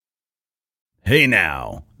Hey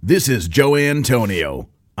now, this is Joe Antonio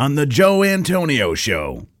on The Joe Antonio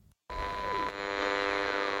Show.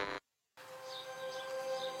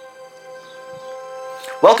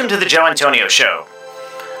 Welcome to The Joe Antonio Show.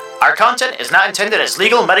 Our content is not intended as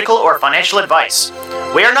legal, medical, or financial advice.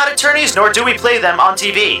 We are not attorneys, nor do we play them on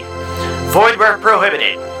TV. Void where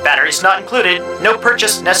prohibited. Batteries not included. No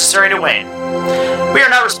purchase necessary to win. We are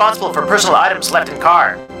not responsible for personal items left in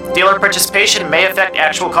car. Dealer participation may affect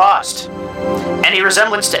actual cost. Any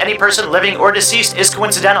resemblance to any person living or deceased is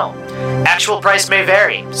coincidental. Actual price may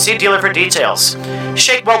vary. See dealer for details.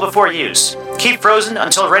 Shake well before use. Keep frozen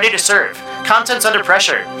until ready to serve. Contents under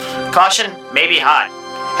pressure. Caution, may be hot.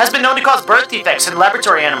 Has been known to cause birth defects in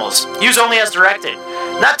laboratory animals. Use only as directed.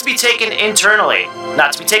 Not to be taken internally.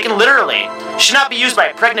 Not to be taken literally. Should not be used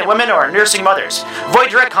by pregnant women or nursing mothers. Avoid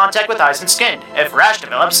direct contact with eyes and skin. If rash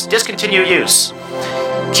develops, discontinue use.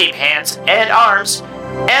 Keep hands and arms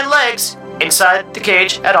and legs inside the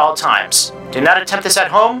cage at all times. Do not attempt this at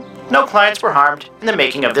home. No clients were harmed in the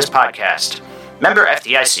making of this podcast. Member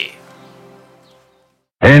FDIC.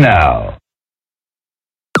 Hey now.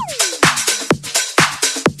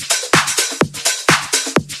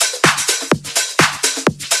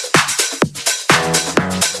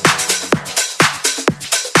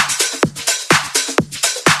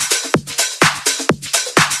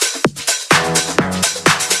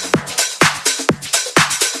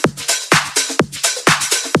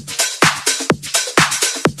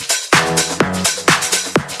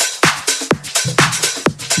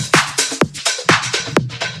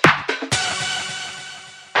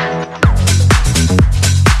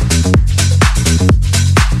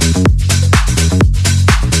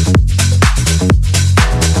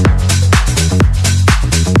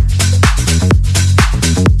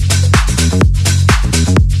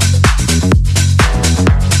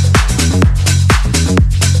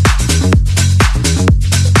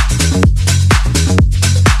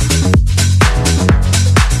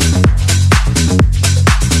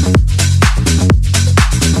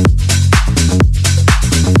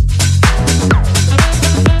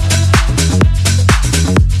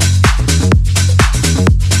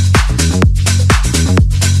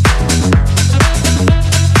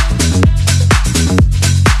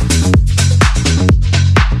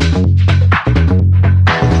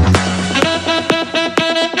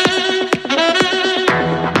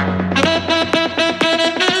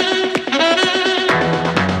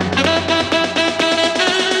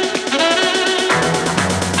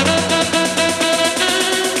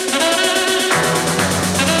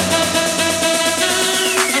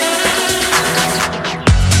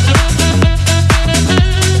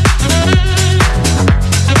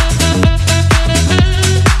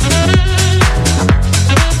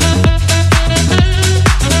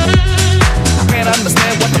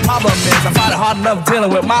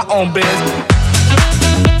 Dealing with my own business.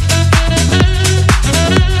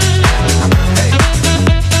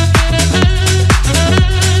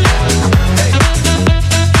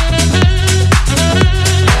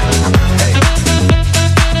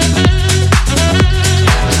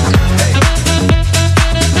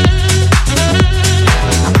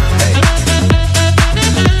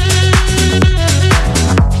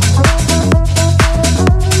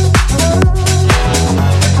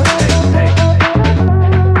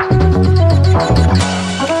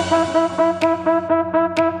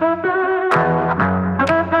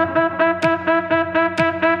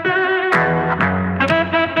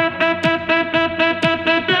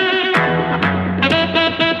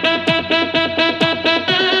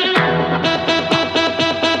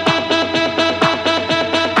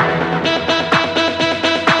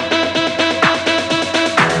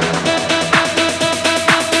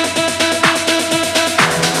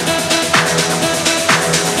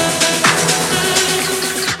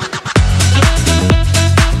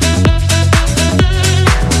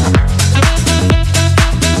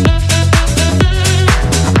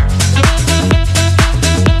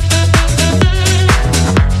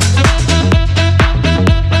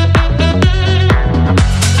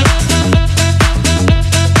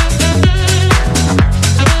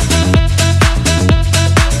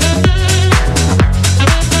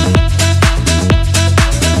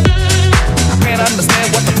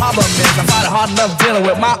 Dealing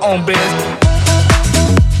with my own business.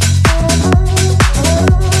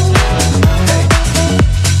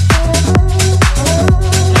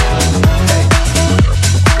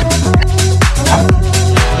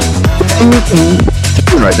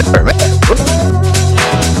 Right there, man.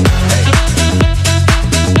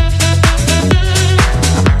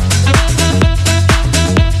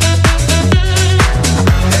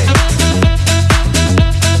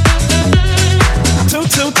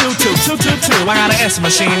 answer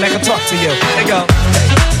machine that can talk to you. There you go.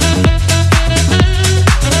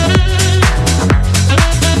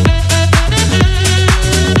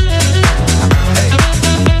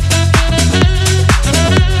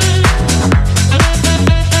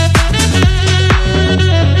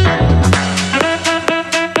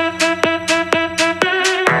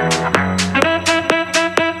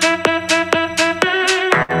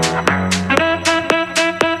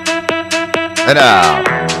 And now,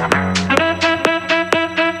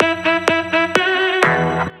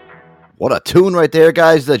 what a tune right there,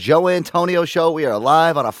 guys. The Joe Antonio Show. We are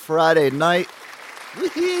live on a Friday night.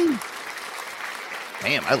 Woo-hoo.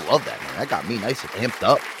 Damn, I love that, man. That got me nice and amped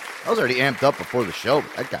up. I was already amped up before the show,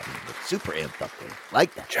 but that got me super amped up, dude.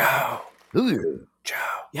 Like that. Joe. Ooh. Joe.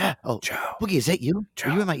 Yeah. Oh, Joe. Boogie, is that you?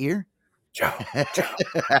 Joe. Are you in my ear? Joe.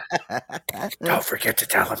 Don't forget to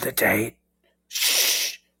tell him the date. Shh.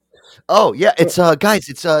 Oh, yeah. It's guys,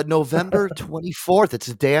 it's November 24th. It's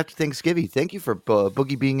the day after Thanksgiving. Thank you for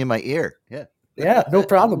Boogie being in my ear. Yeah. Yeah, no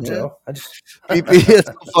problem, Joe. BP, it's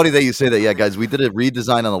so funny that you say that. Yeah, guys, we did a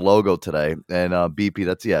redesign on the logo today, and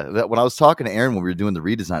BP, when I was talking to Aaron when we were doing the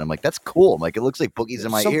redesign, I'm like, that's cool. I'm like, it looks like Boogie's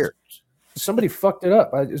in my ear. Somebody fucked it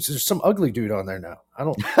up. There's some ugly dude on there now.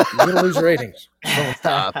 You're gonna lose ratings. It's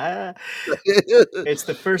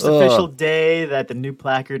the first official day that the new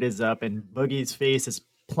placard is up, and Boogie's face is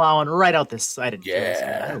plowing right out the side of Joe's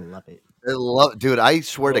head. I love it. Dude, I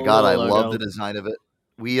swear to God, I love the design of it.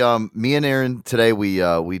 We, me and Aaron today, we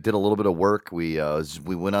did a little bit of work. We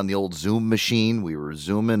went on the old Zoom machine. We were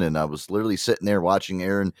zooming, and I was literally sitting there watching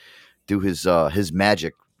Aaron do his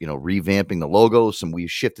magic, revamping the logos, and we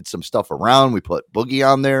shifted some stuff around. We put Boogie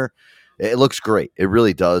on there. It looks great. It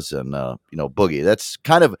really does. And, Boogie, that's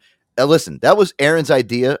kind of, listen, that was Aaron's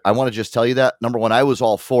idea. I want to just tell you that. Number one, I was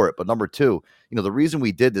all for it. But number two, the reason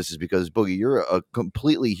we did this is because, Boogie, you're a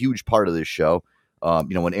completely huge part of this show.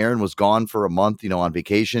 When Aaron was gone for a month, on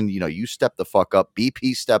vacation, you stepped the fuck up.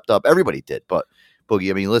 BP stepped up. Everybody did. But,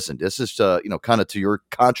 Boogie, I mean, listen, this is, kind of to your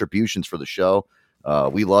contributions for the show.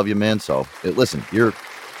 We love you, man. So, listen, you're...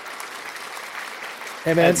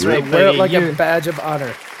 Hey, man, wear it like a badge of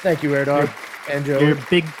honor. Thank you, Air Dog and Joe. Your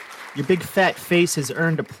big fat face has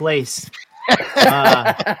earned a place.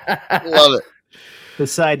 Love it.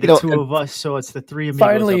 Beside the two of us, so it's the three amigos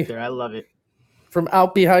finally, up there. I love it. From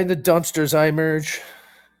out behind the dumpsters, I emerge.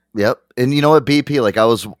 Yep. And you know what, BP? Like I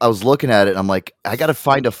was looking at it, and I'm like, I gotta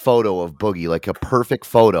find a photo of Boogie, like a perfect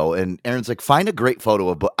photo. And Aaron's like, find a great photo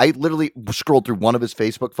of Boogie. I literally scrolled through one of his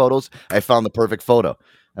Facebook photos. I found the perfect photo.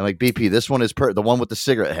 I'm like, BP, this one is the one with the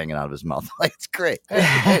cigarette hanging out of his mouth. Like, it's great.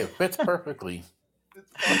 Hey, it fits perfectly.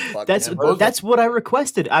 That's what I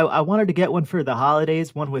requested. I wanted to get one for the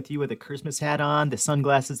holidays, one with you with a Christmas hat on, the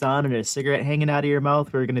sunglasses on, and a cigarette hanging out of your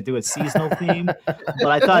mouth. We were going to do a seasonal theme, but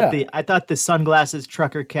I thought the sunglasses,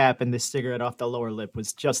 trucker cap, and the cigarette off the lower lip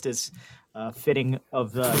was just as fitting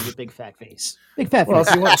of your big fat face. Big fat face. Well,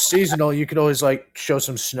 if you want seasonal, you could always show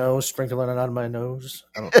some snow, sprinkling it on my nose.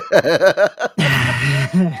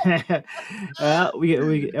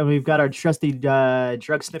 We've got our trusty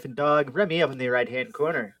drug sniffing dog Remy up in the right hand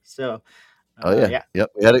corner. So, yeah,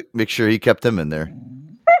 yep. We had to make sure he kept him in there.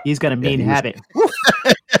 He's got a mean habit.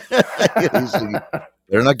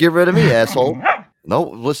 Better not get rid of me, asshole. No,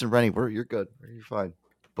 listen, Rennie, you're good. You're fine.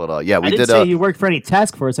 But we I didn't say he worked for any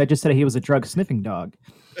task force. I just said he was a drug sniffing dog.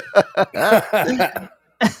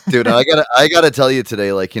 Dude, I gotta tell you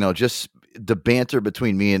today, just the banter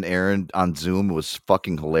between me and Aaron on Zoom was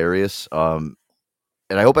fucking hilarious. And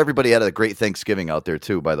I hope everybody had a great Thanksgiving out there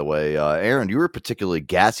too. By the way, Aaron, you were particularly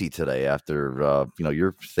gassy today after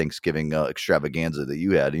your Thanksgiving extravaganza that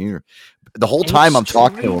you had. And the whole time I'm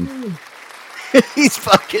talking to him, he's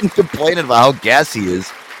fucking complaining about how gassy he is,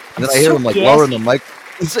 and then I hear him lowering the mic.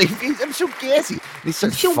 He's like, I'm so gassy. And he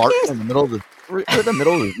starts farting in the middle of the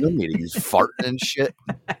Zoom meeting. He's farting and shit.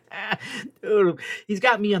 Dude, he's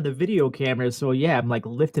got me on the video camera, so yeah, I'm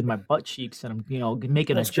lifting my butt cheeks and I'm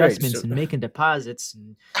making That's adjustments great. and making deposits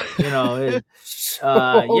and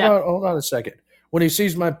Hold on a second. When he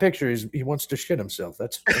sees my picture, he wants to shit himself.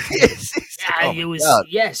 That's yes.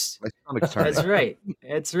 My stomach's turning. That's right.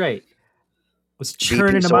 That's right. Was BP,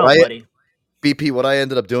 churning so him out, buddy. BP, what I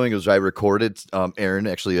ended up doing was I recorded Aaron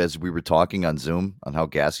actually as we were talking on Zoom on how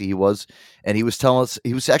gassy he was, and he was telling us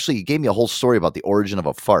he gave me a whole story about the origin of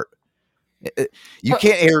a fart. You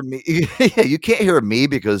can't hear me. You can't hear me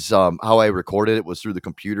because how I recorded it was through the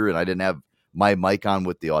computer, and I didn't have my mic on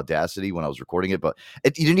with the Audacity when I was recording it. But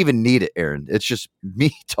you didn't even need it, Aaron. It's just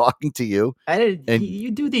me talking to you.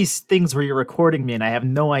 You do these things where you're recording me, and I have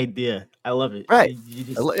no idea. I love it. Right?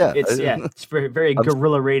 It's very, very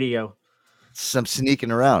guerrilla radio. Some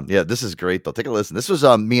sneaking around. Yeah, this is great though. Take a listen. This was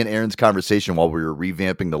me and Aaron's conversation while we were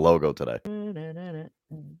revamping the logo today.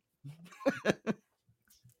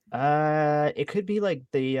 It could be like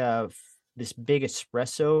the this big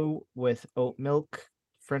espresso with oat milk,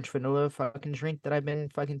 French vanilla fucking drink that I've been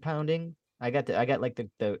fucking pounding. I got like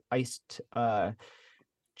the iced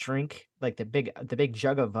drink, like the big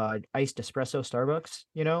jug of iced espresso Starbucks,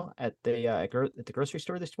 at the grocery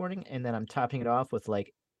store this morning, and then I'm topping it off with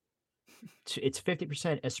like it's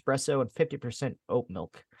 50% espresso and 50% oat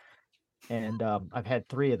milk, and I've had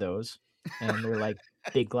 3 of those, and they're like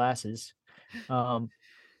big glasses. I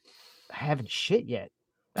haven't shit yet.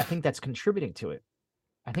 I think that's contributing to it.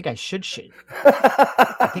 I think I should shit.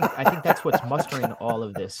 I think that's what's mustering all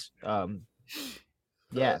of this.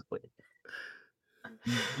 Yeah.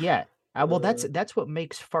 Yeah. Well, that's what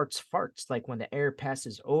makes farts farts. Like when the air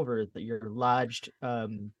passes over your lodged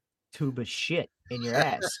tube of shit in your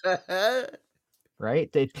ass, right?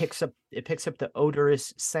 It picks up the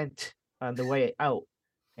odorous scent on the way out,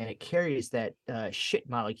 and it carries that shit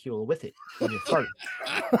molecule with it in your fart.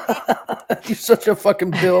 You're such a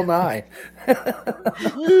fucking Bill Nye.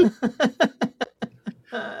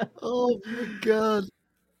 Oh my god.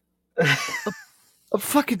 I'm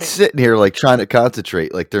fucking sitting here like trying to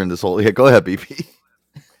concentrate like during this whole. Yeah, go ahead, BP.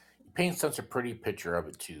 Paint such a pretty picture of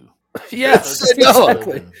it too. Yes,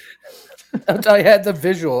 exactly. I had the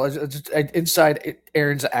visual. Inside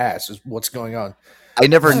Aaron's ass is what's going on. I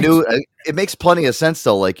never knew. It makes plenty of sense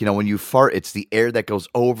though. Like, when you fart, it's the air that goes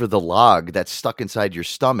over the log that's stuck inside your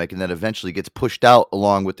stomach and then eventually gets pushed out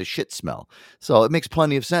along with the shit smell. So it makes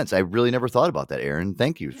plenty of sense. I really never thought about that, Aaron.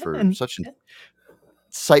 Thank you for such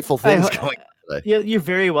insightful things going on today. You're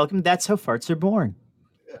very welcome. That's how farts are born.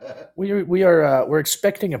 We're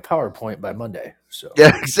expecting a PowerPoint by Monday. So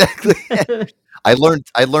yeah, exactly. I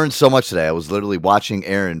learned so much today. I was literally watching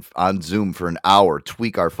Aaron on Zoom for an hour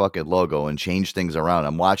tweak our fucking logo and change things around.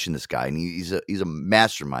 I'm watching this guy, and he's a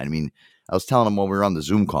mastermind. I mean, I was telling him when we were on the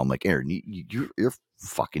Zoom call, I'm like, Aaron, you're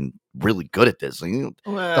fucking really good at this. Like,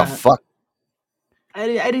 the fuck? I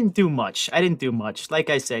didn't do much. Like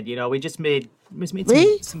I said, we just made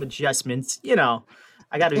some adjustments.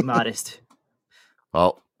 I got to be modest.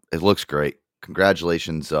 Well, it looks great.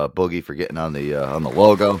 Congratulations, Boogie, for getting on the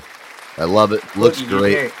logo. I love it. Looks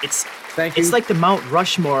great. Thank you. It's like the Mount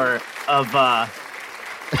Rushmore of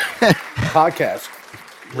podcast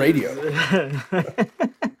radio.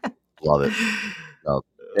 Love it.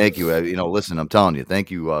 Thank you. Listen, I'm telling you,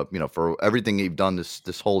 thank you. For everything you've done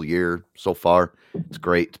this whole year so far. It's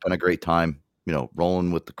great. It's been a great time.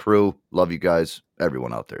 Rolling with the crew. Love you guys,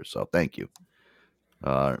 everyone out there. So thank you.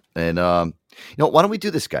 Why don't we do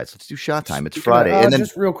this, guys? Let's do shot time. It's Friday, and then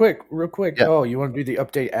just real quick. Yeah. Oh, you want to do the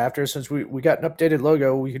update after? Since we got an updated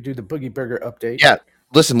logo, we could do the Boogie Burger update. Yeah.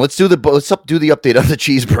 Listen, let's do the update of the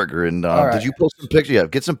cheeseburger. And right. Did you post some pictures? Yeah,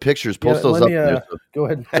 get some pictures. Post those up there. Go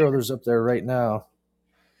ahead and throw those up there right now.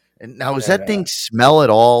 And now, does that thing smell at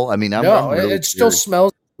all? I mean, I'm really it still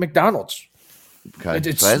smells like McDonald's. Okay.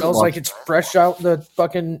 It smells like it's fresh out the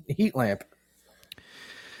fucking heat lamp.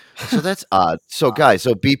 So that's odd. So guys,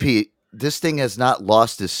 BP, this thing has not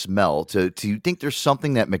lost its smell. Do you think there's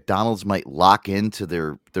something that McDonald's might lock into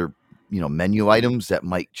their menu items that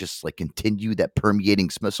might just like continue that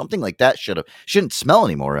permeating smell? Something like that shouldn't smell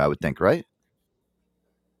anymore, I would think, right?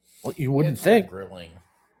 Well, you wouldn't think. Grilling.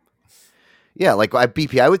 Yeah, like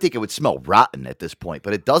BP, I would think it would smell rotten at this point,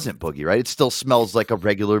 but it doesn't, Boogie, right? It still smells like a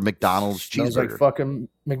regular McDonald's cheeseburger. Smells like fucking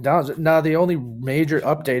McDonald's. Now, the only major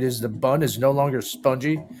update is the bun is no longer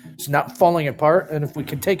spongy. It's not falling apart. And if we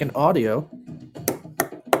can take an audio.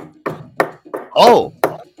 Oh.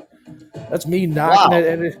 That's me knocking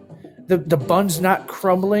it. And the bun's not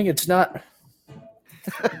crumbling. It's not.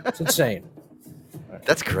 It's insane.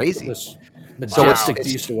 That's crazy. This majestic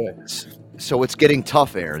beast away. So it's getting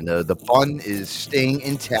tough, Aaron. The bun is staying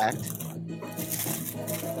intact.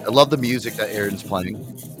 I love the music that Aaron's playing.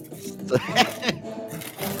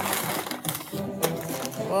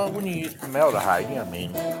 Well, when you use formaldehyde, you know what I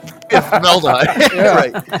mean. Yeah, formaldehyde.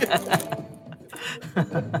 Right.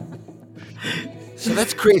 So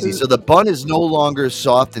that's crazy. So the bun is no longer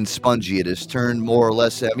soft and spongy. It has turned more or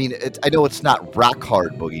less. I mean, I know it's not rock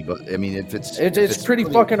hard, Boogie, but I mean, if it's pretty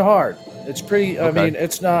fucking hard. It's pretty. Okay. I mean,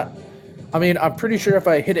 it's not. I mean, I'm pretty sure if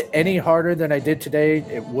I hit it any harder than I did today,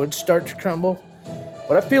 it would start to crumble.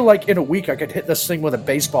 But I feel like in a week I could hit this thing with a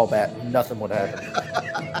baseball bat and nothing would happen.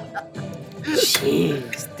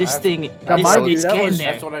 Jeez, this thing is getting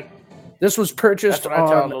there. This was purchased That's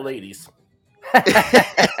what I tell the ladies.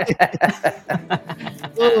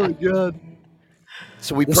 Oh, my God.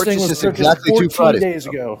 So we This thing purchased was this exactly 14 2 Fridays days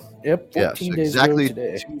ago. Yep, 14 days exactly ago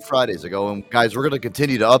today. 2 Fridays ago. And guys, we're going to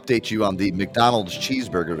continue to update you on the McDonald's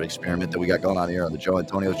cheeseburger experiment that we got going on here on the Joe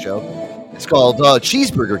Antonio Show. It's called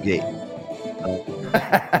Cheeseburger Gate.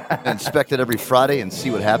 Inspect it every Friday and see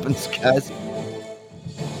what happens, guys.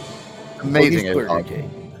 Amazing. Burger Gate.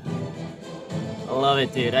 I love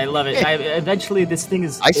it, dude. I love it. Eventually, this thing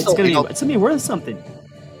is it's gonna be worth something.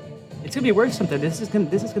 It's gonna be worth something. This is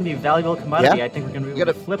gonna be a valuable commodity. Yeah? I think we're gonna be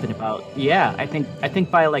able to flip it about. Yeah, I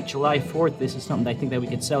think by like July 4th, this is something I think that we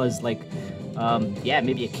could sell as like,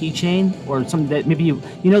 maybe a keychain or something that maybe you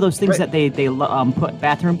know those things that they put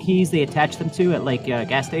bathroom keys they attach them to at like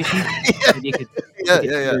gas stations. Maybe you could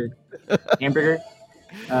hamburger.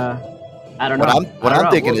 I don't know. What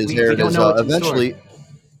I'm thinking is eventually.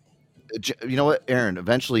 You know what, Aaron?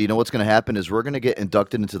 Eventually, you know what's going to happen is we're going to get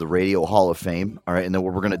inducted into the Radio Hall of Fame. All right, and then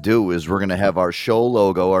what we're going to do is we're going to have our show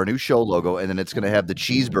logo, our new show logo, and then it's going to have the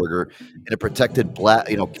cheeseburger in a protected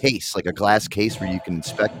case, like a glass case where you can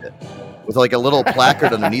inspect it, with like a little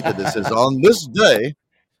placard underneath it that says "On this day,"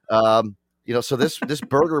 So this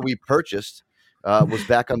burger we purchased was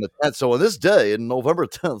back on the 10th. So on this day, in November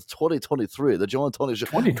 10th, 2023, the Joe Antonio Show.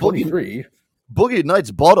 2023. Boogie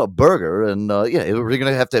Nights bought a burger, and we're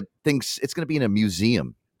gonna have to think. It's gonna be in a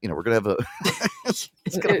museum. We're gonna have a.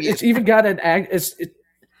 It's even got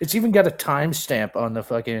it's even got a timestamp on the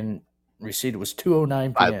fucking receipt. It was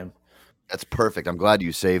 2:09 p.m. That's perfect. I'm glad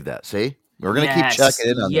you saved that. See, we're gonna keep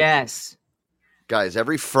checking in on this. Guys.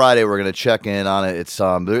 Every Friday we're gonna check in on it. It's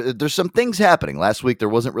there's some things happening. Last week there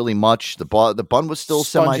wasn't really much. The bun was still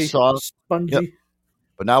semi-soft, spongy. Yep.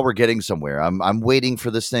 But now we're getting somewhere. I'm waiting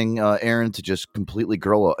for this thing, Aaron, to just completely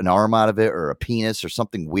grow an arm out of it, or a penis, or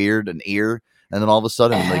something weird, an ear, and then all of a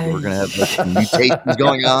sudden, we're gonna have like mutations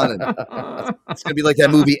going on, and it's gonna be like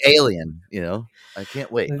that movie Alien. I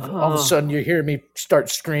can't wait. All of a sudden, you hear me start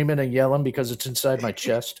screaming and yelling because it's inside my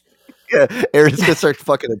chest. Yeah, Aaron's gonna start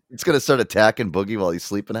It's gonna start attacking Boogie while he's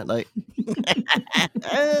sleeping at night.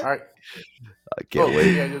 All right, I can't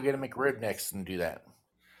wait. You gotta go get a McRib next and do that.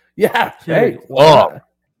 Yeah. Hey.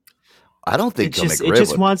 I don't think it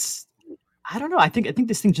just wants. I don't know. I think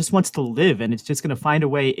this thing just wants to live, and it's just going to find a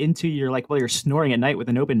way into your while you're snoring at night with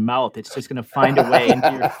an open mouth. It's just going to find a way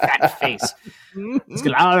into your fat face. It's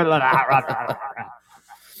gonna.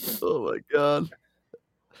 Oh my god!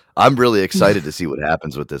 I'm really excited to see what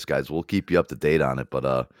happens with this, guys. We'll keep you up to date on it,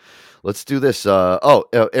 but let's do this.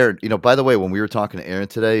 Aaron, by the way, when we were talking to Aaron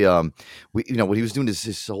today, when he was doing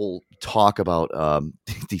this whole talk about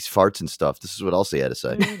these farts and stuff, this is what else he had to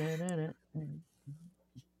say.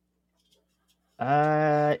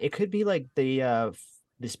 It could be like the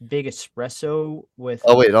this big espresso with.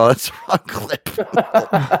 Oh wait, no, that's the wrong clip.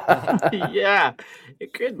 Yeah,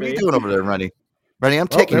 it could be. What are you doing over there, Rennie? Rennie, I'm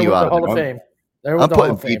taking you out of the Hall of Fame. I'm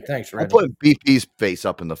putting BP's face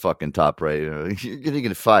up in the fucking top right. You're gonna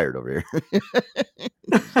get fired over here.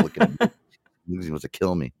 Looking at me. He wants to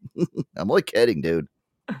kill me. I'm only kidding, dude.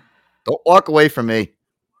 Don't walk away from me.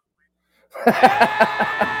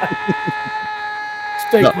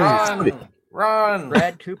 Run!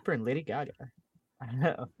 Brad Cooper and Lady Gaga.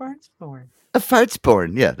 A fart's born. A fart's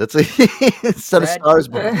born. Yeah, that's a set of stars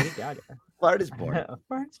born. Lady Gaga. Fart is born. A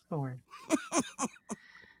fart's born.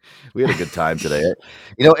 We had a good time today.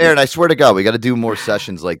 Aaron, I swear to God, we got to do more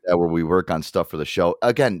sessions like that where we work on stuff for the show.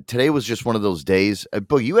 Again, today was just one of those days.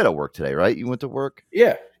 Boogie, you had to work today, right? You went to work?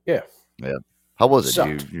 Yeah. How was it?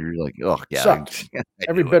 Sucked. You're like, oh, yeah. Sucked.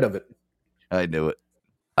 Every bit of it. I knew it.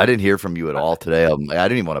 I didn't hear from you at all today. I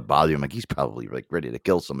didn't even want to bother you. I'm like, he's probably like ready to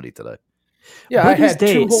kill somebody today. Yeah, I had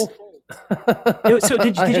two whole... So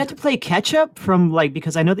did you have to play catch up from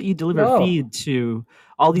because I know that you deliver feed to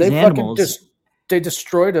all these animals. They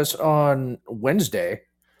destroyed us on Wednesday.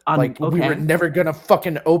 We were never gonna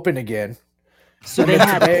fucking open again. So they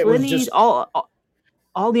had plenty. All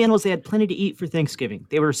the animals, they had plenty to eat for Thanksgiving.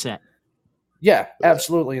 They were set. Yeah,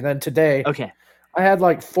 absolutely. And then today, I had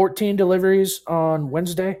 14 deliveries on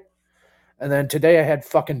Wednesday, and then today I had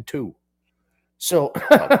fucking 2. So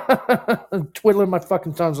twiddling my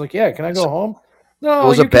fucking thumbs, yeah, can I go home? No, it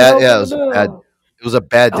was a bad. It was a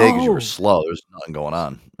bad day because you were slow. There's nothing going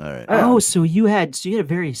on. All right. Oh, so you had a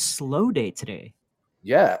very slow day today.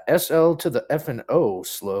 Yeah, SL to the F and O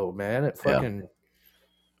slow, man. It fucking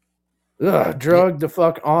drug the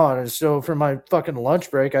fuck on. And so for my fucking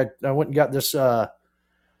lunch break, I went and got this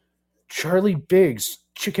Charlie Biggs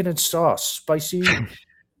chicken and sauce spicy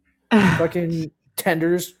fucking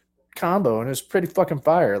tenders combo, and it's pretty fucking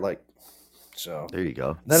fire. So there you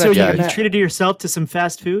go. So you treated yourself to some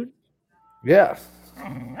fast food? Yeah,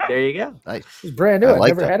 There you go. Nice. It's brand new. I I've like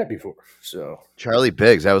never that. had it before. So Charlie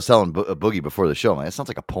Biggs. I was telling Boogie before the show. Man, that sounds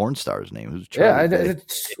like a porn star's name. Who's Charlie Biggs?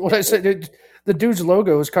 It's what I said. The dude's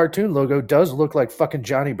logo, his cartoon logo, does look like fucking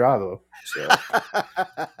Johnny Bravo. So.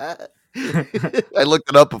 I looked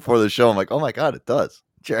it up before the show. I'm like, oh my god, it does.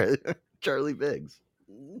 Charlie Biggs.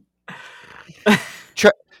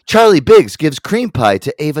 Charlie Biggs gives cream pie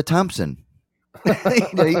to Ava Thompson. You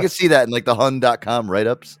can see that in like the Hun.com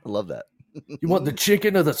write-ups. I love that. You want the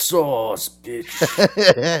chicken or the sauce,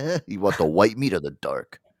 bitch? You want the white meat or the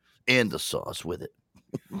dark, and the sauce with it.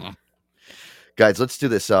 Guys, let's do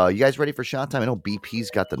this. You guys ready for shot time? I know BP's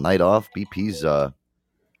got the night off. BP's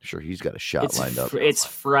sure he's got a shot lined up. It's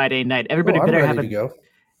Friday night. Everybody better have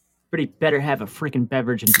everybody better have a freaking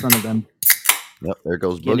beverage in front of them. Yep, there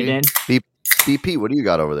goes Get Boogie. it in. BP, what do you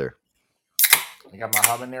got over there? I got my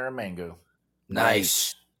habanero mango.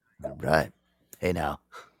 Nice. All right. Hey now.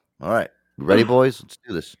 All right. Ready, boys? Let's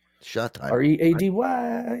do this. Shot time. READY.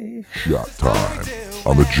 Shot time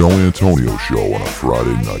on the Joe Antonio Show on a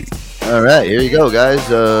Friday night. All right, here you go, guys.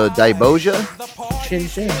 Diboja. Chin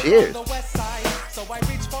chin. Cheers.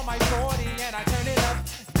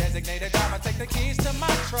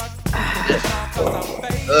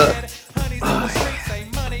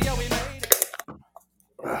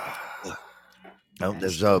 Oh,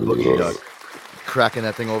 there's Boogie cracking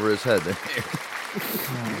that thing over his head.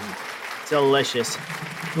 Delicious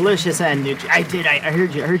and nutritious. I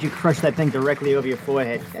heard you crush that thing directly over your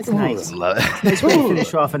forehead. That's nice. Love it. Nice way to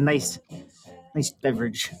finish off a nice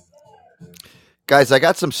beverage. Guys, I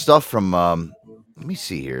got some stuff from. Let me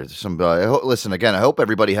see here. Some. Listen again. I hope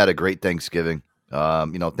everybody had a great Thanksgiving.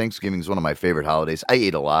 Thanksgiving is one of my favorite holidays. I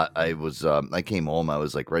ate a lot. I was. I came home. I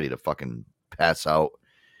was like ready to fucking pass out,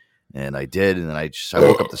 and I did. And then I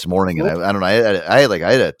woke up this morning, and I don't know. I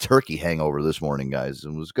had a turkey hangover this morning, guys.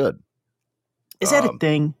 It was good. Is that a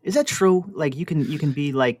thing? Is that true? Like you can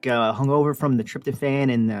be like hungover from the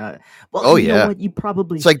tryptophan and you know what? You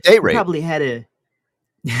probably it's like date rape. Probably had a.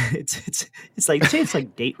 it's like it's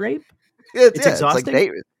like date rape. It's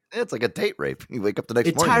exhausting. It's like a date rape. You wake up the next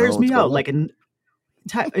it morning. It tires me out. Like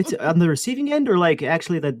it's on the receiving end or like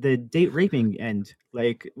actually the date raping end.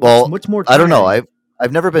 Like what's more? I don't know.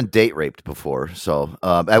 I've never been date raped before, so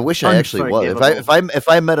I wish I actually was. If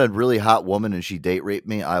I met a really hot woman and she date raped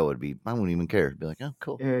me, I wouldn't even care. I'd be like, oh,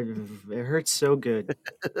 cool. It hurts so good.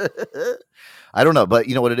 I don't know, but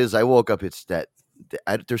you know what it is? I woke up. It's that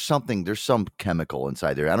there's some chemical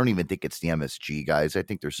inside there. I don't even think it's the MSG, guys. I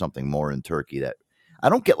think there's something more in turkey that I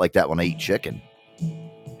don't get like that when I eat chicken.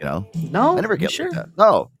 You know? No, I never get sure. like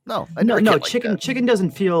that. No, I never get like chicken. that. Chicken doesn't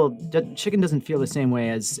feel the same way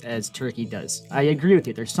as turkey does. I agree with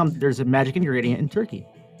you. There's a magic ingredient in turkey.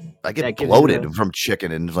 I get bloated from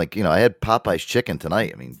chicken, and like I had Popeye's chicken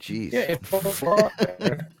tonight. I mean, geez. Yeah, it's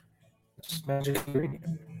magic ingredient.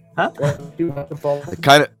 Huh?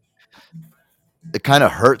 It kind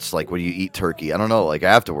of hurts like when you eat turkey. I don't know, like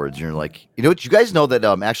afterwards you're like, what? You guys know that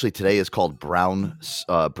actually today is called Brown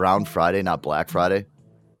Friday, not Black Friday.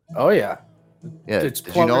 Oh yeah. Did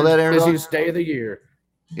you know that, Aaron? Busiest day of the year.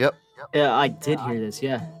 Yep. Yeah, I did hear this.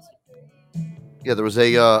 Yeah. Yeah, there was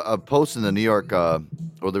a post in the New York, or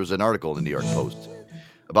there was an article in the New York Post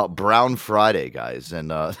about Brown Friday, guys,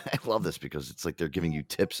 and I love this because it's like they're giving you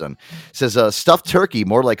tips on. It says stuffed turkey,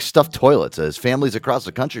 more like stuffed toilets, as families across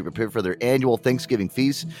the country prepare for their annual Thanksgiving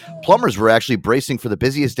feast. Plumbers were actually bracing for the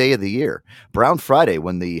busiest day of the year, Brown Friday,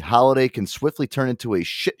 when the holiday can swiftly turn into a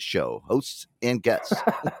shit show, hosts and guests.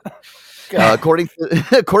 According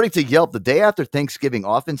to Yelp, the day after Thanksgiving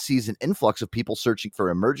often sees an influx of people searching for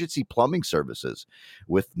emergency plumbing services,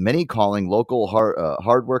 with many calling local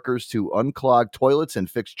hard workers to unclog toilets and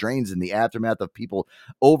fix drains in the aftermath of people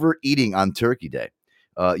overeating on Turkey Day.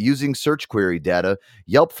 Using search query data,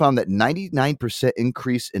 Yelp found that 99%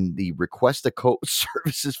 increase in the request to quote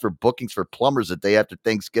services for bookings for plumbers the day after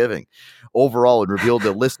Thanksgiving. Overall, it revealed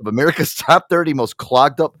a list of America's top 30 most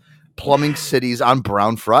clogged up plumbing cities on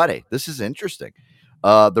Brown Friday. This is interesting.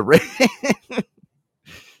 Some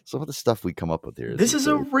of the stuff we come up with here. This is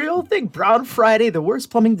a real thing. Brown Friday, the worst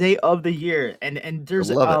plumbing day of the year, and there's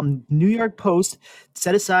New York Post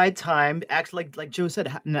set aside time, act like Joe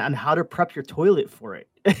said, on how to prep your toilet for it,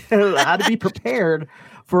 how to be prepared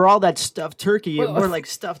for all that stuffed turkey and more like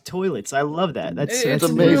stuffed toilets. I love that. That's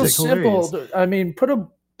amazing. Real simple. I mean, put a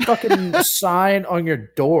fucking sign on your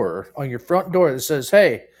front door that says,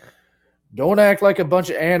 "Hey, don't act like a bunch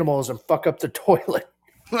of animals and fuck up the toilet."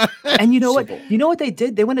 And you know what? Simple. You know what they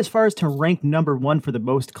did? They went as far as to rank number 1 for the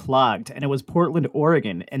most clogged, and it was Portland,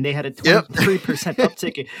 Oregon, and they had a 23%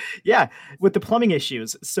 uptick. Yeah, with the plumbing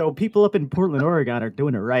issues. So people up in Portland, Oregon, are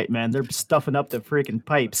doing it right, man. They're stuffing up the freaking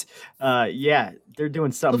pipes. Yeah, they're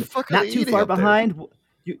doing something. Not too far behind.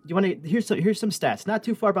 You want to here's some stats. Not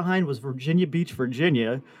too far behind was Virginia Beach,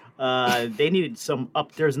 Virginia. They needed some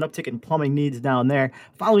up. There's an uptick in plumbing needs down there.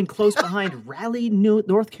 Following close behind, Raleigh,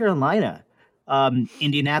 North Carolina.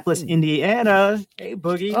 Indianapolis, Indiana. Hey,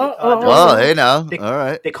 Boogie. Hey now. All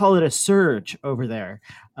right. They call it a surge over there.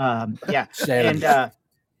 Yeah,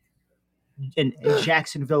 and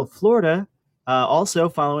Jacksonville, Florida. Also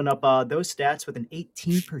following up those stats with an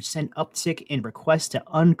 18% uptick in requests to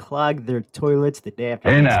unclog their toilets the day after.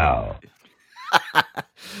 Hey now.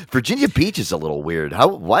 Virginia Beach is a little weird.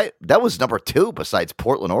 Why that was number 2 besides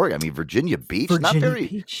Portland, Oregon. I mean, Virginia Beach, not very.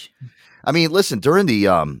 Beach. I mean, listen, during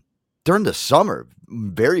the summer,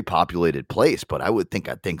 very populated place, but I would think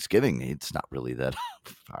at Thanksgiving it's not really that.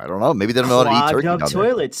 I don't know. Maybe they don't know how to eat turkey. Clogged up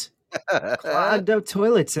toilets. Clogged up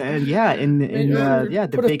toilets, and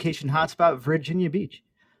the vacation hotspot, Virginia Beach.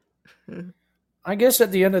 I guess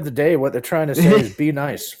at the end of the day, what they're trying to say is be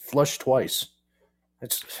nice, flush twice.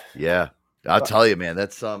 I'll tell you, man.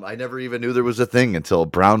 That's I never even knew there was a thing until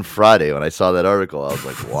Brown Friday when I saw that article. I was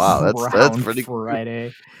like, wow, that's pretty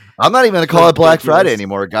Friday. I'm not even going to call it Black Friday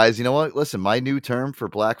anymore, guys. You know what? Listen, my new term for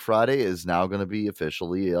Black Friday is now going to be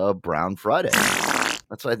officially Brown Friday.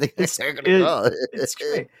 That's what I think they're going to call it. It's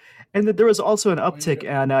great. And there was also an uptick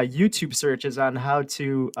on YouTube searches on how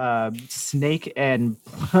to snake and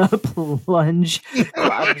plunge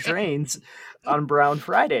clogged drains on Brown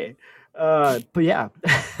Friday. But yeah,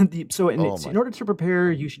 in order to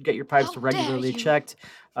prepare, you should get your pipes regularly checked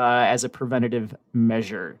as a preventative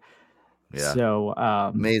measure. Yeah. So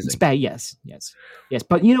amazing. It's bad. Yes.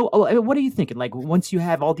 But what are you thinking? Like once you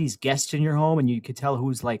have all these guests in your home, and you could tell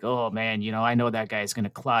who's like, oh man, I know that guy's gonna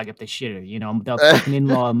clog up the shitter. That fucking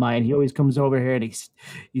in-law of mine. He always comes over here and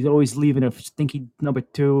he's always leaving a stinky number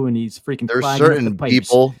 2, and he's freaking. There's clogging certain up the pipes.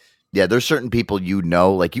 people. Yeah, there's certain people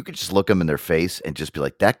like you could just look them in their face and just be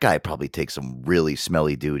like, that guy probably takes some really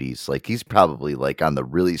smelly duties. Like he's probably like on the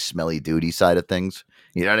really smelly duty side of things.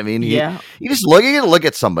 You know what I mean? Yeah. You just look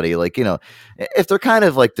at somebody like, if they're kind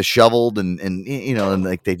of like disheveled and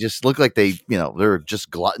like they just look like they, they're just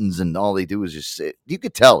gluttons and all they do is just sit. You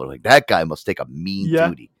could tell like that guy must take a mean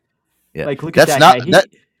duty. Yeah. Like look at that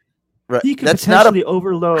guy. He could potentially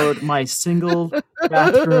overload my single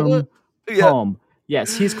bathroom home.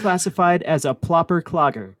 Yes, he's classified as a plopper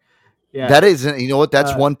clogger. Yeah, that is, you know what?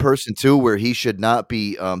 That's one person too, where he should not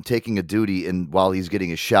be taking a duty while he's getting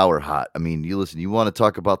his shower hot. I mean, you want to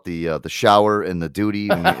talk about the shower and the duty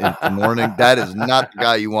in the morning? That is not the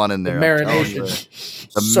guy you want in there. The marination,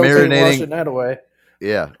 marinating that away.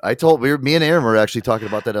 Yeah, me and Aaron were actually talking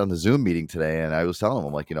about that on the Zoom meeting today, and I was telling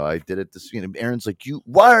him like, I did it this. Aaron's like,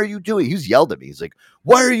 why are you doing? He's yelled at me. He's like,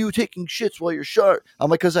 why are you taking shits while you're shower? I'm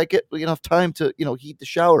like, because I get enough time to heat the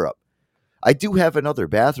shower up. I do have another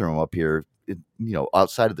bathroom up here,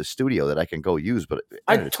 outside of the studio that I can go use, but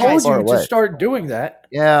I told you to start doing that.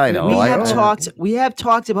 Yeah, I know. We have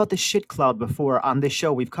talked about the shit cloud before on this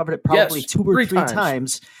show. We've covered it probably 2 or 3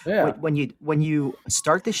 times. Yeah. When you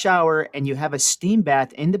start the shower and you have a steam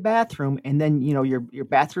bath in the bathroom, and then your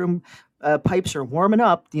bathroom pipes are warming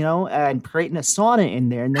up, and creating a sauna in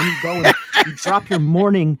there, and then you go and you drop your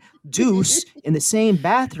morning deuce in the same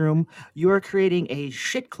bathroom, you are creating a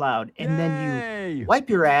shit cloud, and then you wipe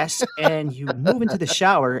your ass and you move into the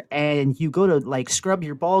shower and you go to like scrub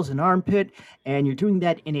your balls and armpit, and you're doing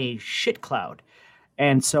that in a shit cloud.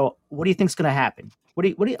 And so, what do you think's going to happen?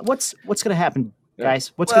 What's going to happen,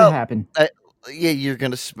 guys? What's going to happen? You're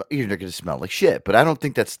gonna smell like shit, but I don't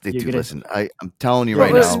think that's the dude. Listen, I'm telling you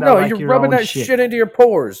right now. No, you're rubbing that shit into your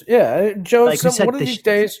pores. Yeah, Joe. Like one of these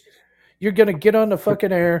days, you're gonna get on the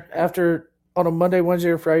fucking air on a Monday,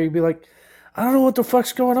 Wednesday, or Friday. You'd be like, I don't know what the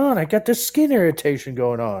fuck's going on. I got this skin irritation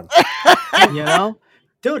going on.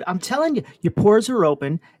 Dude, I'm telling you, your pores are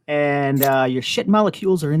open, and your shit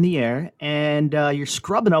molecules are in the air, and you're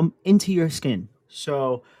scrubbing them into your skin.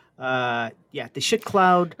 So. The shit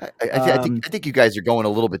cloud. I think you guys are going a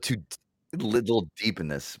little bit too deep in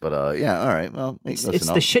this, but all right. Well, it's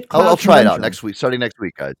the shit cloud. I'll try it out next week, starting next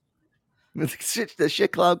week, guys. The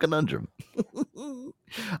shit cloud conundrum. You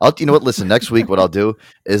know what? Listen, next week, what I'll do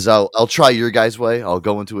is I'll try your guys' way. I'll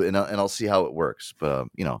go into it and I'll see how it works. But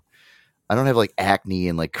I don't have like acne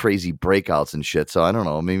and like crazy breakouts and shit. So I don't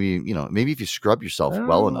know. Maybe if you scrub yourself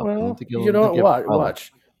well enough, I don't think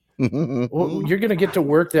watch. Well, you're going to get to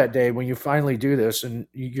work that day when you finally do this, and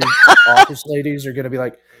your office ladies are going to be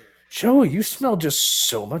like, Joey, you smell just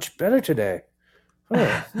so much better today.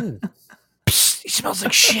 Oh, Psst, he smells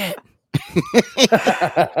like shit.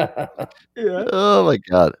 Yeah. Oh my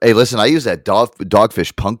god! Hey, listen, I use that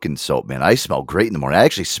dogfish pumpkin soap, man. I smell great in the morning. I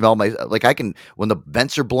actually smell I can when the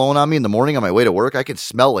vents are blowing on me in the morning on my way to work. I can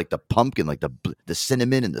smell like the pumpkin, like the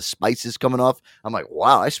cinnamon and the spices coming off. I'm like,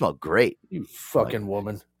 wow, I smell great. you fucking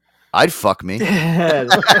woman. I'd fuck me. I'd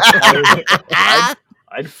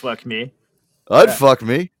fuck me. I'd fuck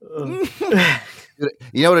me. Ugh.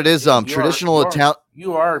 You know what it is? Traditional Italian.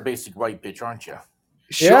 You are a basic white bitch, aren't you?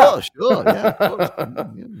 Sure, Yeah. sure. Yeah, of course.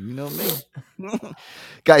 You know me.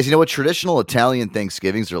 Guys, you know what? Traditional Italian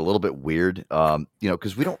Thanksgivings are a little bit weird.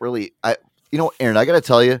 Because we don't really Aaron, I gotta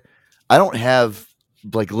tell you, I don't have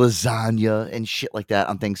like lasagna and shit like that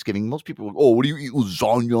on Thanksgiving. Most people are, what do you eat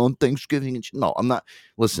lasagna on Thanksgiving? And shit? No, I'm not.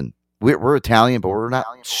 Listen, we're Italian, but we're not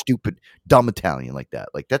stupid, dumb Italian like that.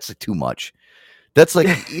 Like that's like too much. That's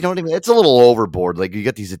like, you know what I mean? It's a little overboard. Like you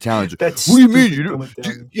get these Italians. That's What do you mean?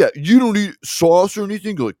 stupid, You don't eat sauce or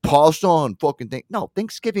anything like pasta and fucking thing. No,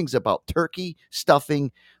 Thanksgiving's about turkey,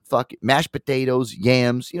 stuffing, fucking mashed potatoes,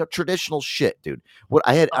 yams. Traditional shit, dude. What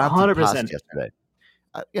I had 100%. yesterday.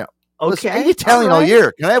 Okay, I eat Italian all right.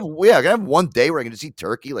 year. Can I have one day where I can just eat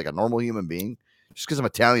turkey like a normal human being? Just because I'm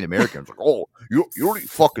Italian American, it's like, you don't eat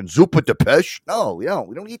fucking zuppa de pesce? No, we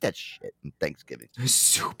don't eat that shit on Thanksgiving.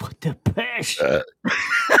 Super the best. We're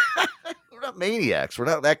not maniacs. We're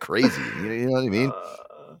not that crazy. You know what I mean?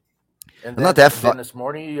 And I'm not that then this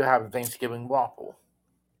morning you have a Thanksgiving waffle.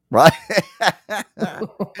 Right?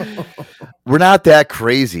 We're not that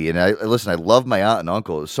crazy. And I love my aunt and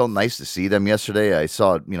uncle. It was so nice to see them yesterday. I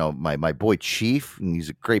saw, my boy Chief, and he's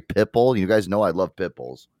a great pit bull. You guys know I love pit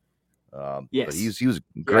bulls. Yes. But he was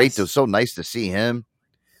great. Yes. It was so nice to see him.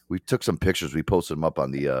 We took some pictures. We posted them up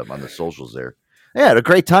on the socials there. Yeah, had a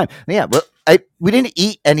great time. Yeah, but we didn't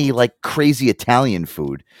eat any like crazy Italian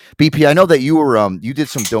food. BP, I know that you were you did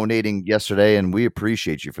some donating yesterday, and we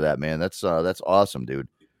appreciate you for that, man. That's awesome, dude.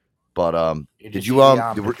 But did you see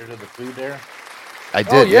the pictures of the food there? I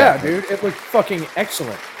did. Oh yeah, dude, it looked fucking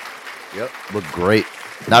excellent. Yep, looked great.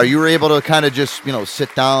 Now you were able to kind of just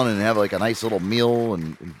sit down and have like a nice little meal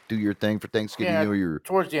and do your thing for Thanksgiving. Yeah, You're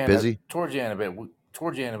towards the end, busy. Towards the end of it,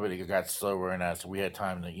 it got slower, and so we had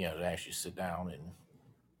time to to actually sit down and.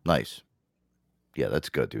 Nice. Yeah, that's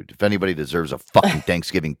good, dude. If anybody deserves a fucking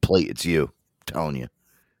Thanksgiving plate, it's you. I'm telling you.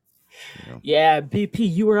 Yeah,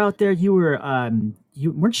 BP, you were out there. You were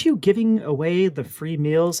you weren't you giving away the free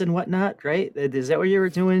meals and whatnot, right? Is that what you were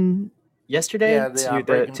doing yesterday? Yeah,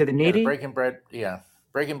 to the needy.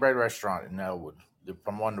 Breaking Bread restaurant in Elwood.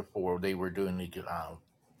 From 1 to 4, they were doing the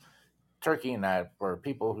turkey and that for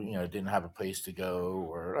people who didn't have a place to go,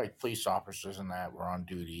 or like police officers and that were on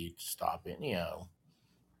duty to stop it.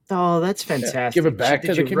 Oh, that's fantastic. Give it back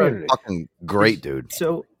to the community. Fucking great, dude.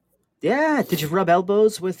 So, yeah, did you rub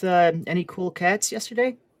elbows with any cool cats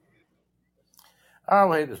yesterday?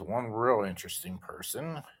 Oh, hey, there's one real interesting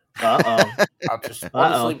person.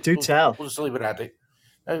 Uh-oh. Do tell. We'll just leave it at it.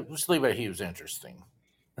 Just leave it. He was interesting.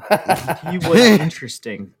 He was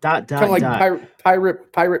interesting. Kind of like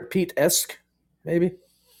Pirate Pete-esque, maybe.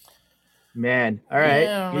 Man, all right.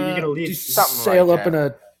 Yeah, you're gonna leave sail like up in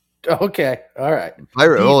a. Okay, all right.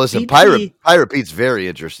 Pirate Pete's very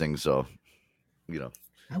interesting. So,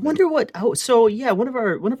 I wonder what. Oh, so yeah, one of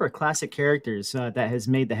our classic characters that has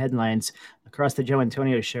made the headlines across the Joe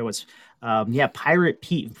Antonio show was, Pirate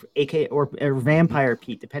Pete, aka or Vampire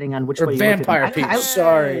Pete, depending on which way you look at him. Vampire Pete.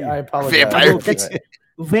 Sorry, I apologize. Vampire Pete.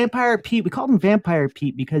 Vampire Pete. We called him Vampire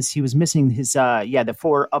Pete because he was missing his the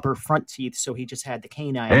 4 upper front teeth, so he just had the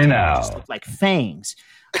canines. Hey now. Just looked like fangs.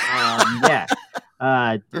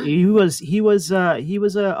 He was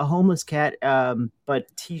a homeless cat, but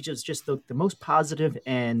he just the most positive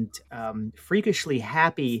and freakishly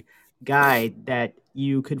happy guy that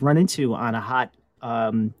you could run into on a hot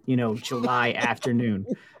July afternoon.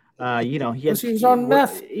 He was on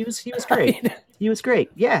meth. He was great. He was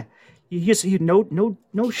great. Yeah. He had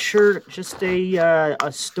no shirt, just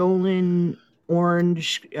a stolen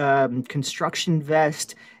orange construction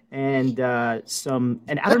vest and some.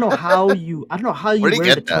 And I don't know how you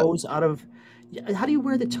wear the toes out of. How do you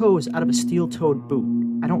wear the toes out of a steel-toed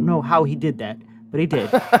boot? I don't know how he did that, but he did.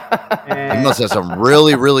 He must have some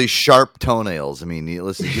really, really sharp toenails. I mean,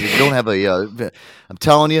 listen, you don't have a. I'm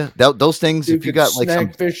telling you, those things. You if you got like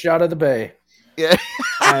some fish out of the bay. Yeah.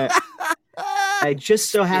 I just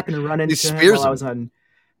so happened to run into him while I was on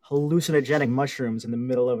hallucinogenic mushrooms in the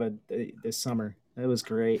middle of this summer. It was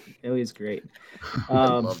great. I love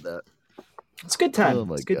that. It's a good time. Oh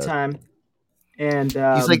my it's a good God. time. And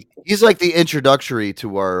he's like the introductory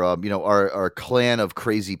to our our clan of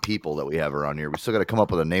crazy people that we have around here. We still got to come up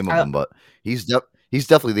with a name of him, but he's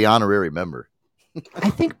definitely the honorary member. I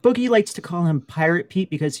think Boogie likes to call him Pirate Pete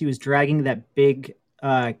because he was dragging that big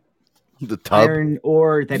the tub iron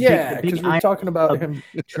ore, that big we're iron talking about him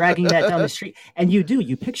dragging that down the street. And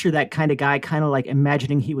you picture that kind of guy, kind of like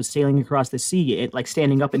imagining he was sailing across the sea, like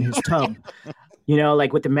standing up in his tub,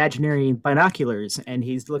 like with imaginary binoculars, and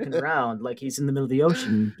he's looking around like he's in the middle of the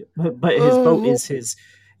ocean, but his boat is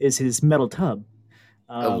his metal tub.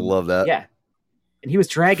 I love that. Yeah, and he was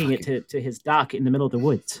dragging it to his dock in the middle of the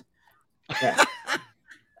woods. Yeah.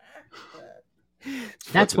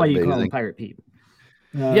 That's why you call him Pirate Pete.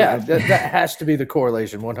 That has to be the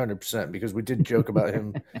correlation, 100%, because we did joke about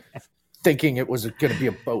him thinking it was going to be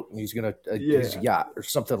a boat and he's going to his yacht or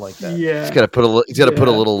something like that. Yeah, he's got to put a little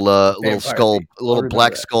skull, a little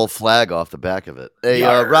black skull flag off the back of it. Hey,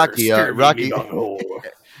 Rocky, welcome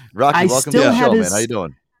to the show, man. How you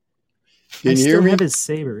doing? Can you hear me? Have his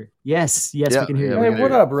saber. Yes, we can hear you. Hey,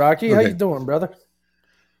 what up, Rocky? Okay. How you doing, brother?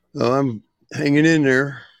 Oh, I'm hanging in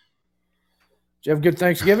there. Did you have a good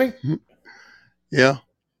Thanksgiving? Yeah.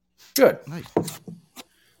 Good. Nice.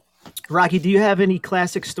 Rocky, do you have any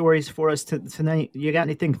classic stories for us tonight? You got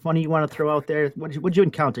anything funny you want to throw out there? What'd you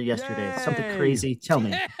encounter yesterday? Yay! Something crazy? Tell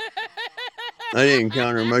me. I didn't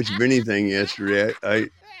encounter much of anything yesterday. I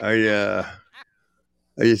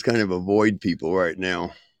just kind of avoid people right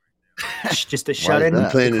now. Just a shut-in.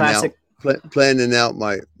 Planning out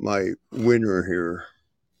my winter here.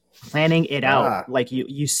 Planning it out, like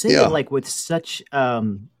you say it like with such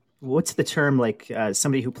what's the term, like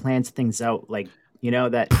somebody who plans things out, like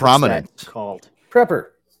that prominent called prepper.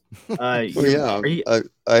 I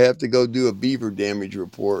have to go do a beaver damage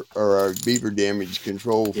report or a beaver damage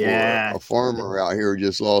control for a farmer out here who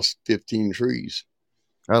just lost 15 trees.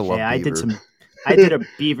 I love beaver. I did a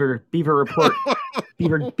beaver report,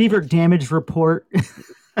 beaver damage report.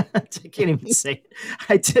 I can't even say it.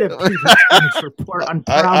 I did a beaver damage report on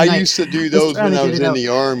prom I night. used to do those when I was in the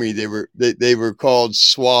Army. They were called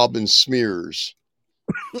swab and smears.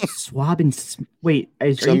 Swab and wait, are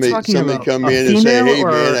you talking somebody about come in and say, "Hey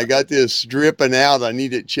man, I got this dripping out. I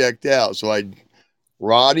need it checked out." So I'd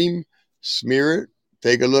rod him, smear it,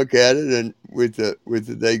 take a look at it, and with the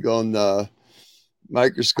daggone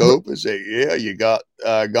microscope and say, "Yeah, you got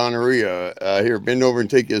gonorrhea. Here, bend over and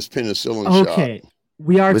take this penicillin shot." Okay.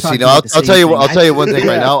 We are talking I'll tell you one thing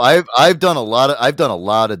right now. I've done a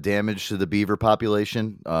lot of damage to the beaver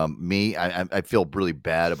population. I feel really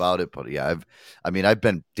bad about it, but yeah, I've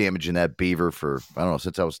been damaging that beaver for I don't know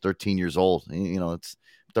since I was 13 years old. It's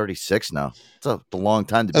 36 now. It's a long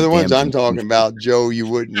time to be. The ones I'm talking about, Joe, you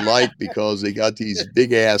wouldn't like because they got these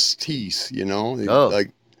big ass teeth.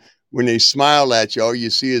 Like when they smile at you, all you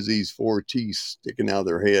see is these 4 teeth sticking out of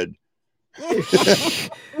their head.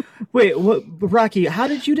 Wait, Rocky? How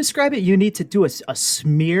did you describe it? You need to do a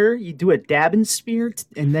smear. You do a dab and smear,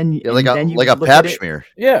 and then like a pap smear.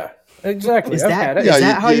 Yeah, exactly. Is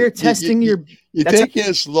that how you're testing your? You take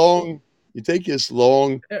this long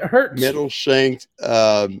metal shanked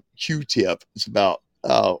Q-tip. It's about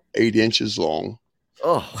 8 inches long.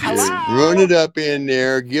 Oh, run it up in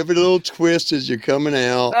there. Give it a little twist as you're coming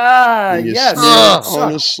out. Yes.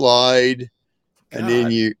 On a slide. And then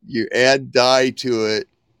you add dye to it,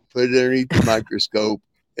 put it underneath the microscope,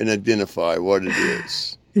 and identify what it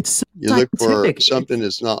is. It's so you look for something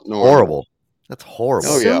that's not normal. Horrible. That's horrible.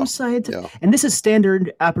 Oh, yeah. So scientific. Yeah. And this is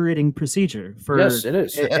standard operating procedure for yes, it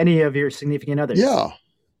is. Any of your significant others. Yeah.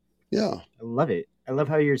 I love it. I love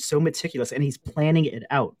how you're so meticulous, and he's planning it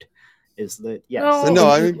out. No,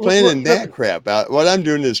 I'm planning that crap out. What I'm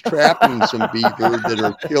doing is trapping some beaver that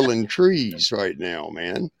are killing trees right now,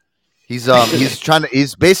 man. He's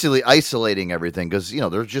basically isolating everything because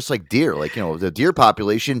they're just like deer, the deer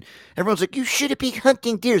population. Everyone's like, you shouldn't be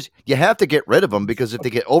hunting deers. You have to get rid of them because if they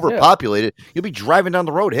get overpopulated, you'll be driving down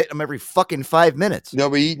the road hitting them every fucking 5 minutes. They'll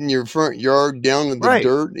be eating your front yard down in the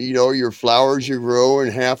dirt. Your flowers you grow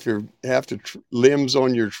and half the limbs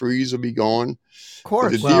on your trees will be gone. Of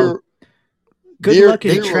course. Good luck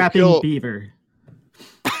in trapping beaver.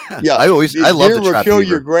 Yeah, I love to will trap kill beaver.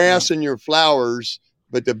 your grass and your flowers.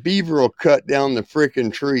 But the beaver will cut down the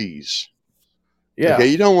freaking trees. Yeah. Okay,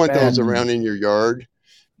 you don't want those around in your yard.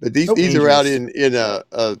 But these are out in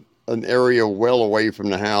an area well away from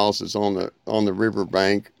the house. It's on the river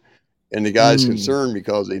bank, and the guy's concerned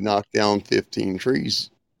because they knocked down 15 trees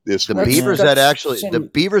this week. The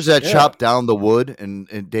beavers that chop down the wood, and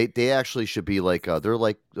they actually should be like they're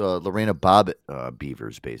like Lorena Bobbitt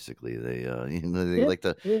beavers basically. They like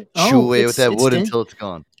to chew away with that wood until it's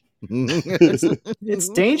gone. It's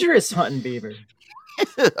dangerous hunting beaver.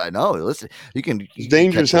 I know. Listen, you can. It's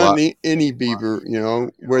dangerous hunting any beaver,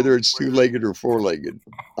 whether it's 2-legged or 4-legged.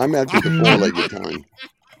 I'm after the 4-legged kind.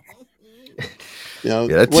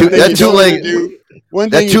 That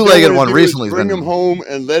 2-legged one recently bring them home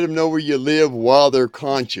and let them know where you live while they're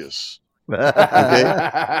conscious. Okay,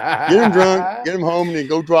 get them drunk, get them home, and then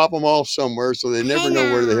go drop them off somewhere so they never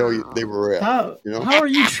know where the hell they were at. How are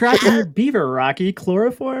you trapping your beaver, Rocky?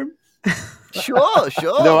 Chloroform? Sure.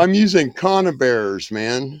 No, I'm using conibears,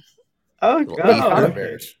 man. Oh, God.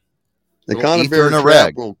 Conibears. The conibear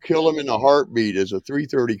trap will kill them in a heartbeat. It's a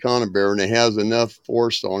 330 conibear, and it has enough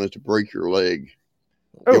force on it to break your leg.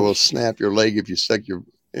 It will snap your leg if you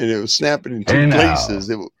and it will snap it in two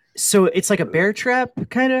places. So it's like a bear trap,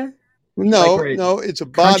 kind of? No, it's a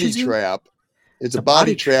body trap. It's a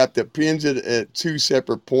body trap that pins it at 2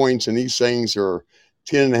 separate points, and these things are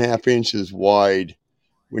 10.5 inches wide.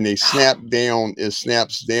 When they snap down, it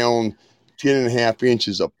snaps down 10.5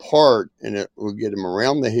 inches apart, and it will get them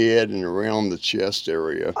around the head and around the chest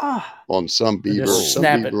area. On some beaver,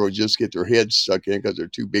 some beaver will just get their head stuck in because they're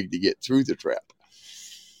too big to get through the trap.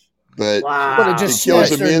 But it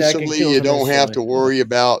kills them instantly. You don't have to worry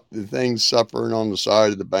about the things suffering on the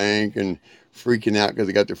side of the bank and freaking out because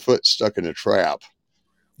they got their foot stuck in a trap.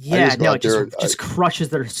 Yeah, no, it just crushes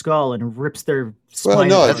their skull and rips their spine. Well,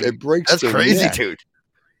 no, it breaks their neck. That's crazy, dude.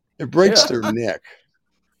 It breaks their neck.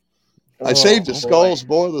 I save the skulls,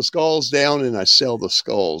 boil the skulls down, and I sell the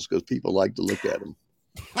skulls because people like to look at them.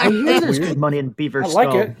 I hear there's good money in beaver skull. I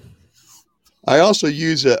like it. I also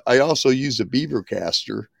use a beaver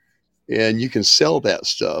caster, and you can sell that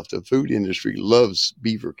stuff. The food industry loves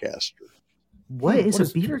beaver caster. What is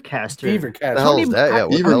a beaver caster? Beaver caster. The hell is that? Yeah,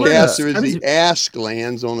 beaver caster is the ass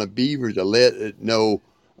glands on a beaver to let it know,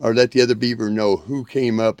 or let the other beaver know who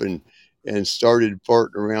came up and started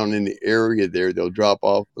farting around in the area there. They'll drop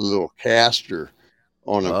off a little caster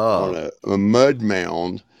on a mud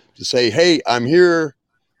mound to say, "Hey, I'm here."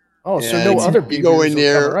 Oh, so no other beavers. You go in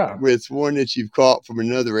there with one that you've caught from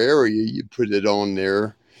another area. You put it on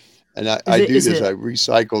there, and I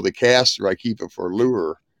recycle the caster. I keep it for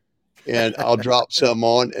lure, and I'll drop some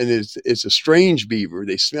on. And it's a strange beaver.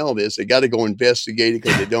 They smell this. They got to go investigate it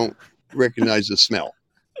because they don't recognize the smell.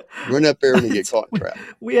 Run up there and you get caught in trap.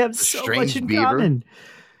 We have so much in common.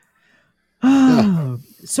 Oh,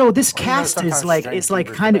 so this cast is like, it's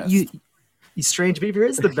like kind of you strange beaver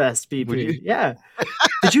is the best beaver. Yeah.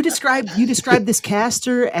 You described this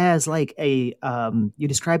caster as like a you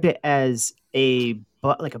described it as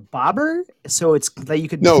like a bobber, so it's that you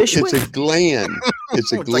could fish with? It's a gland.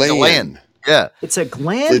 It's a gland. Yeah. It's a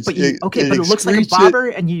gland, but it looks like a bobber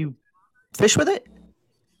and you fish with it?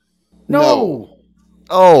 No.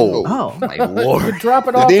 Oh my Lord. You drop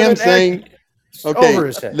it the off damn thing. Okay, over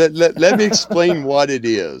his head. Let me explain what it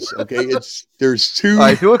is. Okay, there's two. All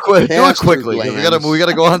right, do it quickly. We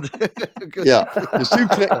gotta go on. Yeah, there's two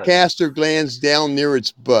castor glands down near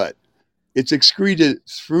its butt. It's excreted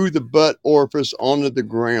through the butt orifice onto the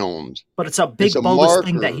ground. But it's a big bulbous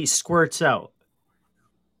thing that he squirts out.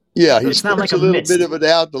 Yeah, he squirts a little bit of it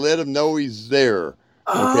out to let him know he's there.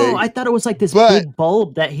 Oh, I thought it was like this big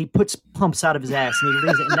bulb that he pumps out of his ass and he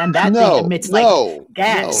leaves it, and then that thing emits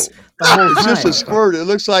gas. The whole it's time. just a squirt. It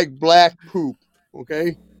looks like black poop.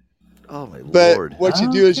 Okay. Oh my Lord! But what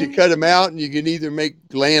you do is you cut them out, and you can either make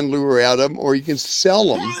gland lure out of them, or you can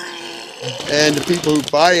sell them. And the people who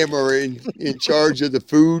buy them are in charge of the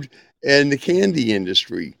food and the candy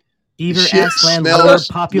industry. Beaver ass gland lure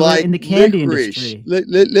popular like in the candy licorice. industry.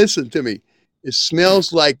 Listen to me. It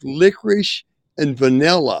smells like licorice and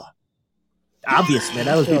vanilla. Obviously,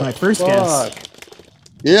 that would be my first guess.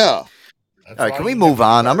 Yeah. All right, can we move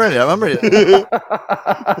on? I'm ready. Did you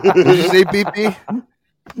say BP?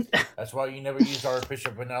 That's why you never use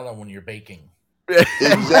artificial vanilla when you're baking.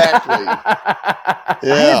 Exactly.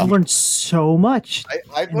 Yeah. I've learned so much.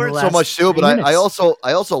 I've learned so much too, but I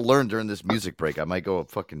also learned during this music break I might go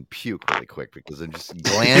fucking puke really quick because I'm just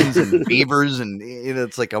glands and beavers and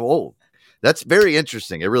it's like that's very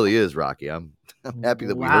interesting. It really is, Rocky. I'm happy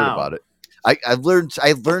that we heard about it. I've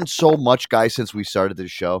learned so much, guys, since we started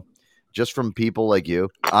this show. Just from people like you.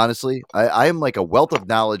 Honestly, I am like a wealth of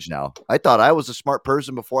knowledge now. I thought I was a smart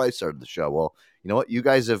person before I started the show. Well, you know what? You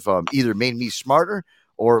guys have either made me smarter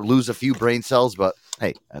or lose a few brain cells, but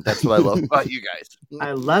hey, that's what I love about you guys.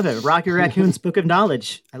 I love it. Rocky Raccoon's Book of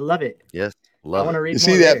Knowledge. I love it. Yes, love it. I want to read more.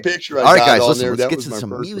 See that picture I got guys, on there? That was my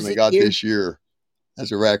first one I got this year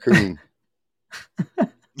as a raccoon.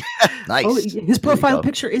 Nice. Oh, his profile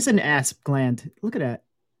picture is an ass gland. Look at that.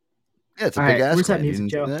 Yeah, it's a big ass. Where's that music,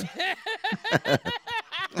 Joe?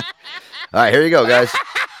 All right, here you go, guys.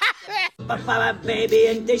 Baby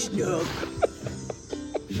and the snook.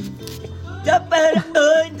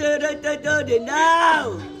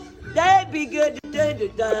 Now, they be good.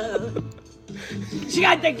 She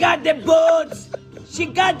got the boots. She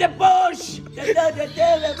got the bush.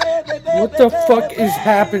 What the fuck is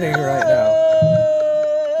happening right now?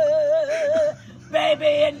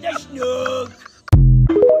 Baby and the snook.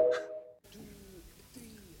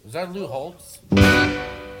 Was that Lou Holtz?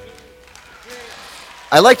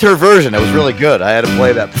 I liked her version. It was really good. I had to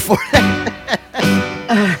play that before.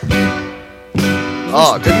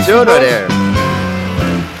 Oh, good tune right there.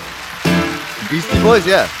 Beastie Boys,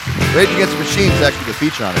 yeah. Rage Against the Machine is actually a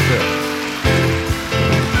feature on it, too.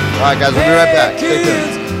 All right, guys, we'll be right back. Stay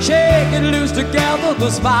tuned. Shake it loose together. The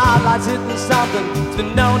spotlight's hitting something. It's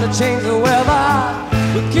been known to change the weather.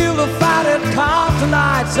 We'll kill the fight at calm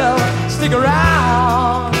tonight, so stick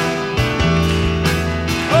around.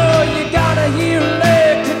 Oh, you gotta hear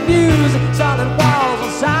electric music, solid walls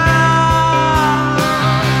of sound.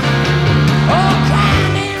 Oh,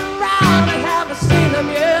 climbing around, I haven't seen them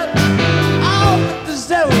yet. Oh, but the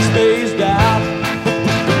zone's spaced out.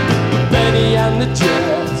 Benny and the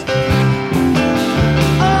Jets.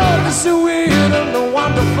 Oh, it's so weird and the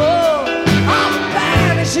wonderful. I'm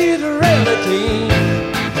Benny, she's really keen.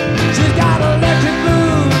 She's got electric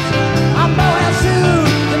blues. I'm going soon.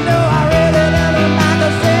 You know I really never like to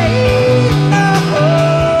say no.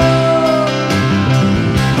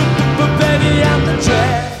 But Betty and the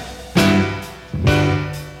Jet.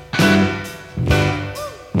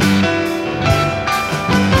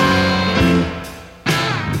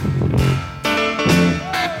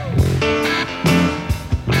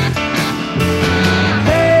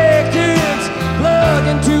 Hey kids, plug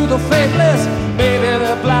into the faithless. Maybe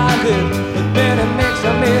they're blinded, but then it makes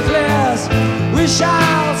them ageless. We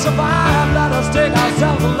shall survive, let us take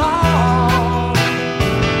ourselves along.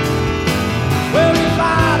 Well, we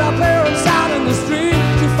find our parents out in the street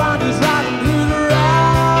to find who's right and who's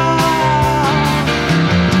wrong.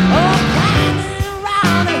 Oh, climbing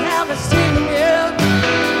around and haven't seen them yet.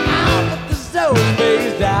 Now that the zone's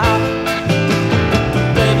phased out.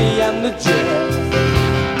 Benny and the Jets.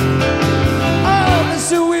 Oh, they're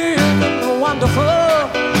so weird and wonderful.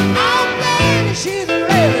 Oh, Benny, she's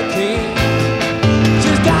really keen.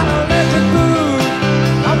 She's got electric boots.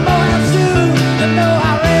 I'm going soon. You know I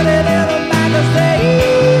really didn't like to say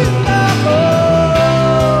no.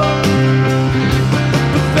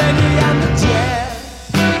 Benny and the Jets.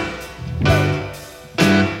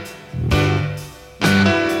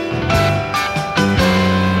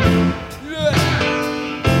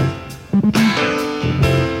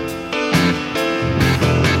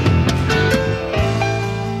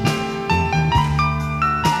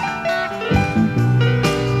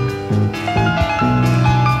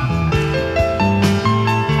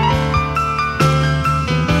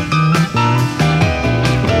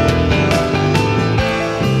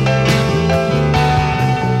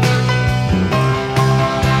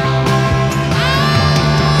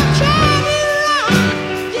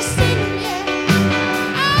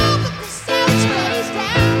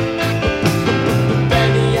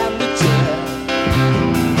 Benny and the Jets.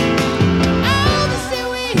 Oh, this is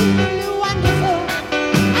really wonderful.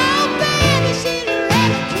 Oh, baby, she's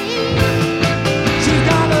really keen. She's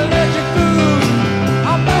got electric boots.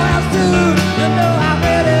 I'm going soon. You know I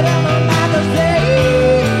really don't like to say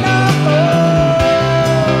no.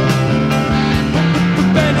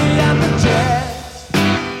 Benny and the Jets.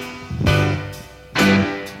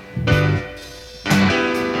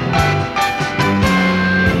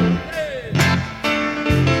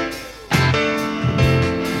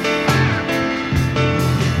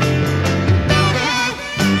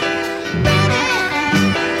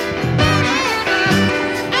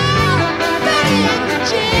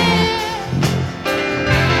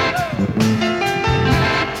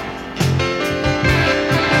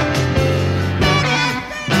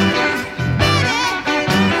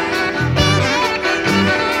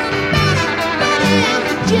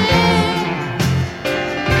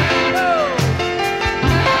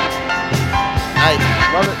 Nice.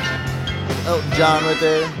 Love it. Elton John right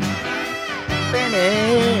there.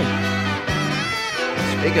 Benny.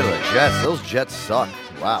 Speaking of the Jets, those Jets suck.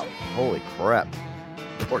 Wow. Holy crap.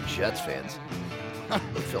 Poor Jets fans. I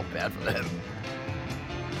feel bad for them.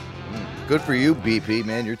 Good for you, BP,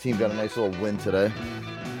 man. Your team got a nice little win today.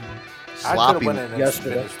 I Sloppy. could have went in and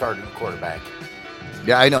yesterday. been the starting quarterback.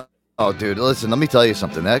 Yeah, I know. Oh, dude, listen, let me tell you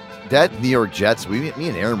something. That New York Jets, me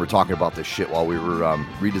and Aaron were talking about this shit while we were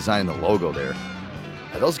redesigning the logo there.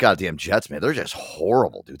 Those goddamn Jets, man, they're just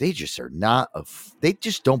horrible, dude. They just are not. They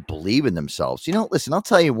just don't believe in themselves. Listen, I'll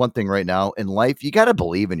tell you one thing right now in life: you got to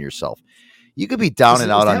believe in yourself. You could be down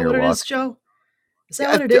and out on your luck. Is, Joe? Is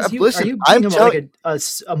that what it is? Listen, are you being like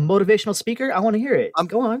a motivational speaker? I want to hear it.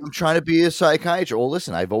 Go on. I'm trying to be a psychiatrist. Well,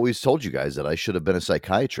 listen, I've always told you guys that I should have been a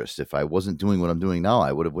psychiatrist. If I wasn't doing what I'm doing now,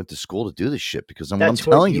 I would have went to school to do this shit. Because what I'm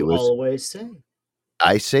telling you is, always say.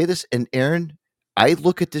 I say this, and Aaron, I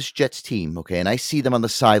look at this Jets team, okay, and I see them on the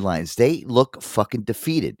sidelines. They look fucking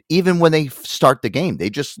defeated. Even when they start the game, they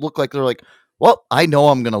just look like they're like, well, I know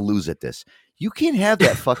I'm going to lose at this. You can't have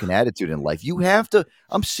that fucking attitude in life. You have to.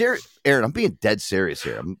 I'm serious, Aaron. I'm being dead serious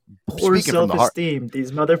here. I'm poor speaking from the heart. Self-esteem.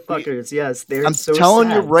 These motherfuckers. Yes, they're. I'm so telling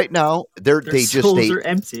sad. you right now, they are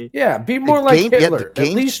empty. Yeah, be more like Hitler. At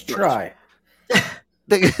least try.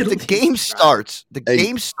 The game starts. The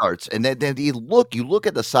game starts, and then you look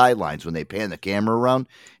at the sidelines when they pan the camera around,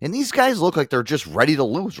 and these guys look like they're just ready to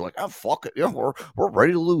lose. They're like, oh fuck it, we're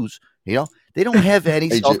ready to lose. They don't have any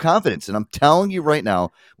self-confidence. And I'm telling you right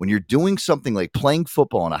now, when you're doing something like playing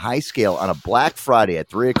football on a high scale on a Black Friday at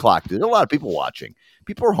 3:00, there's a lot of people watching.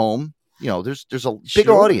 People are home. There's a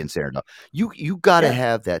bigger audience there. Now. You got to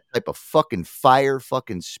have that type of fucking fire,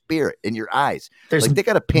 fucking spirit in your eyes. There's like they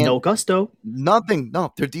got to pan no gusto. Nothing.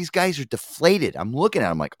 No, these guys are deflated. I'm looking at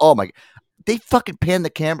them like, oh my. They fucking pan the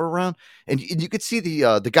camera around, and you could see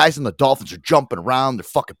the guys in the Dolphins are jumping around. They're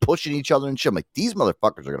fucking pushing each other and shit. I'm like, these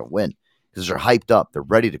motherfuckers are gonna win because they're hyped up. They're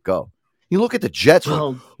ready to go. You look at the Jets.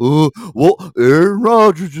 Well, Aaron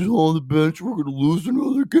Rodgers is on the bench. We're gonna lose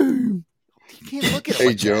another game. You can't look at it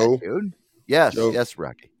like Joe, that, dude. Yes, Joe, yes,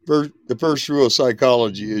 Rocky. The first rule of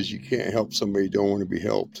psychology is you can't help somebody who don't want to be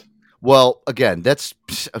helped. Well, again, that's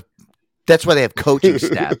why they have coaching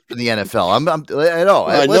staff in the NFL. I know.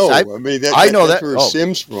 I know. That's where it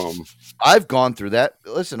stems from. I've gone through that.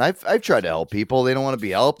 Listen, I've tried to help people. They don't want to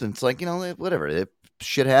be helped, and it's like whatever.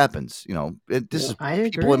 Shit happens. This is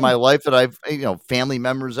people in my life that I've family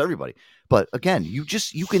members, everybody. But again, you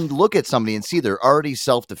can look at somebody and see they're already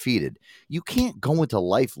self-defeated. You can't go into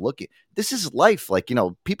life looking. This is life. Like,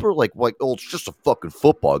 people are like, oh, it's just a fucking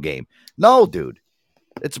football game. No, dude.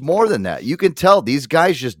 It's more than that. You can tell these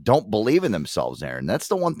guys just don't believe in themselves, Aaron. That's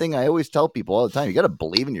the one thing I always tell people all the time. You got to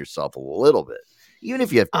believe in yourself a little bit. Even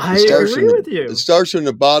if you have I agree with you. It starts from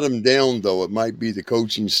the bottom down, though. It might be the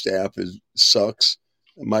coaching staff sucks.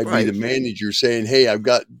 It might be the manager saying, hey, I've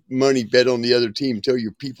got money bet on the other team. Tell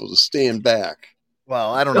your people to stand back.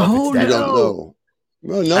 Well, I don't know. You don't know.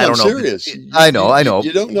 Well, no, I'm serious. I know.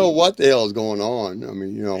 You don't know what the hell is going on. I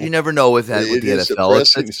mean, you never know with that with the NFL.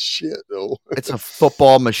 It's shit, though. It's a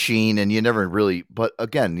football machine, and you never really. But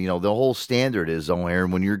again, the whole standard is,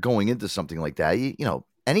 Aaron, when you're going into something like that,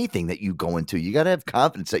 anything that you go into, you got to have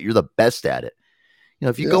confidence that you're the best at it.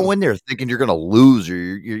 If you go in there thinking you're going to lose or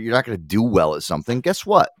you're not going to do well at something, guess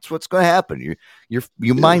what? It's what's going to happen.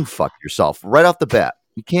 You mind fuck yourself right off the bat.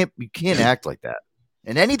 You can't act like that.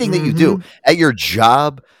 And anything that you do at your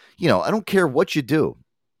job, I don't care what you do.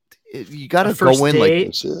 You got to go in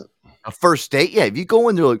like a first date. Yeah, if you go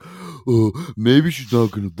in there like, maybe she's not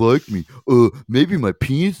going to like me. Maybe my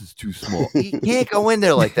penis is too small. You can't go in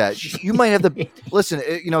there like that. You might have listen,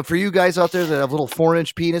 for you guys out there that have little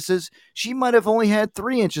 4-inch penises, she might have only had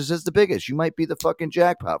 3 inches as the biggest. You might be the fucking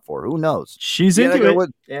jackpot for her. Who knows? She's into it.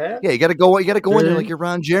 Yeah, you got to go in there like you're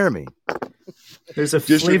Ron Jeremy. There's a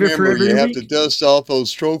just flavor remember, for every you have week. to dust off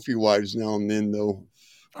those trophy wives now and then, though.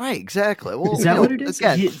 Right, exactly. Well, is that what it is?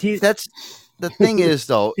 Again, that's the thing is,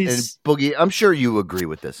 though, and Boogie, I'm sure you agree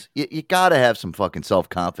with this. You got to have some fucking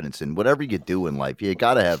self-confidence in whatever you do in life. You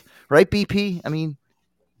got to have, right, BP? I mean.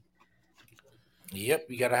 Yep,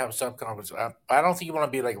 you got to have self-confidence. I don't think you want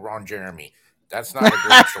to be like Ron Jeremy. That's not a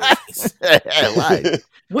great choice.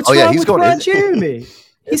 What's wrong with Ron Jeremy?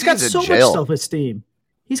 He's got so much self-esteem.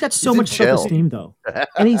 He's got so much self-esteem, though,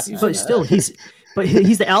 and he's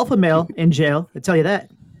the alpha male in jail. I tell you that.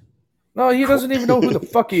 No, he doesn't even know who the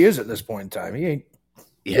fuck he is at this point in time. He ain't.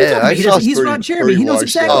 Yeah, he's Ron Jeremy. He knows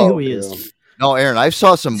exactly who he is. No, Aaron, I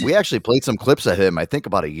saw some. We actually played some clips of him. I think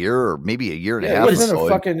about a year or maybe a year and a half. He's in a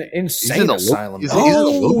fucking insane asylum.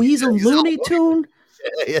 He's a Looney Tune.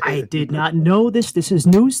 I did not know this. This is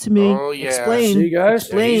news to me. Oh yeah. Explain. See, guys.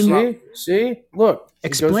 Explain. See. Look.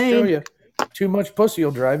 Explain. Too much pussy will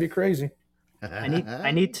drive you crazy.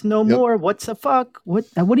 I need to know more. What's the fuck? What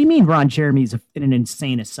do you mean Ron Jeremy's in an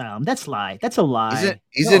insane asylum? That's a lie. That's a lie.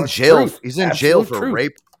 He's in jail. He's in jail for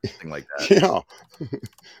rape, something like that.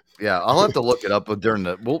 Yeah. I'll have to look it up during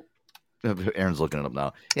the. Aaron's looking it up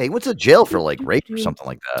now. Yeah, he went to jail for like rape or something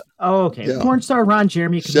like that. Oh, okay. Yeah. Porn star Ron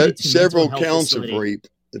Jeremy committed to several counts of rape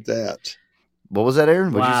at that. What was that,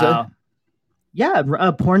 Aaron? What'd you say? Yeah,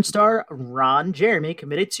 porn star Ron Jeremy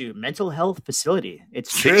committed to mental health facility.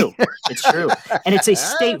 It's true. It's true. And it's a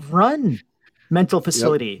state-run mental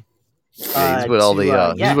facility. Yeah, he's with all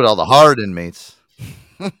the hard inmates.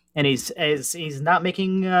 And he's not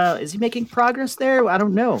making is he making progress there? I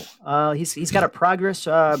don't know. He's got a progress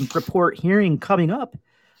report hearing coming up.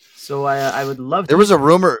 So I would love to. There was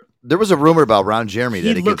a rumor about Ron Jeremy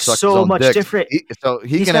that he looks suck so his own much dick. different.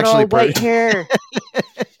 He's got actually all white hair.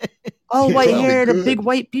 All white hair and a big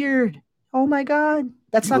white beard. Oh my god.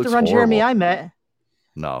 That's not the Ron Jeremy I met.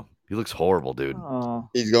 No. He looks horrible, dude. Oh.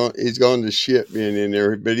 He's going to shit being in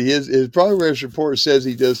there, but his progress report says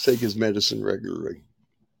he does take his medicine regularly.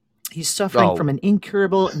 He's suffering from an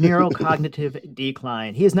incurable neurocognitive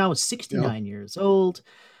decline. He is now 69 years old.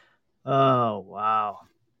 Oh wow.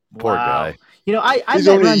 Poor guy. You know, he's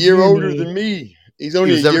only a year older than me. He's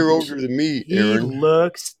only a year older than me, Aaron. He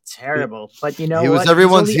looks terrible, but you know he was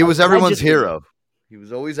everyone's hero. He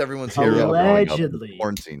was always everyone's hero. Allegedly.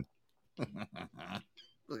 Quarantine.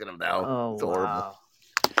 Look at him now. Oh, it's horrible. Wow.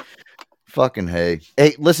 Fucking hey.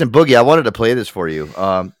 Hey, listen, Boogie, I wanted to play this for you.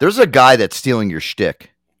 There's a guy that's stealing your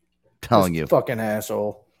shtick. Telling you. Fucking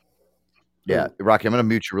asshole. Yeah, Rocky, I'm going to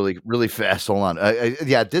mute you really, really fast. Hold on.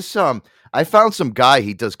 I found some guy,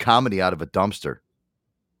 he does comedy out of a dumpster.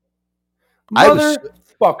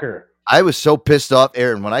 Motherfucker. I was so pissed off,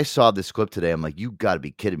 Aaron, when I saw this clip today. I'm like, you got to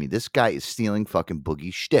be kidding me. This guy is stealing fucking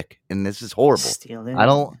Boogie's shtick, and this is horrible.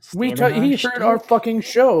 He heard our fucking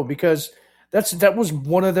show because that was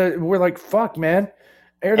one of the. We're like, fuck, man.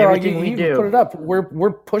 Everything we do. Put it up.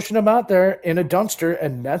 We're pushing him out there in a dumpster,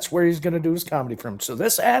 and that's where he's going to do his comedy from. So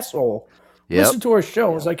this asshole listened to our show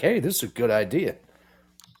and was like, hey, this is a good idea.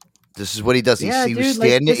 This is what he does. He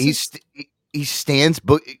stands.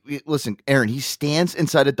 Listen, Aaron. He stands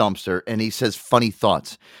inside a dumpster and he says funny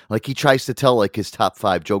thoughts. Like he tries to tell like his top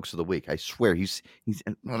 5 jokes of the week. I swear, he's.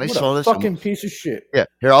 When I saw this, fucking piece of shit. Yeah,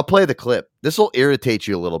 here I'll play the clip. This will irritate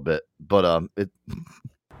you a little bit, but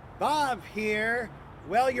Bob here.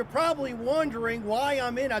 Well, you're probably wondering why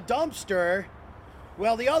I'm in a dumpster.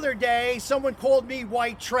 Well, the other day someone called me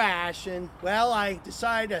white trash, and well, I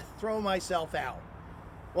decided to throw myself out.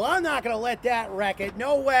 Well, I'm not going to let that wreck it.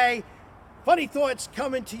 No way. Funny thoughts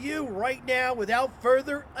coming to you right now without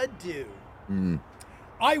further ado.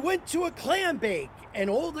 I went to a clam bake, and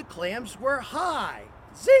all the clams were high.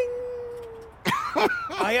 Zing!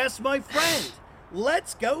 I asked my friend,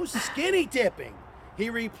 let's go skinny dipping. He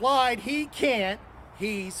replied he can't.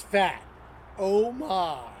 He's fat. Oh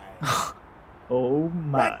my. Oh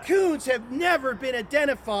my. Raccoons have never been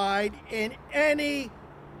identified in any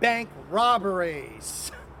bank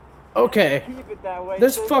robberies. Okay,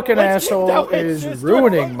 this fucking asshole is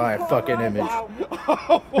ruining my fucking image.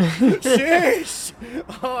 Oh, jeez.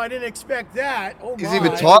 Oh, I didn't expect that. Oh, he's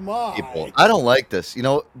even talking to people. I don't like this. You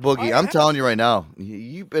know, Boogie, I'm telling you right now,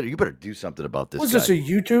 you better do something about this. Was this a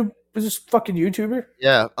YouTube? Was this fucking YouTuber?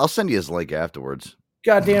 Yeah, I'll send you his link afterwards.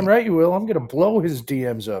 Goddamn right you will. I'm gonna blow his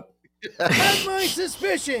DMs up. Had my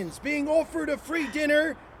suspicions, being offered a free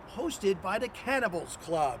dinner hosted by the Cannibals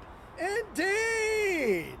Club.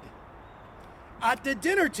 Indeed. At the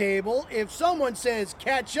dinner table, if someone says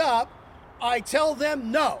catch up, I tell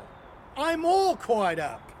them no. I'm all caught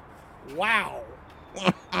up. Wow.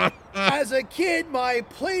 As a kid, my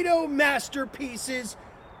Play-Doh masterpieces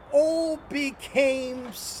all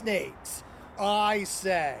became snakes, I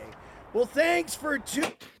say. Well, thanks for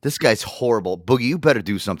This guy's horrible. Boogie, you better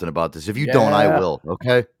do something about this. If you don't, I will.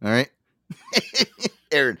 Okay? All right?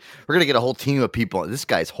 Aaron, we're gonna get a whole team of people. This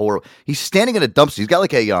guy's horrible. He's standing in a dumpster. He's got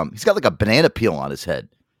like a banana peel on his head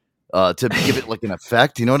to give it like an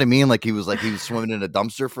effect. You know what I mean? Like he was swimming in a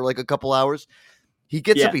dumpster for like a couple hours. He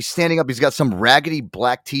gets up, he's standing up, he's got some raggedy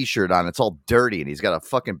black t-shirt on. It's all dirty, and he's got a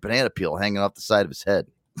fucking banana peel hanging off the side of his head.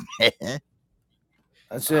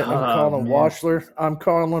 That's it. I'm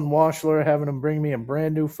calling Washler, having him bring me a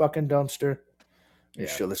brand new fucking dumpster. Yeah,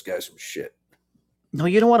 show this guy some shit. No,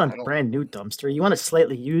 you don't want a brand new dumpster. You want a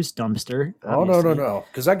slightly used dumpster. Obviously. Oh, no.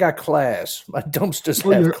 Because I got class. My dumpsters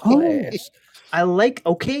have class. I like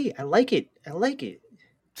it.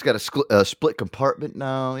 It's got a split compartment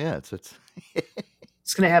now. Yeah, it's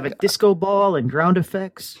It's going to have a disco ball and ground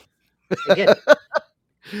effects. I get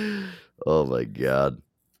it. Oh, my God.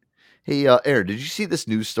 Hey, Aaron, did you see this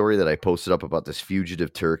news story that I posted up about this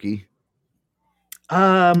fugitive turkey?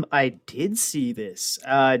 I did see this.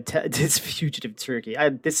 This fugitive turkey.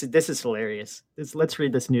 This is hilarious. Let's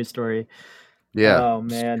read this news story. Yeah. Oh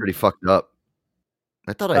man, it's pretty fucked up.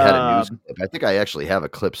 I thought I had a news clip. I think I actually have a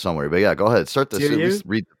clip somewhere. But yeah, go ahead. Start this. At least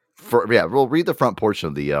read. We'll read the front portion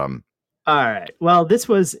of the All right. Well, this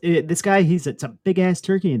guy. It's a big ass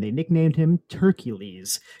turkey, and they nicknamed him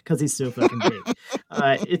Turkeyles because he's so fucking big.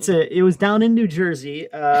 It was down in New Jersey.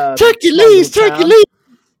 Turkeyles, Turkeyles.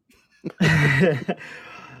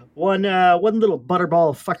 One little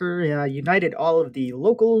butterball fucker united all of the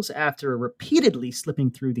locals after repeatedly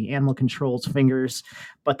slipping through the animal control's fingers.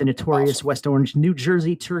 But the notorious West Orange, New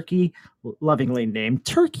Jersey turkey, lovingly named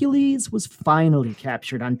Turkeyles, was finally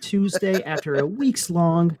captured on Tuesday after a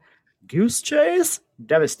weeks-long goose chase,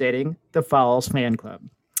 devastating the Fowls fan club.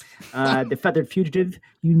 The feathered fugitive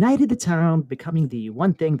united the town, becoming the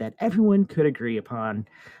one thing that everyone could agree upon.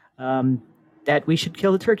 That we should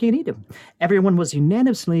kill the turkey and eat him. Everyone was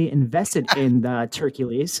unanimously invested in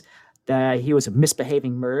Turkeyles. He was a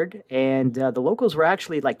misbehaving bird, and the locals were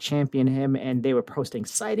actually like championing him, and they were posting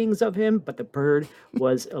sightings of him. But the bird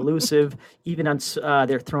was elusive. Even on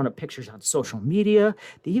they're throwing up pictures on social media.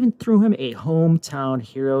 They even threw him a hometown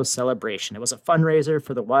hero celebration. It was a fundraiser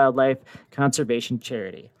for the wildlife conservation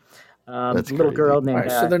charity. That's little crazy. girl named.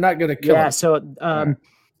 Right, so they're not going to kill him. So.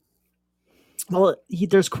 Well,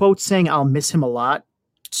 there's quotes saying I'll miss him a lot,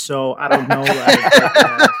 so I don't know.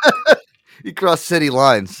 He crossed city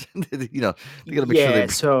lines. You got to make sure they.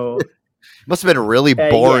 So must have been a really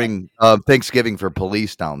boring Thanksgiving for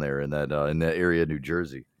police down there in that area of New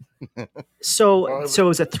Jersey. So it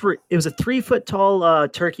was a 3 foot tall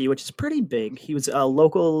turkey, which is pretty big. He was a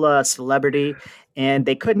local celebrity, and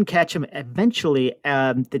they couldn't catch him. Eventually,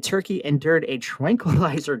 the turkey endured a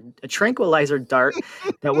tranquilizer dart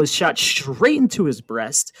that was shot straight into his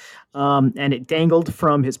breast, and it dangled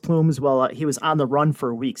from his plumes while he was on the run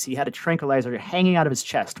for weeks. He had a tranquilizer hanging out of his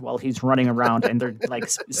chest while he's running around, and they're like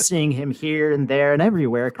seeing him here and there and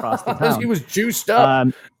everywhere across the town. He was juiced up.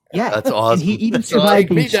 Yeah, that's awesome. And he even survived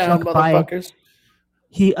being struck by. Motherfuckers.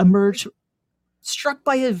 He emerged struck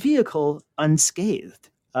by a vehicle unscathed.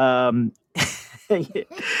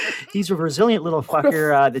 He's a resilient little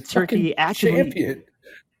fucker. The turkey actually. Champion.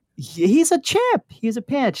 He's a champ. He's a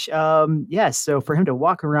pinch. Yes. So for him to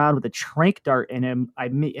walk around with a trank dart in him, I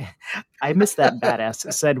miss that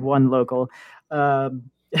badass. Said one local.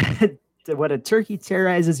 When a turkey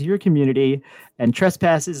terrorizes your community and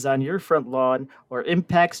trespasses on your front lawn or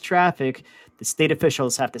impacts traffic, the state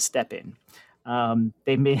officials have to step in. I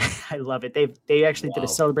love it. They actually did a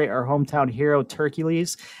celebrate our hometown hero,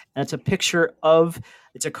 Turkeyles, and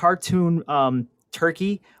it's a cartoon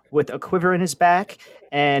turkey with a quiver in his back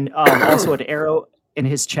and also an arrow in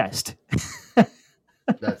his chest.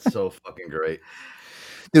 That's so fucking great.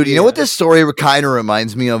 Dude, you know what this story kind of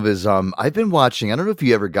reminds me of is I've been watching. I don't know if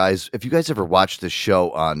you guys ever watched this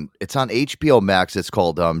show it's on HBO Max. It's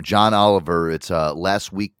called John Oliver. It's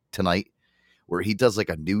Last Week Tonight, where he does like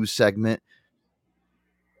a news segment.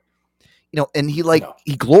 And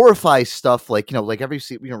he glorifies stuff like every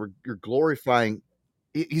you're glorifying.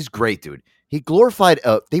 He's great, dude. He glorified.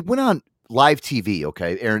 They went on live TV,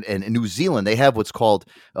 okay, and in New Zealand they have what's called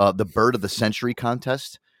the Bird of the Century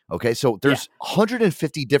contest. Okay, so there's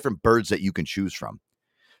 150 different birds that you can choose from.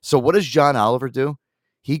 So what does John Oliver do?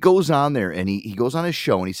 He goes on there and he goes on his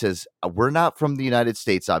show and he says, we're not from the United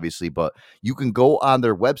States, obviously, but you can go on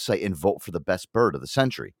their website and vote for the best bird of the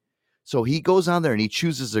century. So he goes on there and he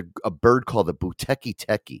chooses a bird called the Buteki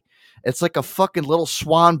Teki. It's like a fucking little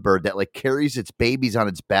swan bird that like carries its babies on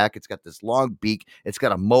its back. It's got this long beak. It's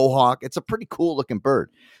got a mohawk. It's a pretty cool looking bird.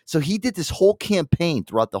 So he did this whole campaign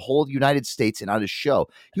throughout the whole United States and on his show.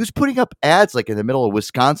 He was putting up ads like in the middle of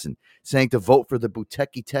Wisconsin saying to vote for the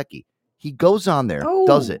Buteki Teki. He goes on there,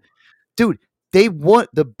 does it. Dude,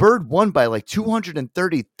 the bird won by like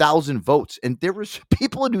 230,000 votes. And there was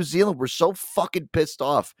people in New Zealand were so fucking pissed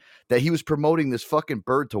off that he was promoting this fucking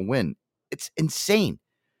bird to win. It's insane.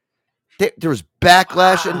 There was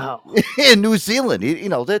backlash in New Zealand.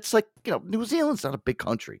 That's like, New Zealand's not a big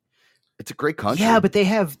country. It's a great country. Yeah, but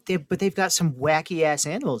they've got some wacky ass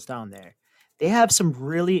animals down there. They have some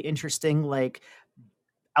really interesting like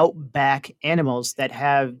outback animals that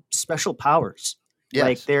have special powers. Yes.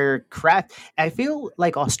 Like they're craft. I feel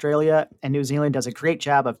like Australia and New Zealand does a great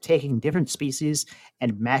job of taking different species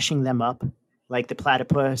and mashing them up, like the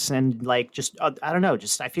platypus and like just I don't know.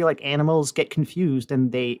 Just I feel like animals get confused and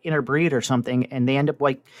they interbreed or something, and they end up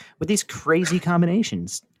like with these crazy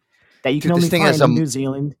combinations that you can only find in New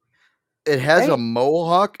Zealand. It has a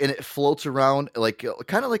mohawk and it floats around like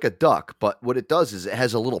kind of like a duck, but what it does is it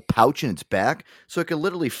has a little pouch in its back, so it can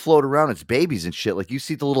literally float around its babies and shit. Like you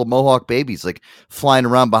see the little mohawk babies like flying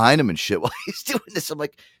around behind him and shit while he's doing this. I'm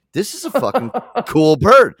like, this is a fucking cool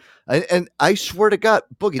bird. And I swear to God,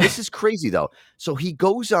 Boogie, this is crazy though. So he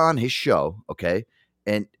goes on his show, okay,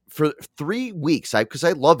 and for 3 weeks, because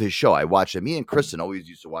I love his show. I watched it. Me and Kristen always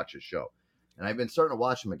used to watch his show, and I've been starting to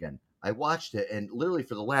watch him again. I watched it, and literally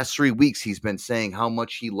for the last 3 weeks, he's been saying how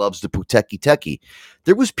much he loves the Puteki Techie.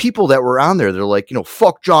 There was people that were on there. They're like,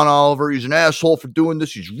 fuck John Oliver. He's an asshole for doing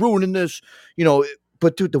this. He's ruining this.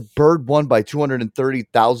 But dude, the bird won by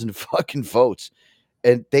 230,000 fucking votes,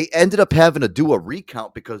 and they ended up having to do a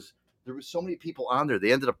recount because there was so many people on there.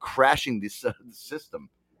 They ended up crashing this system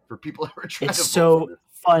for people that were trying to vote. It's so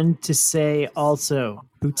fun to say also,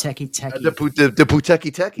 Puteki Techie. The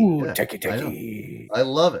Puteki Techie. Puteki Techie. I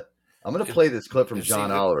love it. I'm going to play this clip from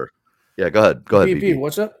John Oliver. Yeah, go ahead. Go ahead, BP.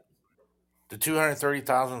 What's up? The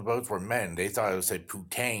 230,000 votes were men. They thought it would say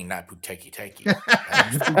Putang, not Puteki Techie.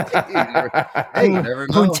 Hey, you never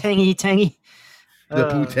know. Putangy Tangy. The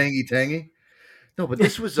Putangy Tangy. No, but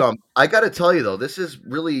this was I got to tell you though, this is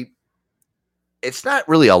really. It's not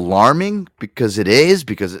really alarming because he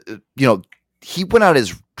went on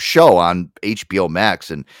his show on HBO Max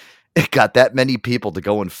and it got that many people to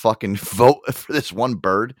go and fucking vote for this one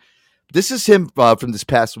bird. This is him from this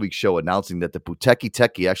past week's show announcing that the Puteki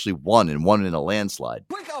Techie actually won in a landslide.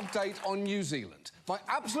 Quick update on New Zealand. My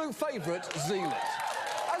absolute favourite, Zealand.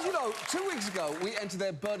 As you know, 2 weeks ago, we entered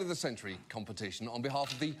their Bird of the Century competition on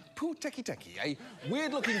behalf of the Puteki Techie, a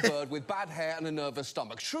weird-looking bird with bad hair and a nervous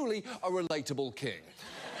stomach. Truly a relatable king.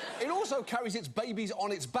 It also carries its babies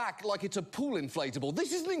on its back like it's a pool inflatable.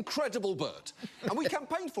 This is an incredible bird. And we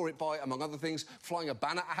campaigned for it by, among other things, flying a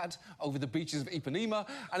banner ad over the beaches of Ipanema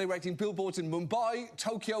and erecting billboards in Mumbai,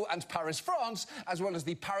 Tokyo and Paris, France, as well as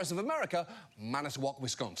the Paris of America, Manitowoc,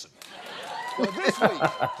 Wisconsin. Well, this week,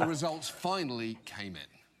 the results finally came in.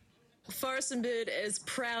 Forest and Bird is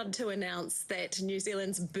proud to announce that New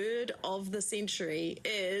Zealand's Bird of the Century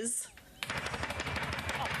is...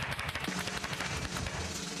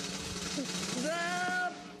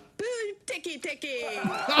 the Puteki Techie.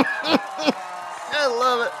 I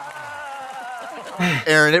love it.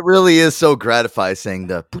 Aaron, it really is so gratifying saying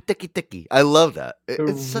the Puteki Techie. I love that.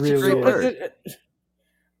 It's such a great bird.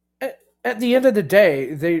 At the end of the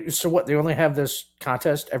day, they only have this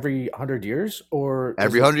contest every 100 years? Or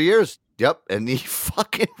every 100 years. Yep. And he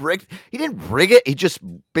fucking rigged. He didn't rig it. He just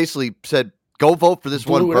basically said, go vote for this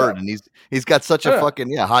one bird. And he's got such a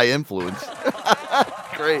fucking high influence.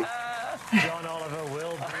 Great. John Oliver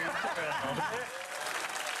will be thrilled.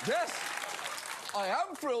 Yes, I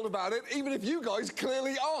am thrilled about it, even if you guys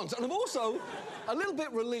clearly aren't. And I'm also a little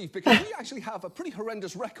bit relieved because we actually have a pretty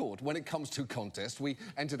horrendous record when it comes to contests. We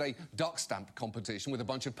entered a duck stamp competition with a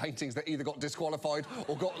bunch of paintings that either got disqualified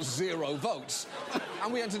or got 0 votes.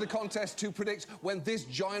 And we entered a contest to predict when this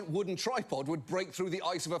giant wooden tripod would break through the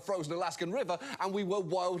ice of a frozen Alaskan river, and we were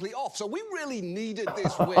wildly off. So we really needed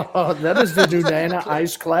this win. Oh, that is the Nunana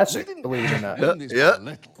Ice Classic, believe it or not.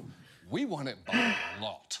 Yeah. We won it by a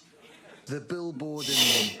lot. The billboard in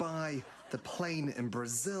Mumbai, the plane in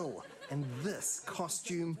Brazil, and this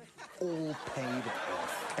costume all paid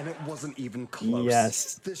off. And it wasn't even close.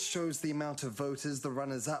 Yes. This shows the amount of voters the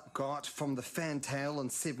runners-up got, from the fantail on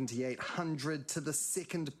 7,800 to the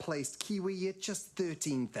second-placed Kiwi at just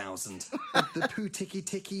 13,000. The Puteki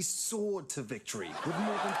Techie soared to victory with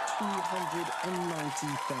more than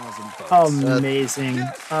 290,000 votes. Amazing.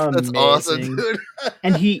 That's awesome, dude.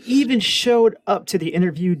 And he even showed up to the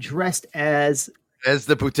interview dressed as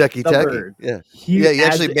the Puteki Techie. Yeah. He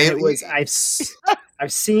actually made it. Was,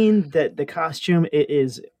 I've seen the costume. It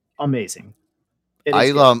is amazing.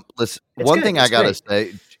 Listen, It's one good. thing It's I gotta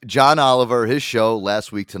great. say, John Oliver, his show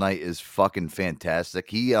last week tonight is fucking fantastic.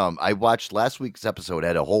 He I watched last week's episode,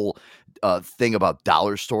 had a whole thing about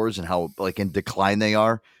dollar stores and how like in decline they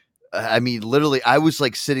are. I mean, literally, I was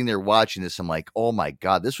like sitting there watching this. I'm like, oh my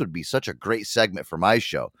God, this would be such a great segment for my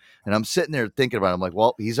show. And I'm sitting there thinking about it. I'm like,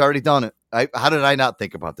 well, he's already done it. How did I not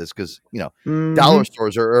think about this? Because, dollar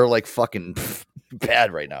stores are like fucking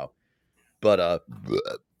bad right now. But,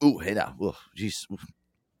 hey now. Jeez.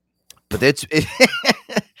 But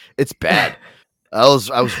it's bad. I was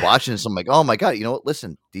watching this. I'm like, oh my God, you know what?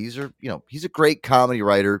 Listen, these are, he's a great comedy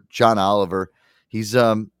writer, John Oliver. He's,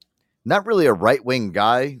 not really a right-wing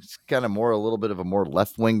guy. He's kind of a little bit of a more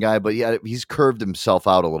left-wing guy, but yeah, he's curved himself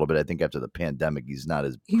out a little bit. I think after the pandemic, he's not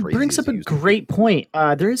as crazy. He brings up a great point.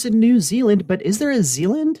 There is a New Zealand, but is there a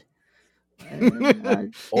Zealand? Yeah,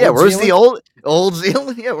 where's the old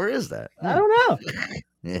Zealand? Yeah, where is that? I don't know.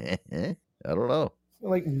 I don't know.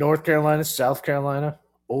 Like North Carolina, South Carolina,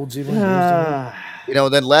 Old Zealand. New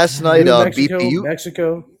Zealand. Then last night, BPU.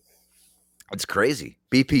 Mexico. It's crazy.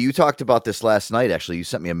 BP, you talked about this last night. Actually, you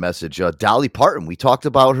sent me a message. Dolly Parton. We talked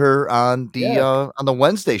about her on the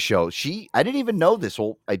Wednesday show. I didn't even know this.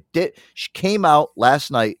 Well, I did. She came out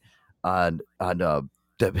last night on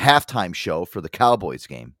halftime show for the Cowboys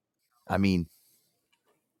game. I mean,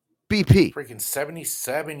 BP. Freaking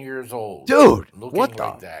 77 years old. Dude, looking what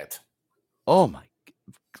like the? that. Oh, my.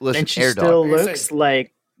 Listen, And she Air still Dog. looks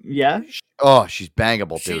like, yeah. Oh, she's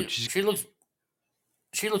bangable, dude.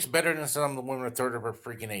 She looks better than some of the women a third of her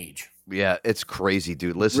freaking age. Yeah, it's crazy,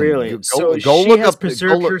 dude. Listen, Really? go She look has up.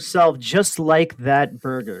 preserved herself just like that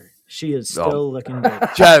burger. She is still looking good.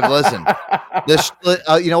 Jeff, listen.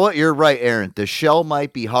 You know what? You're right, Aaron. The shell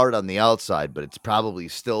might be hard on the outside, but it's probably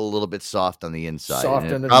still a little bit soft on the inside. Soft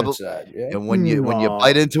on the inside, yeah. And when you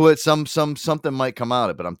bite into it, something might come out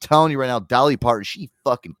of it. But I'm telling you right now, Dolly Parton, she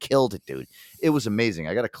fucking killed it, dude. It was amazing.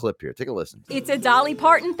 I got a clip here. Take a listen. It's a Dolly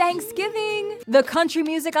Parton Thanksgiving. The country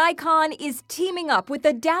music icon is teaming up with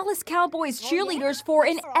the Dallas Cowboys cheerleaders for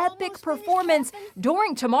an epic performance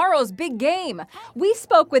during tomorrow's big game. We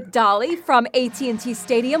spoke with Dolly from AT&T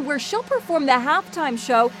Stadium, where she'll perform the halftime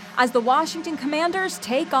show as the Washington Commanders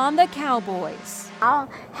take on the Cowboys. I'll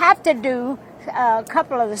have to do a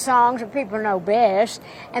couple of the songs that people know best,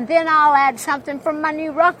 and then I'll add something from my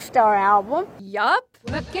new Rockstar album. Yup.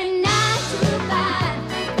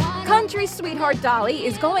 Country sweetheart Dolly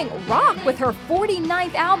is going rock with her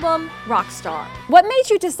 49th album, Rockstar. What made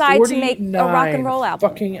you decide to make a rock and roll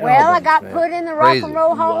album? Well, I got put in the Rock and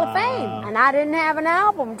Roll Hall of Fame, and I didn't have an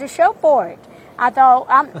album to show for it. I thought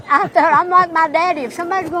I'm like my daddy. If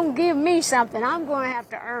somebody's going to give me something, I'm going to have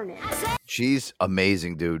to earn it. She's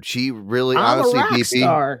amazing, dude. She really, I'm honestly, a rock BP.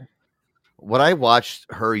 star. When I watched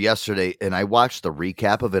her yesterday, and I watched the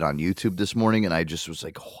recap of it on YouTube this morning, and I just was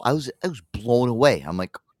like, I was blown away. I'm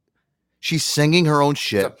like, she's singing her own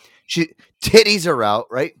shit. Titties are out,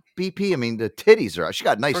 right? BP. I mean, the titties are out. She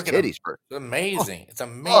got nice titties. It's amazing. It's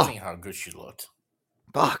amazing how good she looked.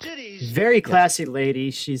 Fuck. Very classy lady.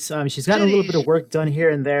 She's gotten a little bit of work done here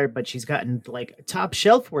and there, but she's gotten like top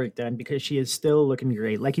shelf work done because she is still looking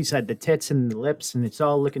great. Like you said, the tits and the lips, and it's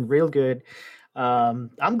all looking real good. I'm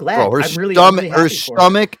glad. Bro, I'm really happy for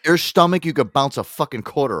her stomach, you could bounce a fucking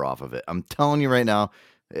quarter off of it. I'm telling you right now.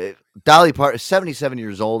 Dolly Parton is 77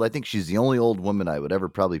 years old. I think she's the only old woman I would ever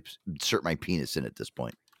probably insert my penis in at this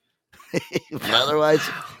point. But otherwise,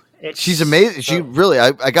 she's amazing. She really,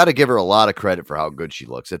 I got to give her a lot of credit for how good she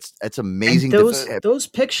looks. It's amazing. Those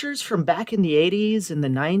pictures from back in the 80s and the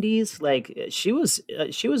 90s, like she was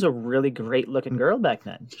a really great looking girl back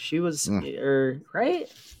then. She was right,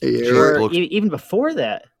 or even before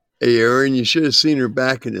that. Hey, Aaron, you should have seen her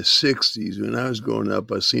back in the 60s. When I was growing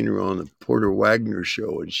up, I seen her on the Porter Wagner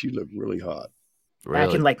show, and she looked really hot.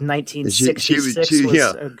 Back in like 1966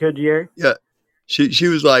 was a good year. Yeah. She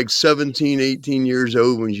was like 17, 18 years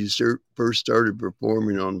old when she first started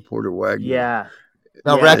performing on Porter Wagner. Yeah.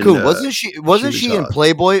 Now, Raccoon, wasn't she in hot.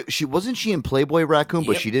 Playboy? Wasn't she in Playboy, Raccoon?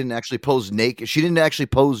 But she didn't actually pose naked. She didn't actually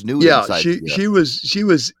pose nude. Yeah, inside. she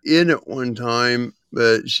was in it one time,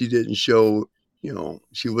 but she didn't show. You know,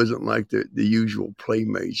 she wasn't like the usual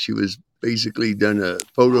playmate. She was basically done a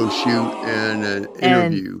photo shoot and an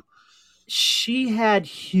interview. She had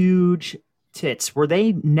huge tits. Were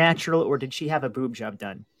they natural, or did she have a boob job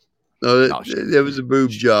done? No, that was a boob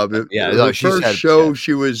job. The first show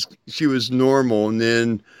she was normal, and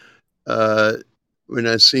then when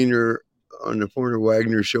I seen her on the Porter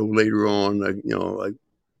Wagner show later on, like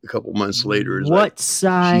a couple months later, what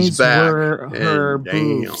size were her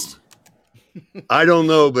boobs? I don't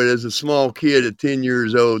know, but as a small kid at 10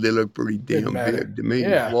 years old, they look pretty damn big to me.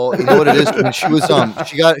 Yeah. Well, you know what it is? She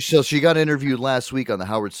was she got interviewed last week on the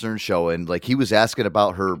Howard Stern show, and like he was asking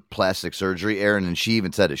about her plastic surgery, Aaron, and she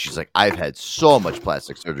even said it. She's like, I've had so much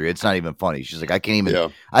plastic surgery, it's not even funny. She's like, I can't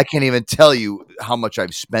even tell you how much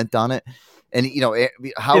I've spent on it. And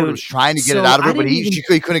Howard was trying to get it out of her, but he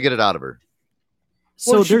couldn't get it out of her.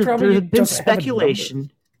 So there had been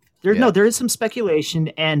speculation. There is some speculation,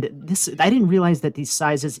 and I didn't realize that these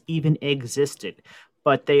sizes even existed.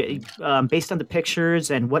 But they, based on the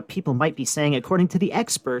pictures and what people might be saying, according to the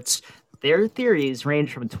experts, their theories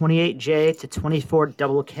range from 28J to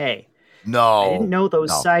 24KK. No, I didn't know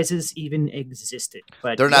those sizes even existed.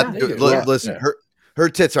 But they're not. Listen, her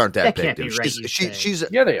tits aren't that big. Can't be right,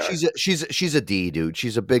 She's a D, dude.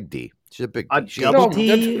 She's a big D. She's a big D. Double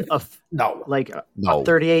D, like a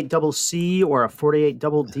 38 double C or a 48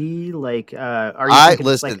 double D. Like, are you thinking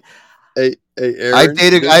listen? Hey, Aaron,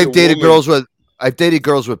 I've dated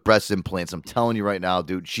girls with breast implants. I'm telling you right now,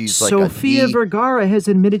 dude. She's like Sofia Vergara has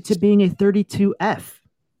admitted to being a 32F.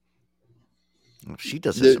 She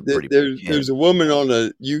does have some pretty. There's a woman on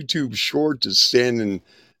a YouTube short that's standing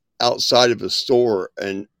outside of a store,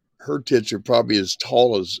 and her tits are probably as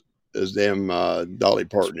tall as as damn Dolly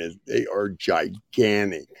Parton is. They are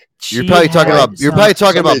gigantic. You're probably talking about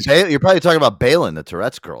Balin, the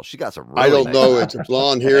Tourette's girl. She got some. Really I don't nice know. tits. It's a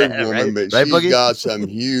blonde-haired woman, but she's Boogie? got some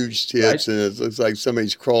huge tits, and it looks like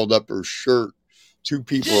somebody's crawled up her shirt. Two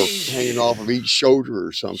people are hanging off of each shoulder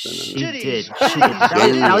or something. She did.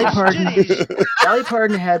 Dolly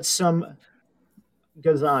Parton had some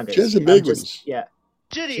gazongas. She had some big ones. Yeah.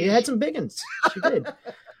 She had some big ones. She did.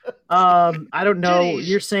 I don't know.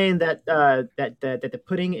 You're saying that that the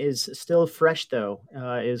pudding is still fresh, though.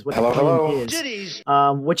 Is what the pudding is.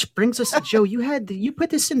 Which brings us to Joe. You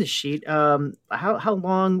put this in the sheet. How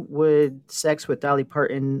long would sex with Dolly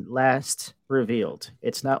Parton last revealed?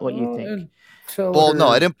 It's not what you think. Well, no,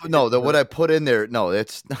 I didn't. No, what I put in there. No,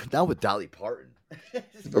 it's not with Dolly Parton.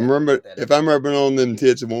 If I'm rubbing on them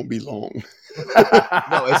tits, it won't be long.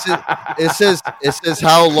 No, it says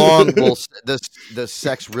how long will the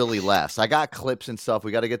sex really last. I got clips and stuff.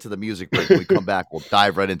 We got to get to the music break. When we come back, we'll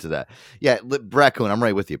dive right into that. Yeah, Raccoon, I'm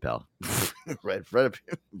right with you, pal. right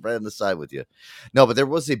on the side with you. No, but there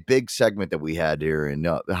was a big segment that we had here, and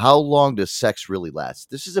how long does sex really last?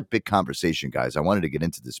 This is a big conversation, guys. I wanted to get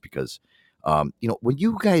into this because. When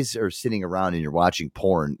you guys are sitting around and you're watching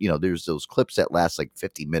porn, there's those clips that last like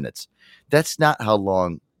 50 minutes. That's not how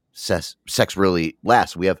long sex really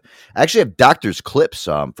lasts. I actually have doctor's clips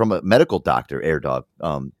from a medical doctor, Air Dog,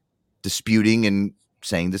 disputing and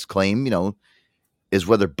saying this claim, is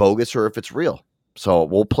whether bogus or if it's real. So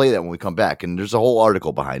we'll play that when we come back. And there's a whole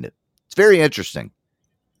article behind it. It's very interesting.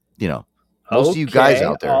 Most of you guys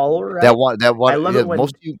out there that want, I love it when,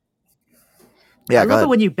 most of you. Yeah, I love it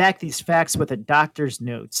when you back these facts with a doctor's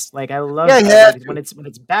notes. Like I love it when it's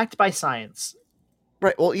backed by science.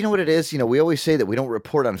 Right. Well, you know what it is? We always say that we don't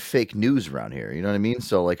report on fake news around here. You know what I mean?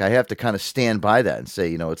 So like I have to kind of stand by that and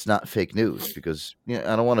say, it's not fake news because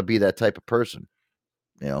I don't want to be that type of person.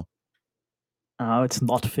 Oh, it's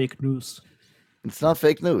not fake news. It's not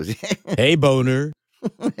fake news. Hey, boner.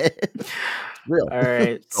 Real. All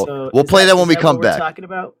right. So we'll play that when we come back. Talking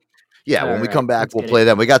about. Yeah, when we come back, we'll play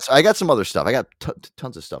them. I got some other stuff. I got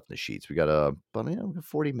tons of stuff in the sheets. We got we got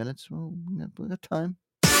 40 minutes. Well, we got time.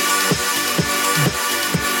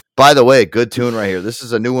 By the way, good tune right here. This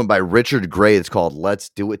is a new one by Richard Gray. It's called "Let's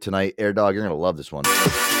Do It Tonight." Air Dog, you're gonna love this one.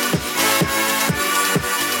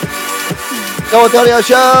 Go Antonio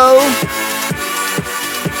Show.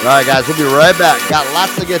 All right, guys, we'll be right back. Got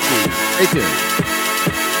lots to get to. Stay tuned.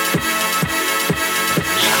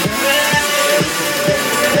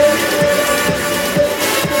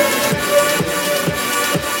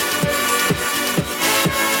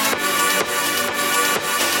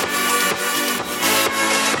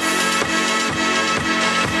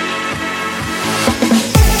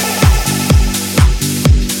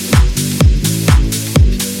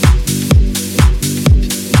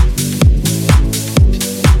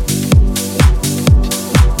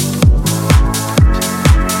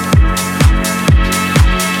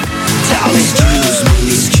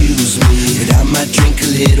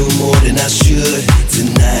 little more than I should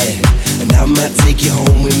tonight. And I might take you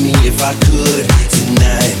home with me if I could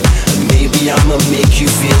tonight. And maybe I'ma make you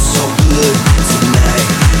feel so good tonight.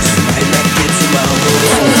 You might not get tomorrow.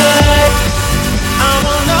 Tonight, I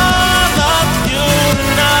wanna love you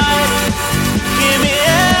tonight. Give me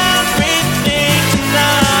everything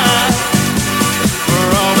tonight. For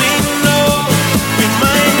all we know, we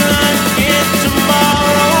might not get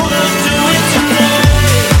tomorrow. Let's do it tonight.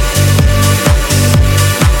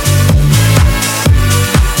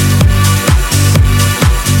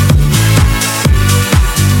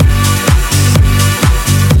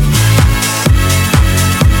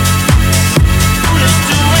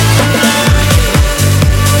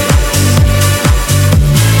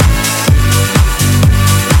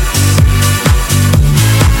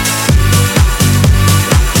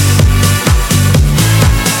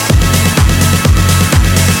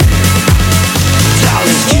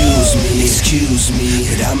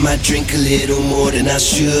 I might drink a little more than I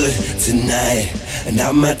should tonight. And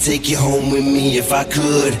I might take you home with me if I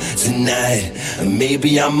could tonight. And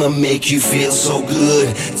maybe I'ma make you feel so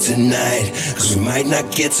good tonight. Cause we might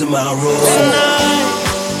not get tomorrow. Tonight,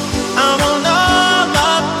 I wanna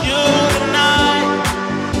love you tonight.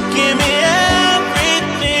 Give me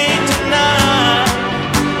everything tonight.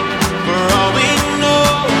 For all we know,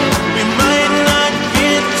 we might not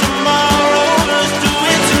get tomorrow. Let's do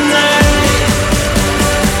it tonight.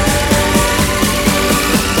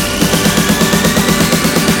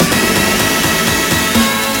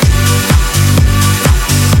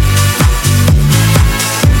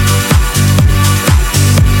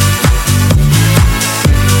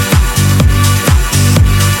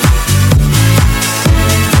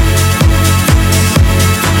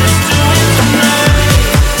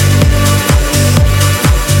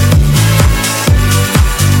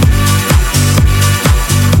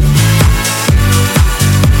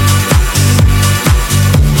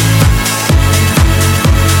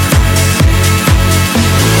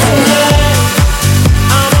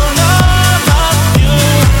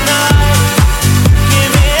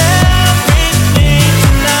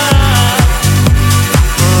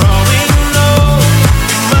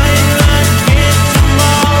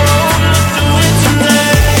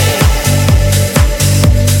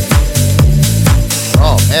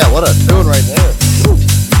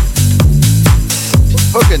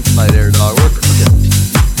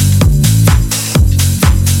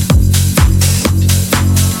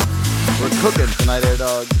 tonight, Air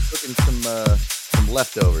Dog. Cooking some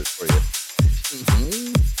leftovers for you.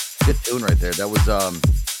 Mm-hmm. Good tune right there. That was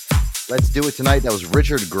Let's Do It Tonight. That was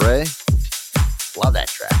Richard Gray. Love that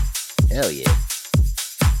track. Hell yeah.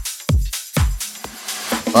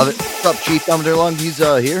 Love it. What's up, Chief Thunderdlung? He's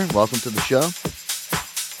here. Welcome to the show.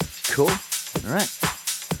 Cool. All right.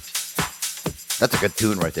 That's a good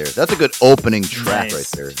tune right there. That's a good opening track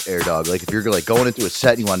right there, Air Dog. Like if you're like going into a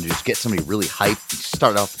set and you want to just get somebody really hyped, you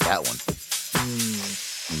start off with that one.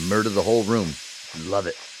 Murder the whole room. Love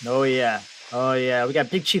it. Oh yeah. Oh yeah. We got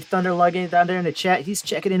Big Chief Thunderlug down there in the chat. He's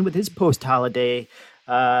checking in with his post-holiday.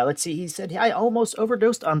 Let's see. He said, I almost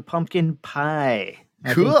overdosed on pumpkin pie.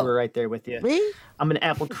 I think we're right there with you. Me? I'm an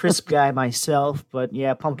apple crisp guy myself, but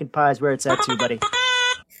yeah, pumpkin pie is where it's at too, buddy.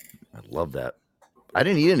 I love that. I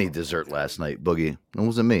didn't eat any dessert last night, Boogie. It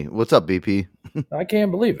wasn't me. What's up, BP? I can't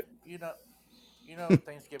believe it. You know,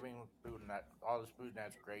 Thanksgiving food and that, all this food and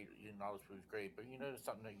that's great. All this food's great, but there's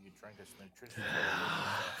something that you drink that's nutritious.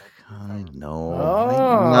 I know.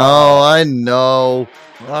 I know.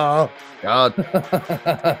 Oh, God.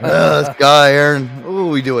 This guy, Aaron. What would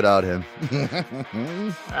we do without him?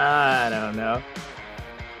 I don't know.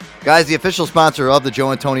 Guys, the official sponsor of the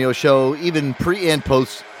Joe Antonio Show, even pre and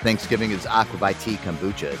post Thanksgiving, is Aqua Tea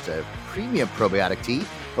Kombucha. It's a premium probiotic tea,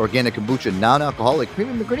 organic kombucha, non-alcoholic,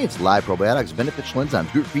 premium ingredients, live probiotics, beneficial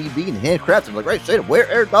enzymes, gluten-free, vegan, handcrafted. Like right, say it. Where,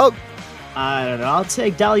 Air Dog? I don't know. I'll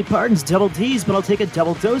take Dolly Parton's double D's, but I'll take a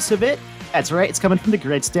double dose of it. That's right. It's coming from the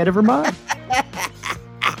great state of Vermont.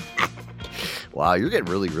 Wow, you're getting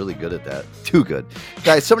really, really good at that. Too good.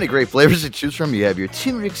 Guys, so many great flavors to choose from. You have your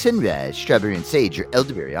turmeric sunrise, strawberry and sage, your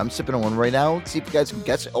elderberry. I'm sipping on one right now. Let's see if you guys can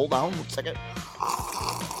guess it. Hold on 1 second.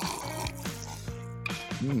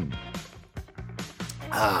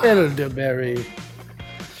 Elderberry.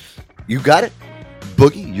 You got it.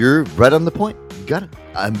 Boogie, you're right on the point. You got it.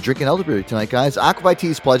 I'm drinking elderberry tonight, guys. Aqua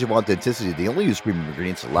Tea's pledge of authenticity. They only use premium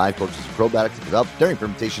ingredients, alive cultures, and probiotics developed during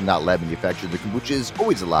fermentation, not lab manufactured. The kombucha is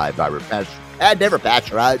always alive, never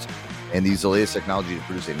pasteurized, and these the latest technology to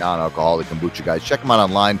produce a non-alcoholic kombucha. Guys, check them out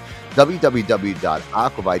online.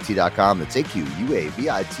 www.aquavite.com. That's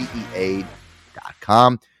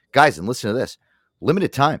AQUAVITEA.com. Guys, and listen to this.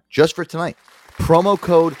 Limited time, just for tonight. Promo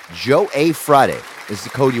code JoeAFriday is the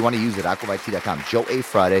code you want to use at aquavite.com.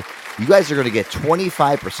 JoeAFriday. You guys are going to get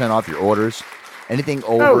 25% off your orders. Anything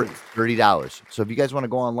over $30. So if you guys want to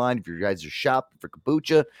go online, if you guys are shopping for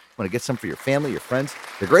kombucha, want to get some for your family, your friends,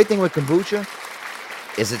 the great thing with kombucha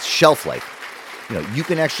is its shelf life. You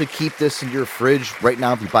can actually keep this in your fridge right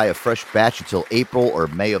now if you buy a fresh batch until April or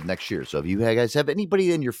May of next year. So if you guys have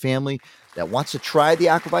anybody in your family that wants to try the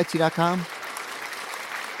aquavite.com,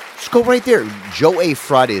 just go right there. Joe A.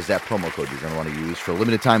 Friday is that promo code you're going to want to use for a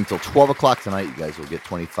limited time until 12 o'clock tonight. You guys will get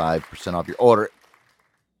 25% off your order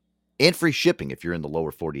and free shipping if you're in the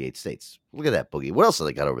lower 48 states. Look at that, Boogie. What else have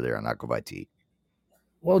they got over there on Aquavite?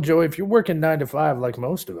 Well, Joe, if you're working 9 to 5 like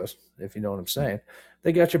most of us, if you know what I'm saying,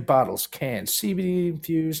 they got your bottles, cans, CBD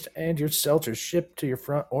infused, and your seltzers shipped to your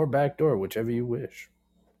front or back door, whichever you wish.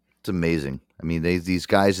 It's amazing. I mean, these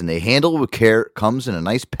guys, and they handle it with care. It comes in a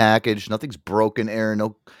nice package. Nothing's broken, Aaron.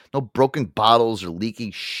 No broken bottles or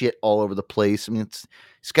leaking shit all over the place. I mean,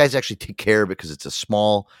 these guys actually take care of it because it's a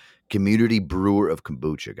small community brewer of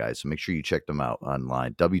kombucha, guys. So make sure you check them out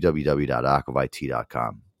online.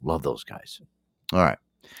 www.aquavite.com. Love those guys. All right.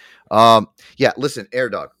 Yeah, listen, Air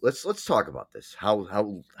Dog, let's talk about this. How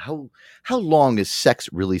long is sex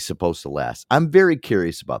really supposed to last? I'm very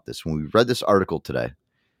curious about this. When we read this article today,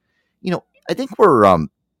 I think we're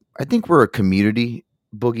a community,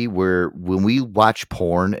 Boogie, where when we watch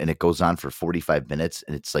porn and it goes on for 45 minutes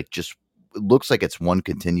and it's like it looks like it's one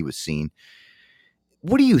continuous scene.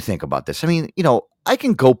 What do you think about this? I mean, I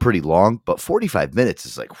can go pretty long, but 45 minutes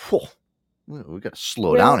is like, whoa, we got to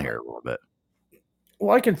slow down here a little bit.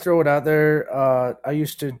 Well, I can throw it out there.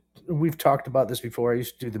 We've talked about this before. I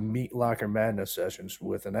used to do the Meat Locker Madness sessions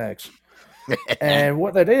with an ex. And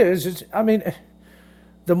what that is, I mean,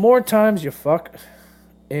 the more times you fuck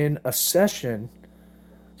in a session,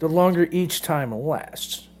 the longer each time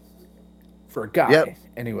lasts. For a guy,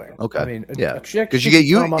 anyway. Okay. I mean, yeah. a chick, because you get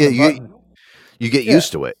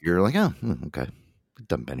used to it. You're like, oh, okay. I've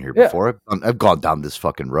done been here before. I've gone down this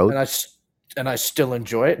fucking road. And I still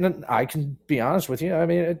enjoy it. And I can be honest with you. I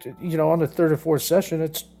mean, on the third or fourth session,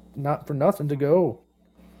 it's not for nothing to go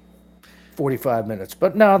 45 minutes.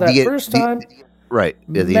 But now that first time. Right.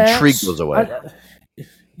 Yeah, the intrigue goes away.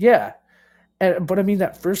 But I mean,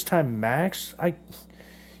 that first time max,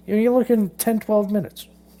 you're looking 10, 12 minutes.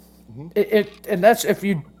 Mm-hmm. And that's if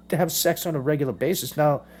you have sex on a regular basis.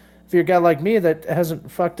 Now, if you're a guy like me that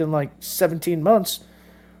hasn't fucked in like 17 months,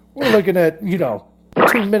 We're looking at 2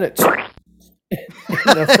 minutes in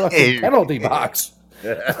a fucking penalty box.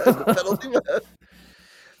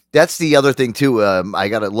 That's the other thing too. I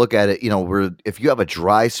got to look at it. If you have a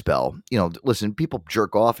dry spell, listen, people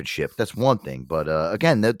jerk off and shit. That's one thing. But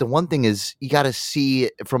again, the one thing is you got to see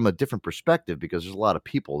it from a different perspective, because there's a lot of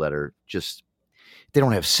people that are just, they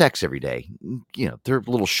don't have sex every day. They're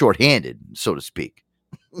a little short-handed, so to speak.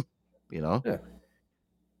 Yeah.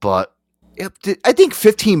 But I think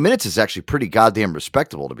 15 minutes is actually pretty goddamn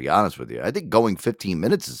respectable, to be honest with you. I think going 15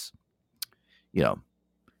 minutes is,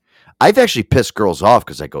 I've actually pissed girls off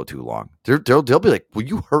because I go too long. They'll be like, "Will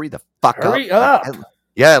you hurry the fuck up?" Hurry up.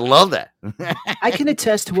 Yeah, I love that. I can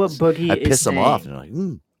attest to what Boogie I is piss them saying. off. And they're like,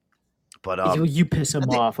 But you piss them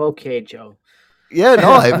off. Okay, Joe. Yeah,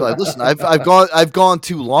 no, listen, I've gone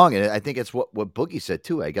too long, and I think it's what Boogie said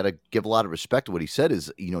too. I got to give a lot of respect to what he said.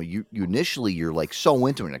 Is you initially you're like so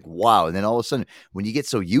into it, like wow, and then all of a sudden when you get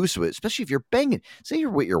so used to it, especially if you're banging, say you're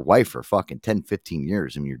with your wife for fucking 10, 15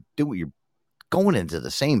 years, and you're going into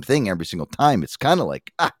the same thing every single time, it's kind of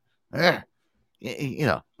like But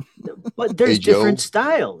there's different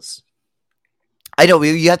styles. I know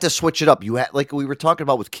you have to switch it up. You like we were talking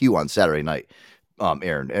about with Q on Saturday night.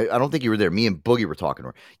 Aaron, I don't think you were there. Me and Boogie were talking to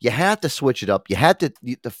her. You have to switch it up.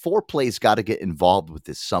 The foreplay's got to get involved with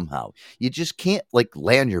this somehow. You just can't like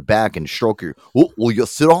lay on your back and stroke your. Oh, will you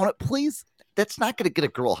sit on it, please? That's not going to get a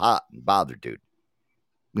girl hot and bothered, dude.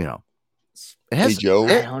 It has, hey, Joe.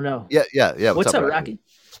 I don't know. Yeah. What's up, Rocky?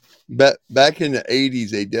 Back in the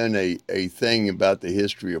 80s, they done a thing about the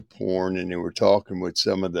history of porn, and they were talking with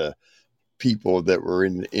some of the people that were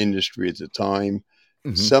in the industry at the time.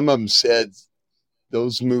 Mm-hmm. Some of them said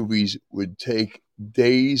those movies would take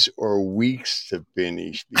days or weeks to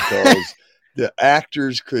finish because the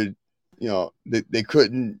actors could, they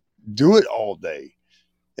couldn't do it all day.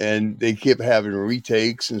 And they kept having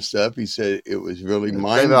retakes and stuff. He said it was really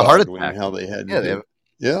mind-boggling how they had to do it.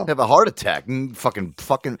 Yeah, have a heart attack and fucking.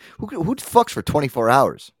 Who fucks for 24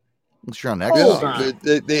 hours? Unless you're on that.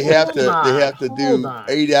 They have to do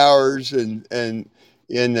 8 hours and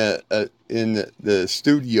in the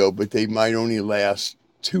studio, but they might only last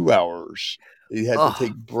 2 hours. They had to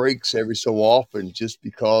take breaks every so often just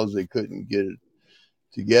because they couldn't get it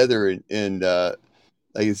together. And like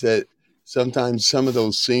I said, sometimes some of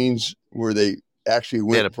those scenes where they actually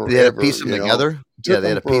went forever. They had to piece them together. Yeah, they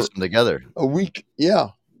had to piece them together. A week, yeah.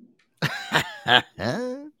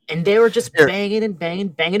 And they were just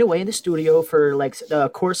banging away in the studio for like a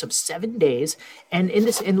course of 7 days. And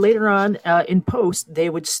later on in post, they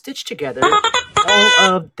would stitch together all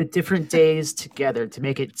of the different days together to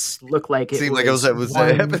make it look like it seemed like was it was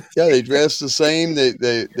one. Yeah, they dressed the same. They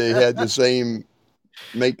had the same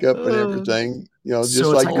makeup and everything. Just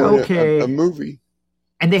so like a movie.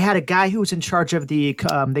 And they had a guy who was in charge of the,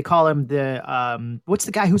 they call him the, what's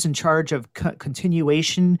the guy who's in charge of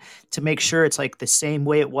continuation to make sure it's like the same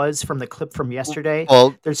way it was from the clip from yesterday?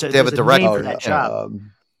 Well, there's a director name for that job.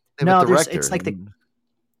 No, it's like I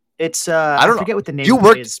don't forget what the name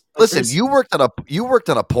is. Listen, you worked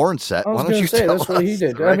on a porn set. I was Why don't you say that's what he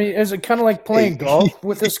did. Right? I mean, is it kind of like playing golf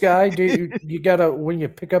with this guy? You gotta, when you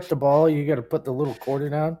pick up the ball, you gotta put the little quarter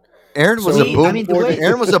down. Aaron was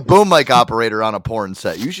Aaron was a boom mic operator on a porn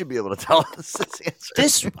set. You should be able to tell us this answer.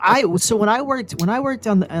 So when I worked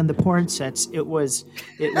on the porn sets, it was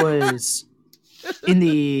in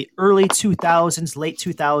the early 2000s, late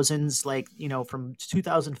 2000s, like from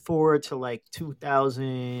 2004 to like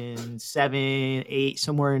 2007, 8,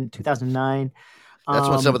 somewhere in 2009. That's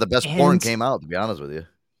when some of the best porn came out. To be honest with you.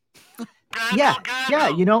 Yeah.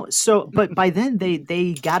 So, but by then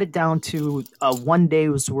they got it down to 1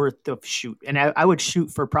 day's worth of shoot, and I would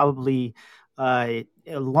shoot for probably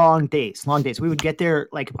long days. We would get there,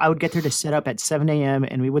 like I would get there to set up at 7 a.m.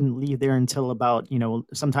 and we wouldn't leave there until about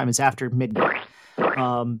sometimes after midnight.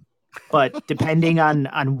 But depending on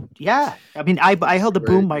I mean, I held the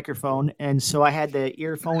boom microphone, and so I had the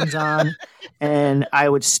earphones on, and I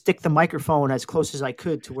would stick the microphone as close as I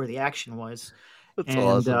could to where the action was. That's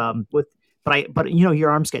awesome. But your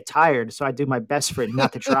arms get tired, so I do my best for it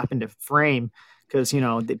not to drop into frame, because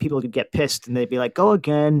the people could get pissed and they'd be like, "Go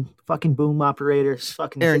again, fucking boom operators,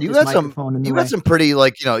 fucking." Aaron, you got some pretty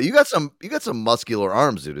you got some muscular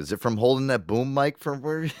arms, dude. Is it from holding that boom mic from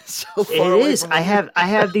where you're so far away? It is. I have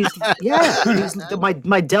these my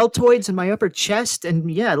deltoids in my upper chest, and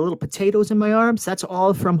the little potatoes in my arms. That's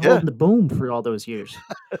all from holding the boom for all those years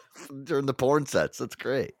during the porn sets. That's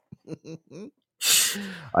great.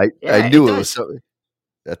 I knew it was so.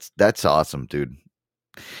 That's awesome, dude.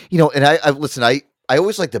 And I listen. I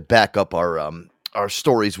always like to back up our are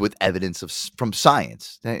stories with evidence from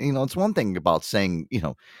science. It's one thing about saying,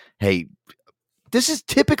 hey, this is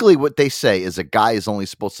typically what they say is a guy is only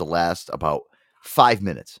supposed to last about 5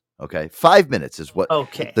 minutes. Okay, 5 minutes is what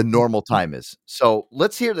the normal time is. So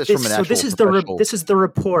let's hear this from an actual professional. This is the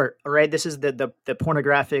report, all right? This is the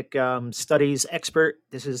pornographic studies expert.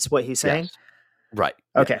 This is what he's saying. Yes. Right.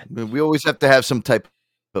 Okay. Yeah. We always have to have some type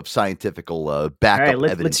of scientific backup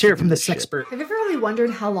evidence. Let's hear it from this expert. Have you ever really wondered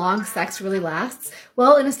how long sex really lasts?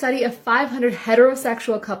 Well, in a study of 500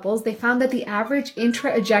 heterosexual couples, they found that the average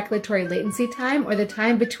intra-ejaculatory latency time, or the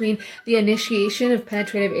time between the initiation of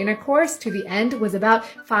penetrative intercourse to the end, was about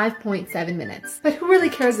 5.7 minutes. But who really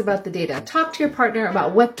cares about the data? Talk to your partner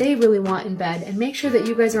about what they really want in bed, and make sure that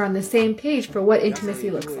you guys are on the same page for what intimacy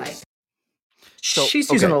looks like. So, she's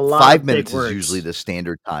using a lot 5 of minutes big words. is usually the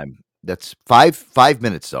standard time. That's 5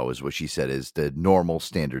 minutes, though, is what she said is the normal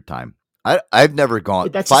standard time. I've never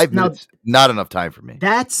gone 5 minutes. Not enough time for me.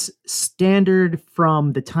 That's standard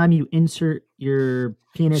from the time you insert your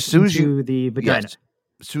penis into the vagina. Yes.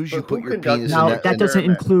 As soon as you put your penis now, in that doesn't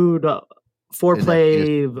include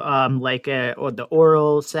foreplay, or the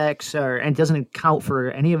oral sex, and doesn't count for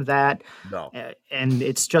any of that. No. And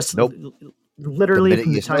it's just literally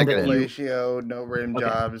from the time that ratio, no rim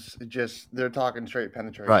jobs, just they're talking straight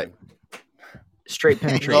penetration. Right. Straight It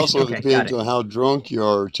penetration. also depends on how drunk you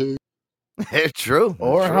are too. True.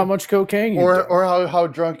 Or how much cocaine you or how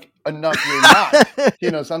drunk enough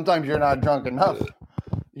you're not. Sometimes you're not drunk enough.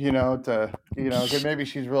 Because maybe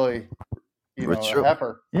she's really, a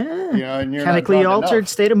heifer. Yeah. And you're chemically not altered enough.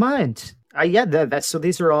 state of mind. That's so.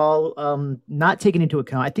 These are all not taken into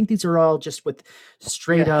account. I think these are all just with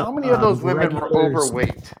straight up. How many of those women were regulars.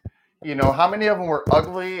 overweight? How many of them were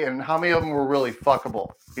ugly, and how many of them were really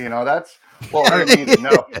fuckable? That's what we need to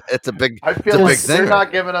know. It's a big. I feel like they're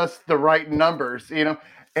not giving us the right numbers.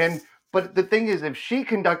 But the thing is, if she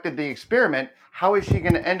conducted the experiment, how is she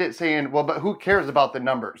going to end it saying, "Well, but who cares about the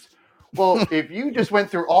numbers?" Well, if you just went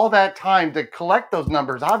through all that time to collect those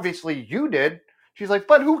numbers, obviously you did. She's like,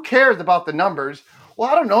 but who cares about the numbers? Well,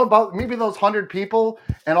 I don't know about maybe those 100 people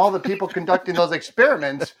and all the people conducting those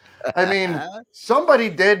experiments. I mean, somebody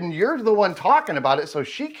did, and you're the one talking about it, so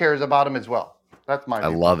she cares about them as well. That's my view.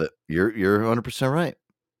 I love it. You're 100% right.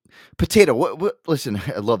 Potato. What? Listen,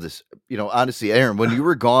 I love this. Honestly, Aaron, when you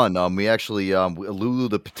were gone, we actually Lulu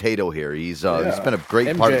the Potato here. He's been a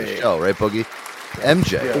great part of the show, right, Boogie?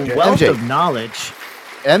 MJ, Wealth of knowledge.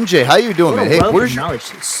 MJ, how you doing, man? Hey, where's your knowledge?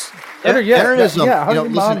 Aaron is how's your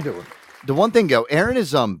mom doing? The one thing, Aaron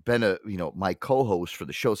has been my co-host for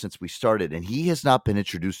the show since we started, and he has not been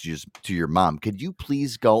introduced to your mom. Could you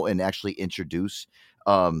please go and actually introduce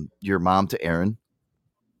your mom to Aaron?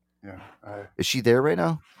 Yeah. Is she there right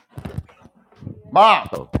now? Mom.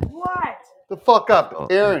 What? The fuck up,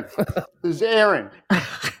 Aaron. This is Aaron.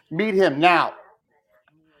 Meet him now.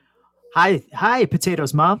 Hi,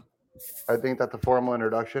 Potatoes, Mom. I think that's a formal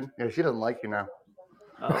introduction. Yeah, she doesn't like you now.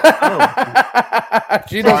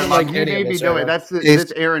 She doesn't like you any may of be us, doing. Aaron. That's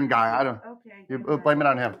this Aaron guy. I don't. You blame it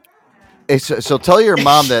on him. Hey, so tell your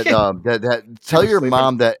mom that tell your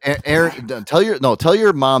mom that Aaron tell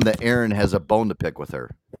your mom that Aaron has a bone to pick with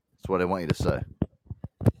her. That's what I want you to say.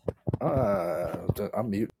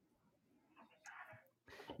 I'm mute.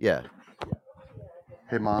 Yeah.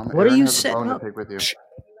 Hey, Mom. What Aaron are you has a setting bone to up? pick with you.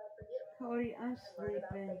 Cody, I'm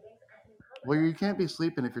sleeping. Well, you can't be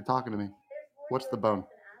sleeping if you're talking to me. What's the bone?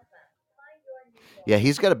 Yeah,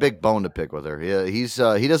 he's got a big bone to pick with her. Yeah,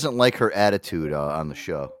 he doesn't like her attitude on the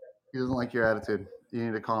show. He doesn't like your attitude. You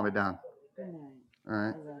need to calm it down. Good night. All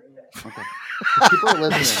right. I love you. Okay. People are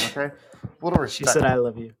listening. Okay. A little She respect. said, "I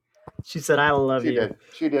love you." She said, "I love you." Did.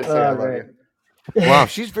 She did say, "I love right. you." Wow,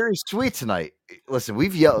 she's very sweet tonight. Listen,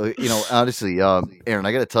 we've yelled, honestly, Aaron,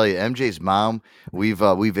 I got to tell you, MJ's mom, we've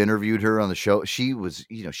interviewed her on the show. She was,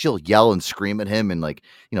 she'll yell and scream at him and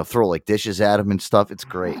throw dishes at him and stuff. It's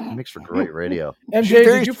great. It makes for great radio. MJ,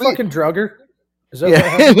 did you fucking drug her? Is that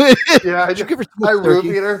Yeah, I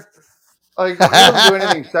roofied her. I didn't do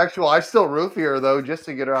anything sexual. I still roofie her though, just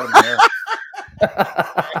to get her out of my hair.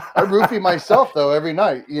 I roofie myself though every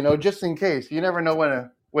night, just in case. You never know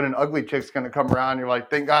when an ugly chick's going to come around. You're like,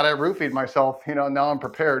 thank God I roofied myself. Now I'm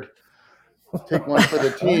prepared. Take one for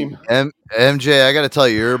the team. MJ, I got to tell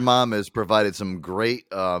you, your mom has provided some great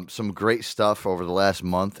stuff over the last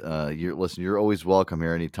month. You're always welcome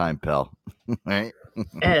here anytime, pal. Right?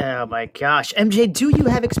 Oh my gosh, MJ, do you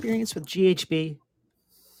have experience with GHB?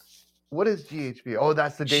 What is GHB? Oh,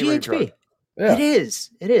 that's the daily drug. Yeah. It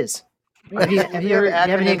is. Have you have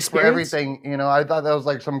any experience for everything? I thought that was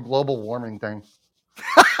like some global warming thing.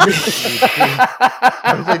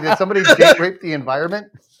 I was like, did somebody date rape the environment?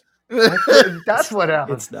 That's what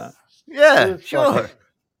happens. It's not. Yeah, sure.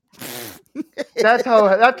 That's how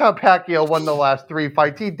Pacquiao won the last 3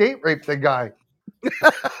 fights. He date raped the guy.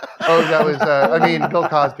 Oh, that was Bill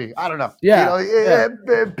Cosby. I don't know. Yeah,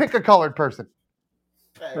 Pick a colored person.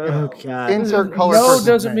 Oh God. Insert colored No person.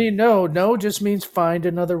 doesn't mean no. No just means find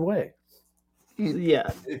another way.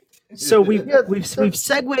 Yeah. So we've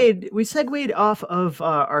segued off of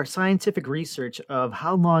our scientific research of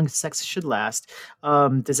how long sex should last.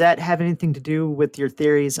 Does that have anything to do with your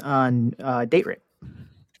theories on date rape?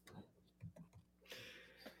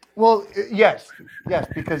 Well, yes,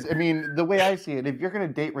 because the way I see it, if you're going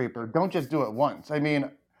to date rape her, don't just do it once.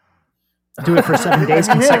 Do it for 7 days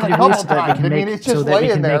hit it a consecutively, couple so that we times. can make. It's so just that we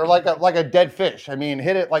laying can there make, like a dead fish.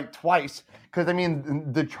 Hit it like twice, because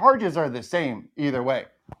the charges are the same either way,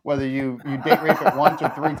 whether you date rape it once or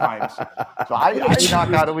 3 times. So I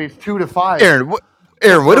knock out at least 2 to 5. Aaron,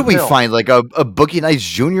 what do we find? Like a Boogie Nights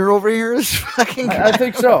Jr. over here? I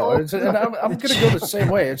think so. And I'm going to go the same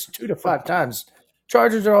way. It's 2 to 5 times.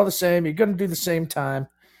 Charges are all the same. You're going to do the same time.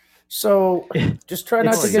 So just try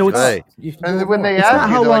not to get caught. And when they ask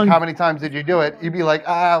you, how many times did you do it? You'd be like,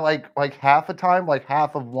 like half a time, like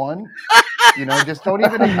half of one. Just don't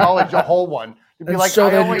even acknowledge a whole one. You'd be like,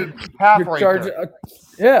 I only half right there.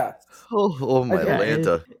 Yeah. Oh my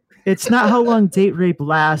Atlanta. It's not how long date rape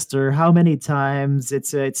lasts or how many times.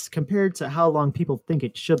 It's compared to how long people think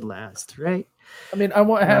it should last, right? I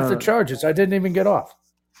want half the charges. I didn't even get off.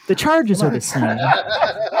 The charges are the same.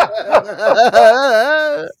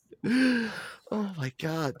 Oh my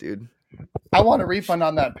God, dude. I want a refund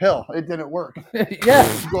on that pill. It didn't work. Yeah.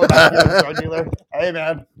 Go back to the drug dealer. Hey,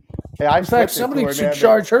 man. Hey, in fact, somebody should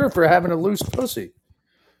charge her for having a loose pussy.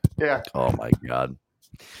 Yeah. Oh my God.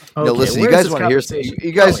 Okay, no, listen. You guys want to hear?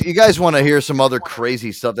 You guys want to hear some other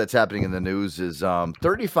crazy stuff that's happening in the news? Is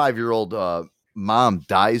 35-year-old mom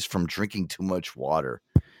dies from drinking too much water.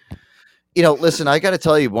 Listen, I got to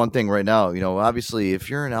tell you one thing right now. Obviously, if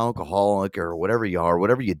you're an alcoholic or whatever you are,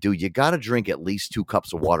 whatever you do, you got to drink at least 2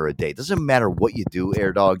 cups of water a day. It doesn't matter what you do,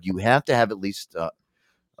 Air Dog. You have to have at least.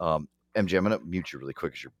 MJ, I'm gonna mute you really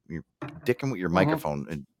quick because you're dicking with your microphone.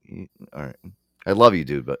 And all right, I love you,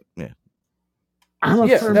 dude, but yeah. I'm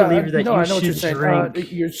a firm believer that I know what you're should saying.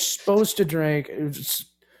 drink. You're supposed to drink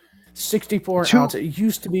 64 ounces. It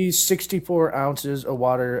used to be 64 ounces of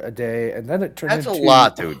water a day, and then it turned That's into... a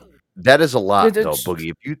lot, dude. That is a lot, though,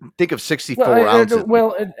 Boogie. If you think of 64 ounces...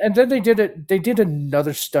 and then they did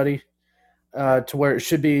another study to where it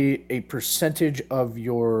should be a percentage of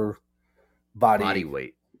your body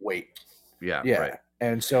weight. Yeah, yeah. right.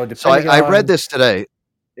 And so I read this today.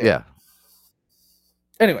 Yeah.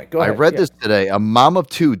 Anyway, go ahead. I read this today. A mom of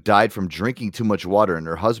 2 died from drinking too much water, and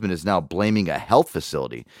her husband is now blaming a health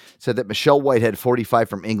facility. Said that Michelle Whitehead, 45,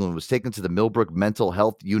 from England, was taken to the Millbrook Mental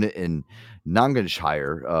Health Unit in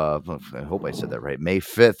Nottinghamshire. I hope I said that right. May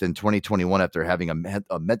 5th in 2021 after having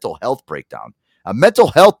a mental health breakdown. A mental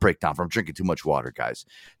health breakdown from drinking too much water, guys.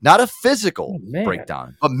 Not a physical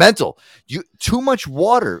breakdown, but mental. Too much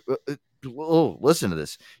water. Listen to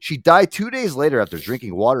this. She died 2 days later after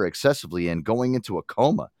drinking water excessively and going into a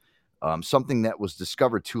coma, something that was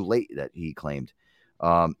discovered too late, that he claimed.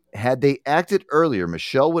 Had they acted earlier,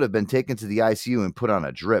 Michelle would have been taken to the ICU and put on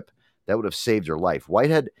a drip. That would have saved her life.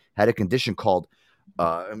 Whitehead had a condition called,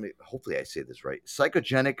 hopefully I say this right,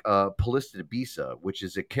 psychogenic polystibesa, which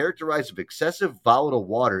is characterized of excessive volatile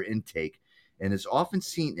water intake and is often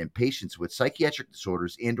seen in patients with psychiatric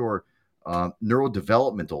disorders and or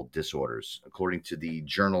neurodevelopmental disorders, according to the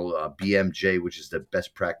journal BMJ, which is the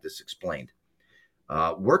best practice explained.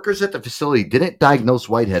 Workers at the facility didn't diagnose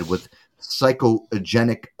Whitehead with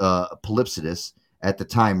psychogenic polystibesa at the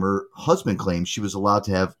time. Her husband claimed she was allowed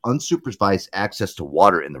to have unsupervised access to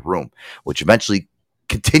water in the room, which eventually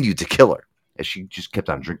continued to kill her as she just kept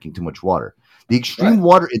on drinking too much water. The extreme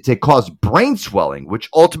water intake caused brain swelling, which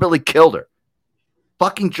ultimately killed her.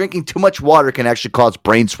 Fucking drinking too much water can actually cause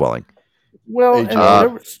brain swelling. Well,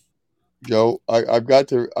 hey, Joe, I got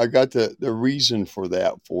the reason for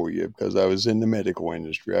that for you because I was in the medical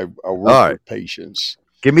industry. I work with patients.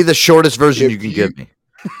 Give me the shortest version you can give me.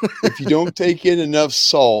 If you don't take in enough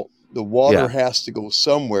salt, the water has to go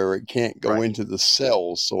somewhere. It can't go into the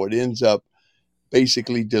cells, so it ends up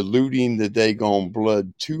basically diluting the daggone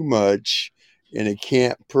blood too much, and it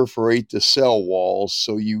can't perforate the cell walls.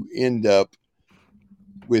 So you end up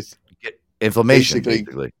with inflammation,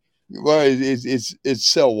 basically. Well, it's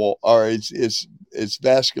cell wall, or it's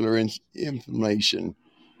vascular inflammation.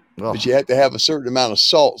 Oh. But you have to have a certain amount of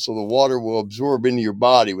salt so the water will absorb into your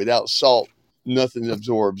body. Without salt, nothing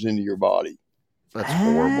absorbs into your body. That's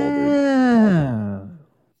horrible, dude.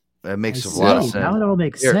 That makes a lot of sense. Now it all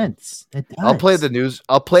makes sense. It does. I'll play the news.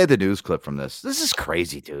 I'll play the news clip from this. This is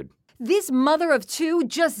crazy, dude. This mother of two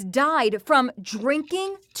just died from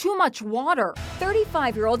drinking too much water.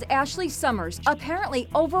 35-year-old Ashley Summers apparently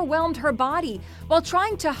overwhelmed her body while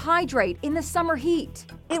trying to hydrate in the summer heat.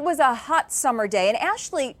 It was a hot summer day, and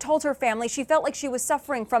Ashley told her family she felt like she was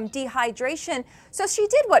suffering from dehydration, so she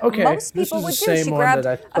did what most people would do. She grabbed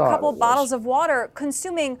a couple bottles of water,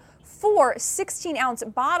 consuming 4 16-ounce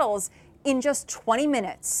bottles in just 20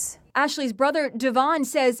 minutes. Ashley's brother, Devon,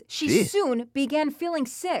 says she soon began feeling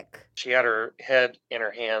sick. She had her head in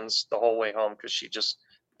her hands the whole way home because she just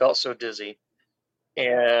felt so dizzy.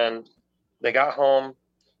 And they got home.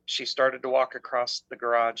 She started to walk across the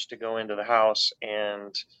garage to go into the house,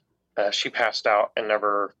 and she passed out and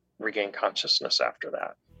never regained consciousness after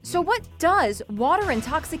that. So what does water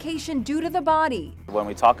intoxication do to the body? When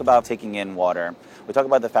we talk about taking in water, we talk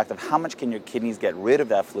about the fact of how much can your kidneys get rid of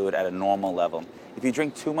that fluid at a normal level. If you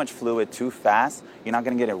drink too much fluid too fast, you're not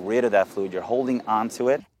going to get rid of that fluid. You're holding on to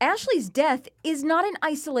it. Ashley's death is not an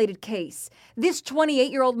isolated case. This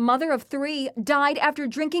 28-year-old mother of 3 died after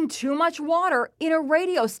drinking too much water in a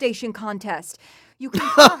radio station contest. You can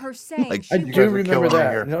hear her saying I do remember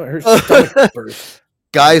that. No, her stomach burst.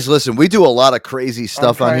 Guys, listen, we do a lot of crazy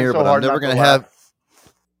stuff on here, but I'm never going to have.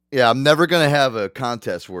 Yeah, I'm never going to have a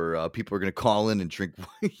contest where people are going to call in and drink.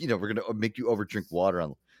 We're going to make you overdrink water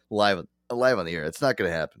on live on the air. It's not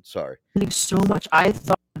going to happen. Sorry. So much. I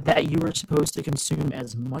thought that you were supposed to consume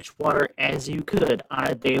as much water as you could on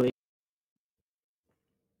a daily.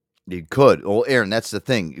 You could. Well, Aaron, that's the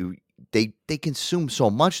thing. They consume so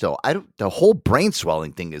much though. The whole brain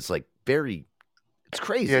swelling thing is like very. It's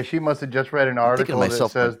crazy. Yeah, she must have just read an article that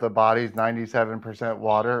says the body's 97%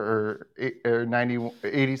 water or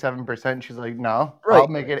 87%. She's like, no, I'll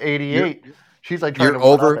make it 88. She's like, you're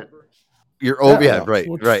over. You're over. Yeah, right,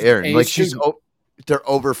 Aaron. Like they're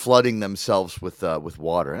over flooding themselves with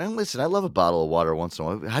water. And listen, I love a bottle of water once in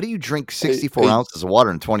a while. How do you drink 64 ounces of water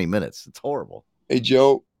in 20 minutes? It's horrible. Hey,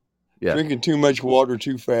 Joe. Yeah. Drinking too much water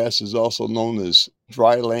too fast is also known as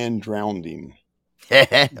dry land drowning.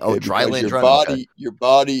 Dry land drowning. Your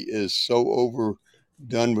body is so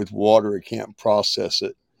overdone with water it can't process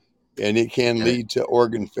it, and it can lead to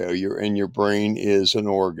organ failure. And your brain is an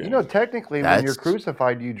organ. Technically, when you're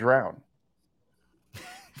crucified, you drown.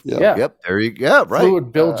 Yeah. Yep. There you go. Right.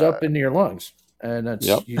 Fluid builds up into your lungs, and that's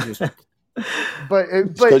you just. But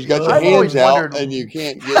because you got your hands out and you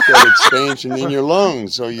can't get that expansion in your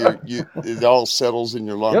lungs, so it all settles in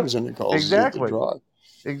your lungs and it causes it to dry.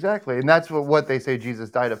 Exactly, and that's what they say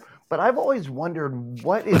Jesus died of. But I've always wondered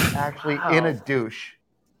what is actually in a douche.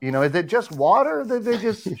 Is it just water that they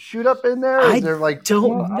just shoot up in there? Is there like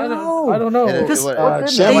don't know. I don't know. It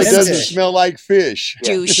doesn't smell like fish.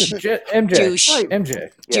 Douche.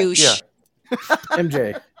 MJ. Douche.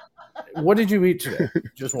 MJ. What did you eat today?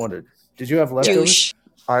 Just wondered. Did you have leftovers? Douche.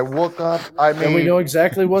 I woke up. And we know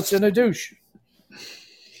exactly what's in a douche.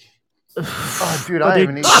 Oh, dude, I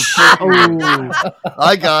haven't eaten.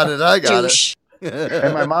 I got it.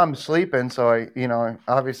 And my mom's sleeping, so I,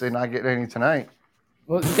 obviously not getting any tonight.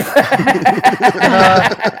 Well, you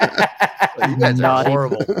guys are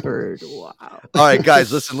horrible. Bird. Wow. All right,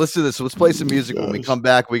 guys, listen to this. Let's play some music. When we come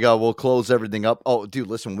back, we'll close everything up. Oh, dude,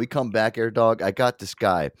 listen, when we come back, Air Dog, I got this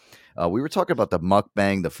guy. We were talking about the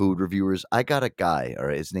mukbang, the food reviewers. I got a guy. All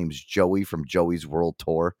right, his name's Joey from Joey's World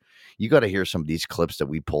Tour. You got to hear some of these clips that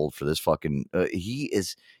we pulled for this fucking.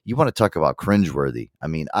 You want to talk about cringeworthy? I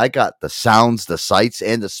mean, I got the sounds, the sights,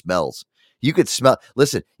 and the smells. You could smell.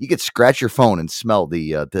 Listen, you could scratch your phone and smell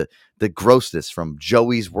the grossness from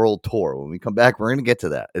Joey's World Tour. When we come back, we're gonna get to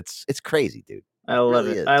that. It's crazy, dude. I love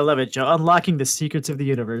it. I love it, Joe. Unlocking the secrets of the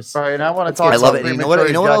universe. All right, and I want to talk. I love it. You know what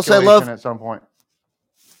else I love? At some point.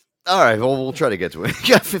 All right, well, we'll try to get to it. We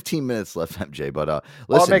got 15 minutes left, MJ. But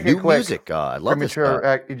listen, I'll make new music. I love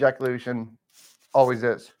premature ejaculation always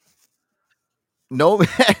is. No,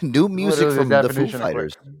 new music Literally from the Foo definition of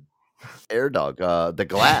Fighters. Air Dog, The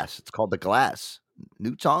Glass. It's called The Glass.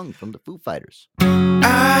 New song from the Foo Fighters.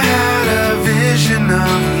 I had a vision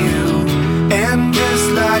of you, and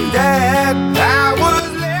just like that, I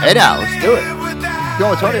was left. Hey now, let's do it.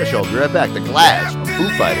 Joe Antonio Show. Be right back. The Glass from Foo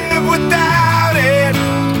Fighters. Without it,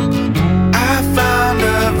 I found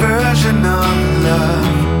a version of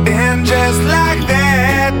love, and just like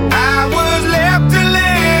that, I was left to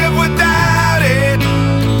live without it,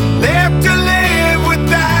 left to live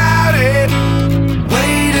without it,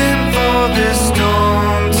 waiting for the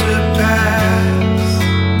storm to pass,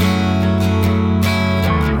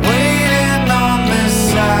 waiting on this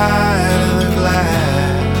side of the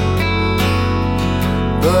glass,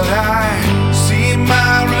 but I see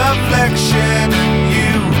my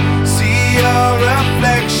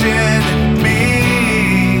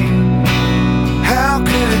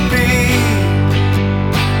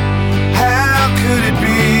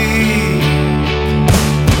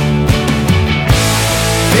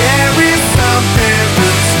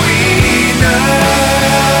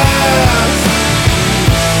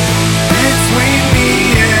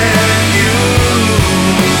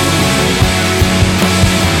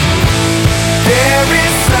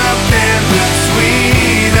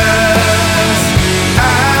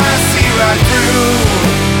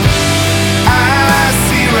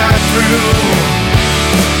through.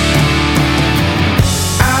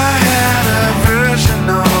 I had a version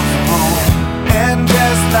of home, and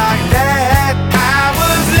just like that, I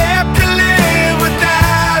was left to live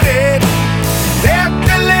without it. Left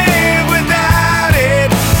to live without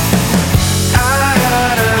it. I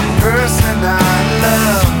had a person I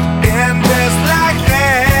loved, and just like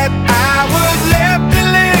that, I was left to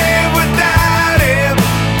live without him.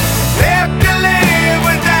 Left to live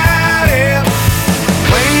without him.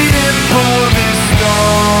 Waiting for this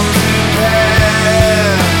storm to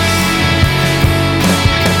pass.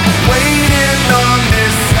 Waiting on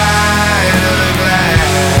this side of the glass.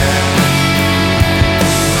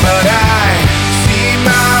 But I see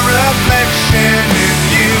my reflection in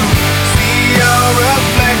you. See your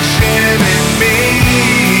reflection in me.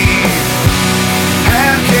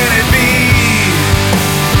 How can it be?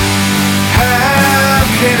 How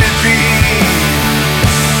can it be?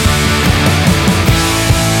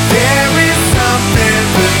 There is something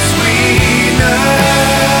between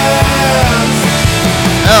us.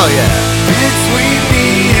 Hell yeah. Between me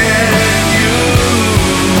and you.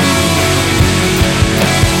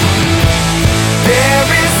 There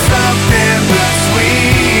is something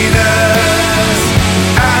between us.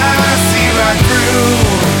 I see right through.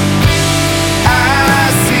 I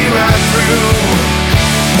see right through.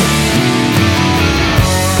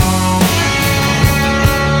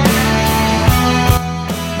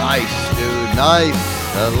 Nice, dude. Nice.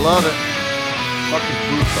 I love it. Fucking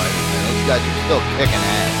Foo Fighters, man. Those guys are still kicking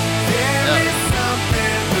ass.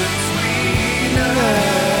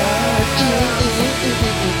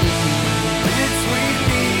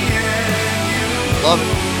 Love it.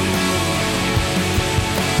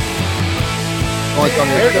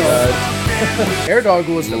 Air Dog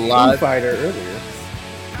was the Foo Fighter earlier.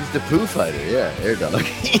 He's the Pooh Fighter, yeah, Air Dog.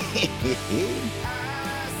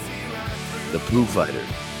 The Pooh Fighter.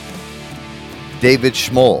 David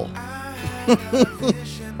Schmoll.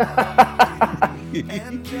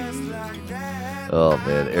 Oh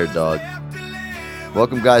man, Air Dog.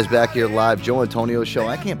 Welcome guys back here live, Joe Antonio Show.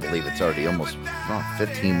 I can't believe it's already almost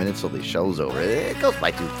 15 minutes till the show's over. It goes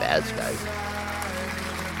by too fast, guys.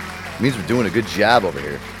 It means we're doing a good job over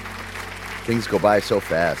here. Things go by so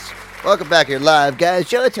fast. Welcome back here live, guys.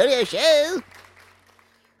 Joe Antonio Show.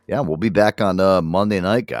 Yeah, we'll be back on Monday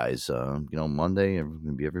night, guys. Monday,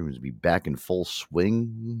 everyone's gonna be back in full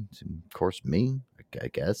swing. Of course, me, I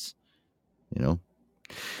guess.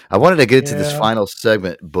 I wanted to get into this final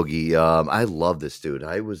segment, Boogie. I love this dude.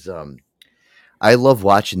 I love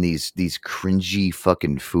watching these cringy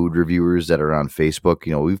fucking food reviewers that are on Facebook.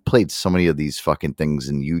 We've played so many of these fucking things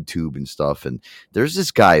in YouTube and stuff. And there's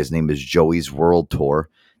this guy, his name is Joey's World Tour.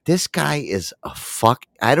 This guy is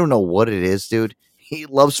I don't know what it is, dude. He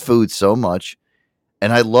loves food so much.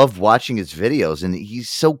 And I love watching his videos, and he's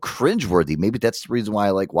so cringeworthy. Maybe that's the reason why I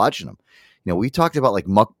like watching him. We talked about like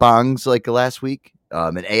mukbangs like last week,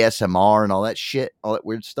 and ASMR and all that shit, all that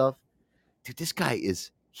weird stuff. Dude, this guy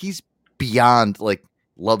he's beyond like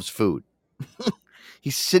loves food.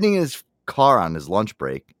 He's sitting in his car on his lunch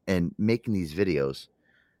break and making these videos.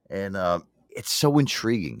 And it's so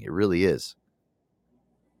intriguing. It really is.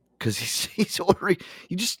 Because he's ordering,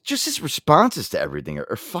 just his responses to everything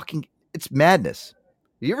are fucking, it's madness.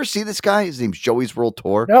 You ever see this guy? His name's Joey's World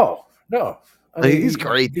Tour. No. He's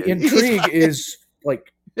great. The intrigue is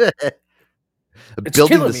like it's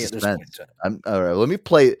building killing the me at this suspense. point. All right, let me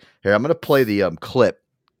play here. I'm going to play the clip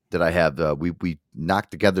that I have. We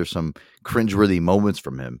knocked together some cringeworthy moments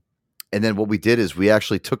from him, and then what we did is we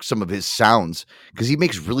actually took some of his sounds because he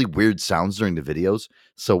makes really weird sounds during the videos.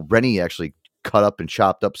 So Rennie actually cut up and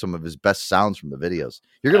chopped up some of his best sounds from the videos.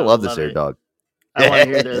 You're gonna love this, Air Dog. I want to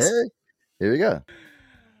hear this. Here we go.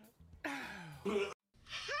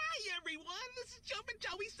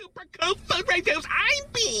 Food Reviews, I'm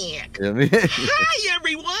back. Yeah, man. Hi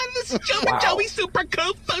everyone, this is Joe and Joey Super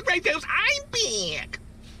Cool Food Reviews, I'm back.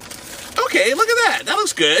 Okay, look at that. That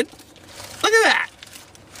looks good. Look at that.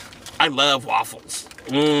 I love waffles.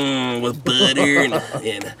 With butter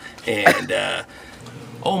and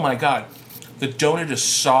oh my god, the donut is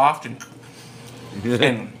soft and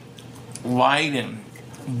light and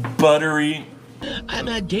buttery. I'm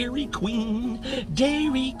a Dairy Queen, better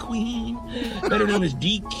known as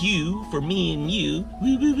DQ for me and you.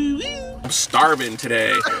 Woo, woo, woo, woo. I'm starving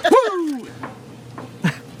today. Woo!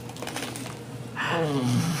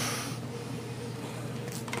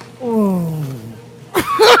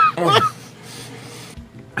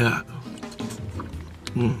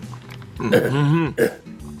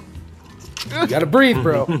 You gotta breathe,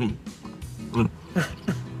 bro.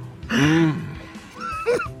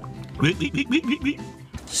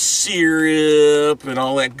 syrup and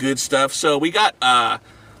all that good stuff. So we got a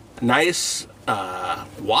nice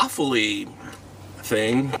waffly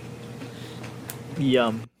thing.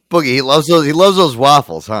 Yum. Boogie, he loves those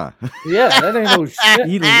waffles, huh? Yeah, that ain't no shit.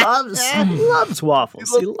 He loves waffles.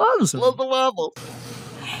 He loves them. Loves the waffles.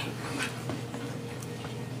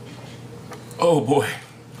 Oh boy.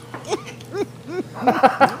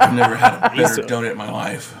 I've never had a better donut in my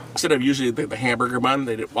life. Instead of usually the hamburger bun,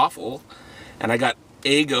 they did waffle. And I got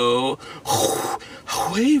Eggo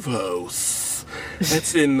huevos.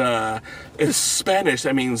 That's in Spanish.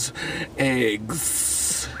 That means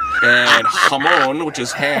eggs. And jamon, which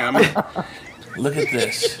is ham. Look at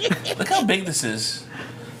this. Look how big this is.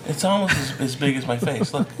 It's almost as big as my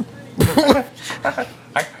face. Look. Look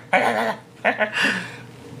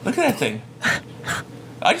at that thing.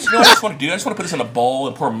 I just want to do. I just want to put this in a bowl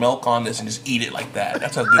and pour milk on this and just eat it like that.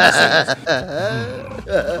 That's how good this is.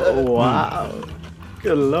 Oh, wow.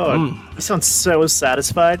 Good Lord. You sound so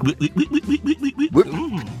satisfied.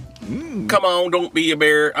 Come on, don't be a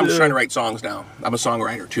bear. I'm just trying to write songs now. I'm a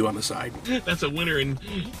songwriter, too, on the side. That's a winner in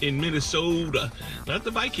Minnesota. Not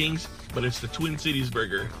the Vikings, but it's the Twin Cities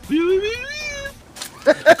burger.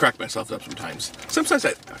 I crack myself up sometimes. Sometimes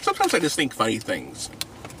I just think funny things.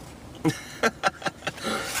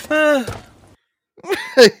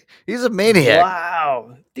 He's a maniac.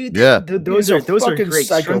 Wow, dude. Yeah. Those are great.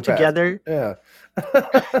 Strung together. Yeah.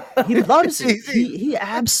 He loves it. He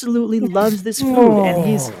absolutely loves this food, and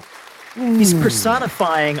he's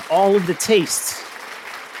personifying all of the tastes.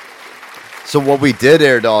 So what we did,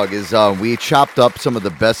 Air Dog, is we chopped up some of the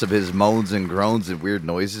best of his moans and groans and weird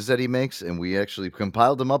noises that he makes, and we actually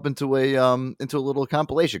compiled them up into a little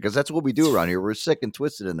compilation, because that's what we do around here. We're sick and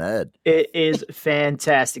twisted in the head. It is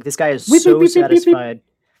fantastic. This guy is so satisfied.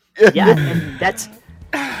 Yeah, and that's.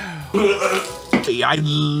 I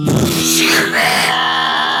love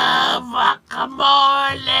guacamole.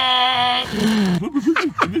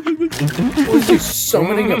 Was he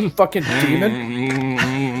summoning a fucking demon?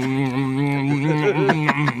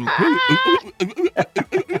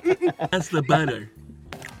 That's the butter.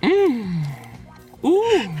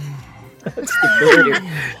 Ooh. That's the butter.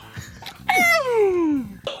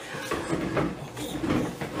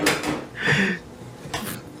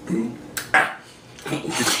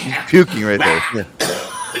 He's puking right there.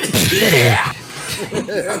 Yeah.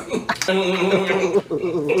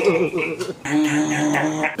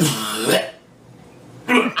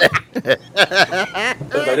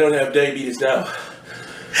 If I don't have diabetes now,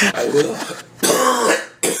 I will.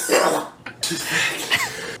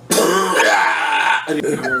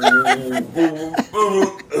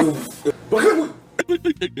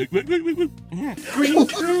 Green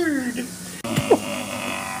turd.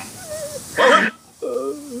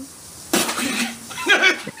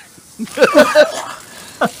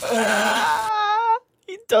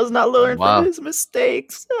 He does not learn from his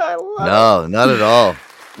mistakes. I love No, not at all.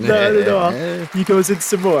 Not at all. He goes in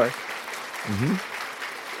some more.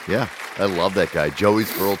 Yeah, I love that guy.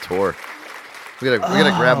 Joey's World Tour. We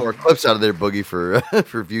gotta grab more clips out of there, Boogie, for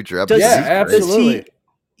future episodes. Yeah, absolutely.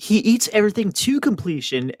 He eats everything to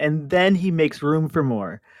completion, and then he makes room for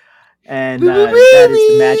more. And that is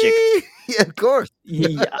the magic. Yeah, of course.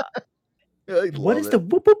 Yeah. What is the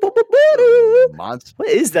monster? What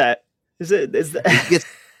is that? Is that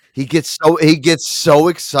He gets so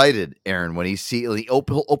excited, Aaron, when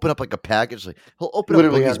he'll open up like a package. Like he'll open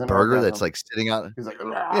Literally up has Boogie's an burger orgasm. that's like sitting out.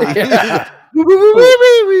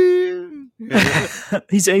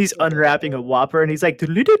 He's like, he's unwrapping a Whopper and he's like,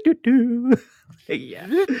 "Doo-doo-doo-doo-doo." Yeah.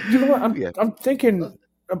 You know what? I'm thinking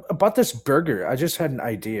about this burger. I just had an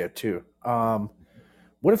idea too.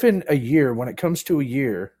 What if in a year, when it comes to a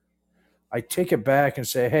year, I take it back and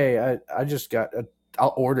say, "Hey,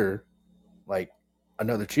 I'll order like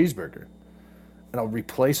another cheeseburger, and I'll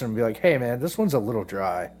replace it and be like, hey man, this one's a little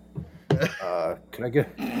dry. Can I get?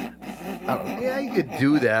 I don't know. Yeah, you could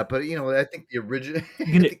do that, but I think the original.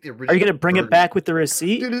 Are you gonna bring it back with the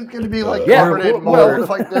receipt? Dude, it's gonna be like Yeah, covered in well- mold.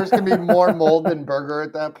 Like there's gonna be more mold than burger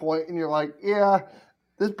at that point, and you're like, yeah,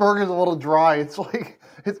 this burger's a little dry. It's like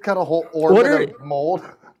it's got a whole orbit of mold.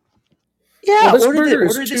 Yeah, Well, this order burger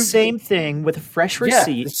is the too- same thing with a fresh Yeah,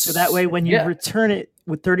 receipt, so that way when you return it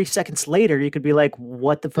with 30 seconds later, you could be like,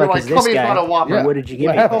 "What the You're fuck like, is tell this me it's guy? not a Whopper. What did you give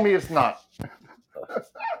What me? Tell me it's not.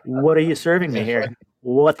 What are you serving me here?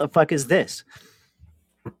 What the fuck is this?"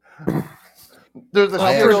 There's a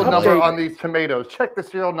I serial actually- number on these tomatoes. Check the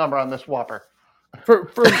serial number on this Whopper. For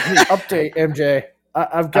the update, MJ,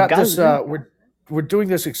 I've got this. We're doing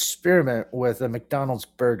this experiment with a McDonald's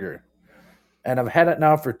burger, and I've had it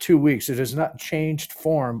now for 2 weeks. It has not changed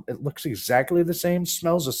form. It looks exactly the same,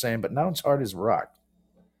 smells the same, but now it's hard as rock.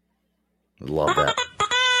 Love that.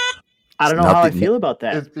 I don't know how I feel about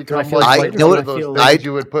that. It's become feel like excited? one I of those feel things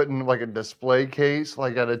you would put in like a display case,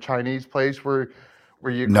 like at a Chinese place where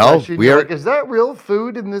you No, question, we you're are- like, is that real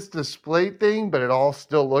food in this display thing? But it all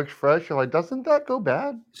still looks fresh. You're like, doesn't that go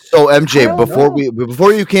bad? So I MJ, don't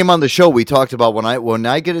before you came on the show, we talked about when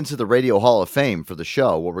I get into the Radio Hall of Fame for the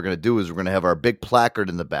show, what we're going to do is we're going to have our big placard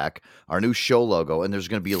in the back, our new show logo, and there's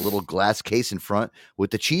going to be a little glass case in front with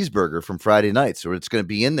the cheeseburger from Friday night. So it's going to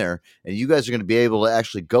be in there, and you guys are going to be able to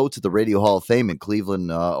actually go to the Radio Hall of Fame in Cleveland,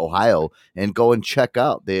 Ohio, and go and check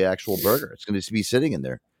out the actual burger. It's going to be sitting in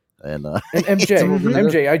there. And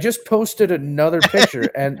MJ, I just posted another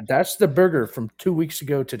picture, and that's the burger from 2 weeks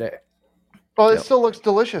ago today. Well, it still looks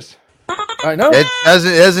delicious. I know. It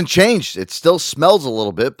hasn't changed. It still smells a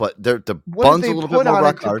little bit, but the What bun's did a they little put bit more on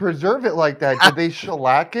rock it to hard. preserve it like that? Did they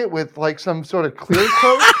shellac it with like some sort of clear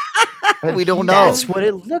coat? We don't know. That's what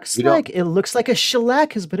it looks We don't- like. It looks like a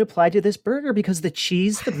shellac has been applied to this burger because the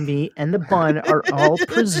cheese, the meat, and the bun are all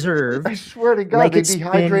preserved. I swear to God, like they it's been-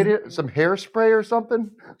 dehydrated it, some hairspray or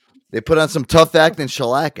something. They put on some tough acting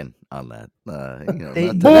shellacking on that. They-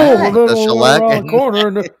 not Boom! the shellacking. Corner,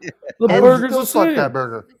 and the burger's the Still fuck same. that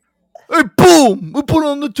burger. Hey, boom! We put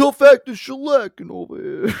on the tough acting shellacking over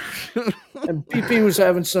here. And PP was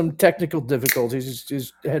having some technical difficulties.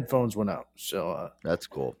 His headphones went out, so That's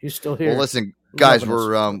cool. he's still here. Well, listen, guys,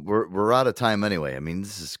 loving us. we're out of time anyway. I mean,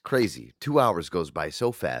 this is crazy. 2 hours goes by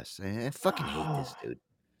so fast. I fucking hate this, dude.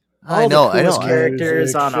 All I know. the coolest I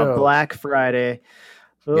characters on a show. Black Friday.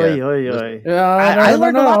 Yeah. Oy, oy, oy. Yeah, I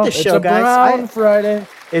learned a lot this It's show, a guys. Brown Friday.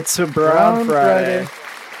 It's a Brown Friday.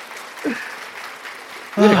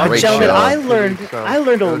 Great Gentlemen, show. I learned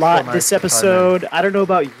It a was lot so nice this to chime in. episode. I don't know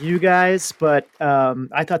about you guys, but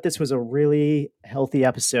I thought this was a really healthy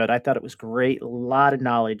episode. I thought it was great. A lot of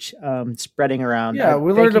knowledge spreading around. Yeah,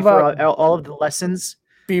 we Thank learned you for about all of the lessons.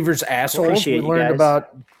 Beaver's assholes. Appreciate We you learned guys.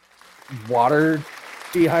 about water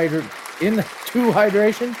hydration.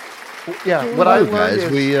 Yeah, what I Well,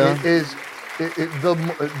 learned guys, is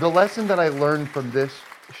the lesson that I learned from this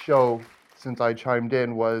show since I chimed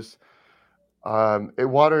in was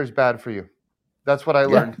water is bad for you. That's what I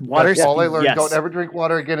learned. water's- That's all I learned. yes. Don't ever drink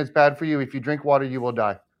water again. It's bad for you. If you drink water, you will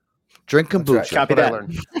die. Drink kombucha. That's Copy what I that.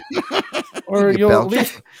 learned. Or You you'll at bounce.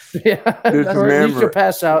 least, yeah, Just or at least remember- you'll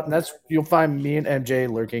pass out, and you'll find me and MJ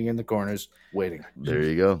lurking in the corners waiting. There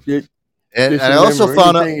you go. Just- And Just I also remember,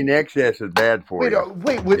 found out. anything in excess is bad for Wait, you.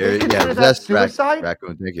 would There- they consider that that's suicide?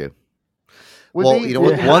 Raccoon. Thank you. Would Well, they- you know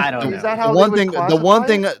what? Yeah, I don't know. Is that how The they one would thing, the classify one it?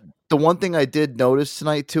 thing, the one thing I did notice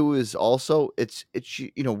tonight too is also it's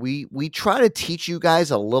we try to teach you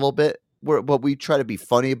guys a little bit, but we try to be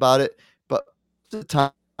funny about it. But the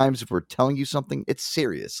times if we're telling you something, it's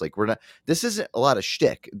serious. Like we're not. This isn't a lot of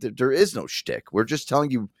shtick. There is no shtick. We're just telling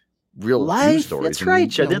you real news Life. stories. That's and,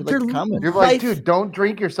 right. you know, They're we like to comment. You're like, Life- dude, don't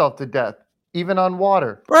drink yourself to death, even on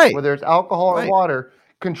water. Right. Whether it's alcohol or Right. water,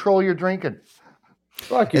 control your drinking.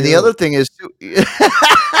 Fuck And you. the other thing is, too,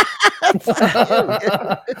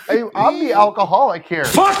 Hey, I'm the alcoholic here.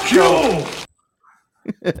 Fuck you!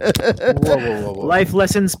 Whoa. Life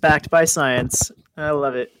lessons backed by science. I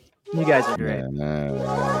love it. You guys are great.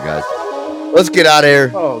 guys, let's get out of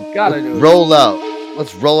here. Oh, gotta do it. Roll out.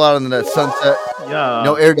 Let's roll out into that sunset. Yeah.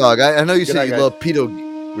 No, Air Dog. I know you Good said night, you guys. love Peter.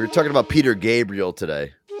 We were talking about Peter Gabriel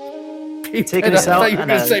today. Taking I us out thought you were on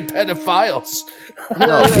going a- to say pedophiles.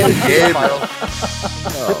 No, Peter Gabriel.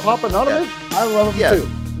 Hip Hop Anonymous? I love them Yeah. too.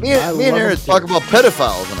 Me and love Aaron him talk too. about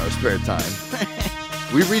pedophiles in our spare time.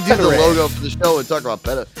 We redo the logo for the show and talk about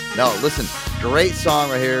No, listen, great song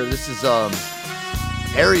right here. This is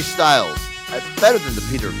Harry Styles. Better than the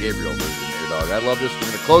Peter Gabriel version, Air Dog. I love this. We're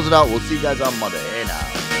gonna close it out. We'll see you guys on Monday. Hey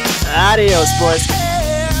now. Adios, boys.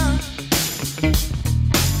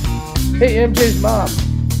 Hey, MJ's mom,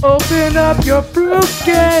 open up your fruitcake.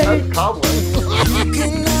 That's Cobweb. You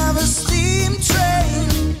can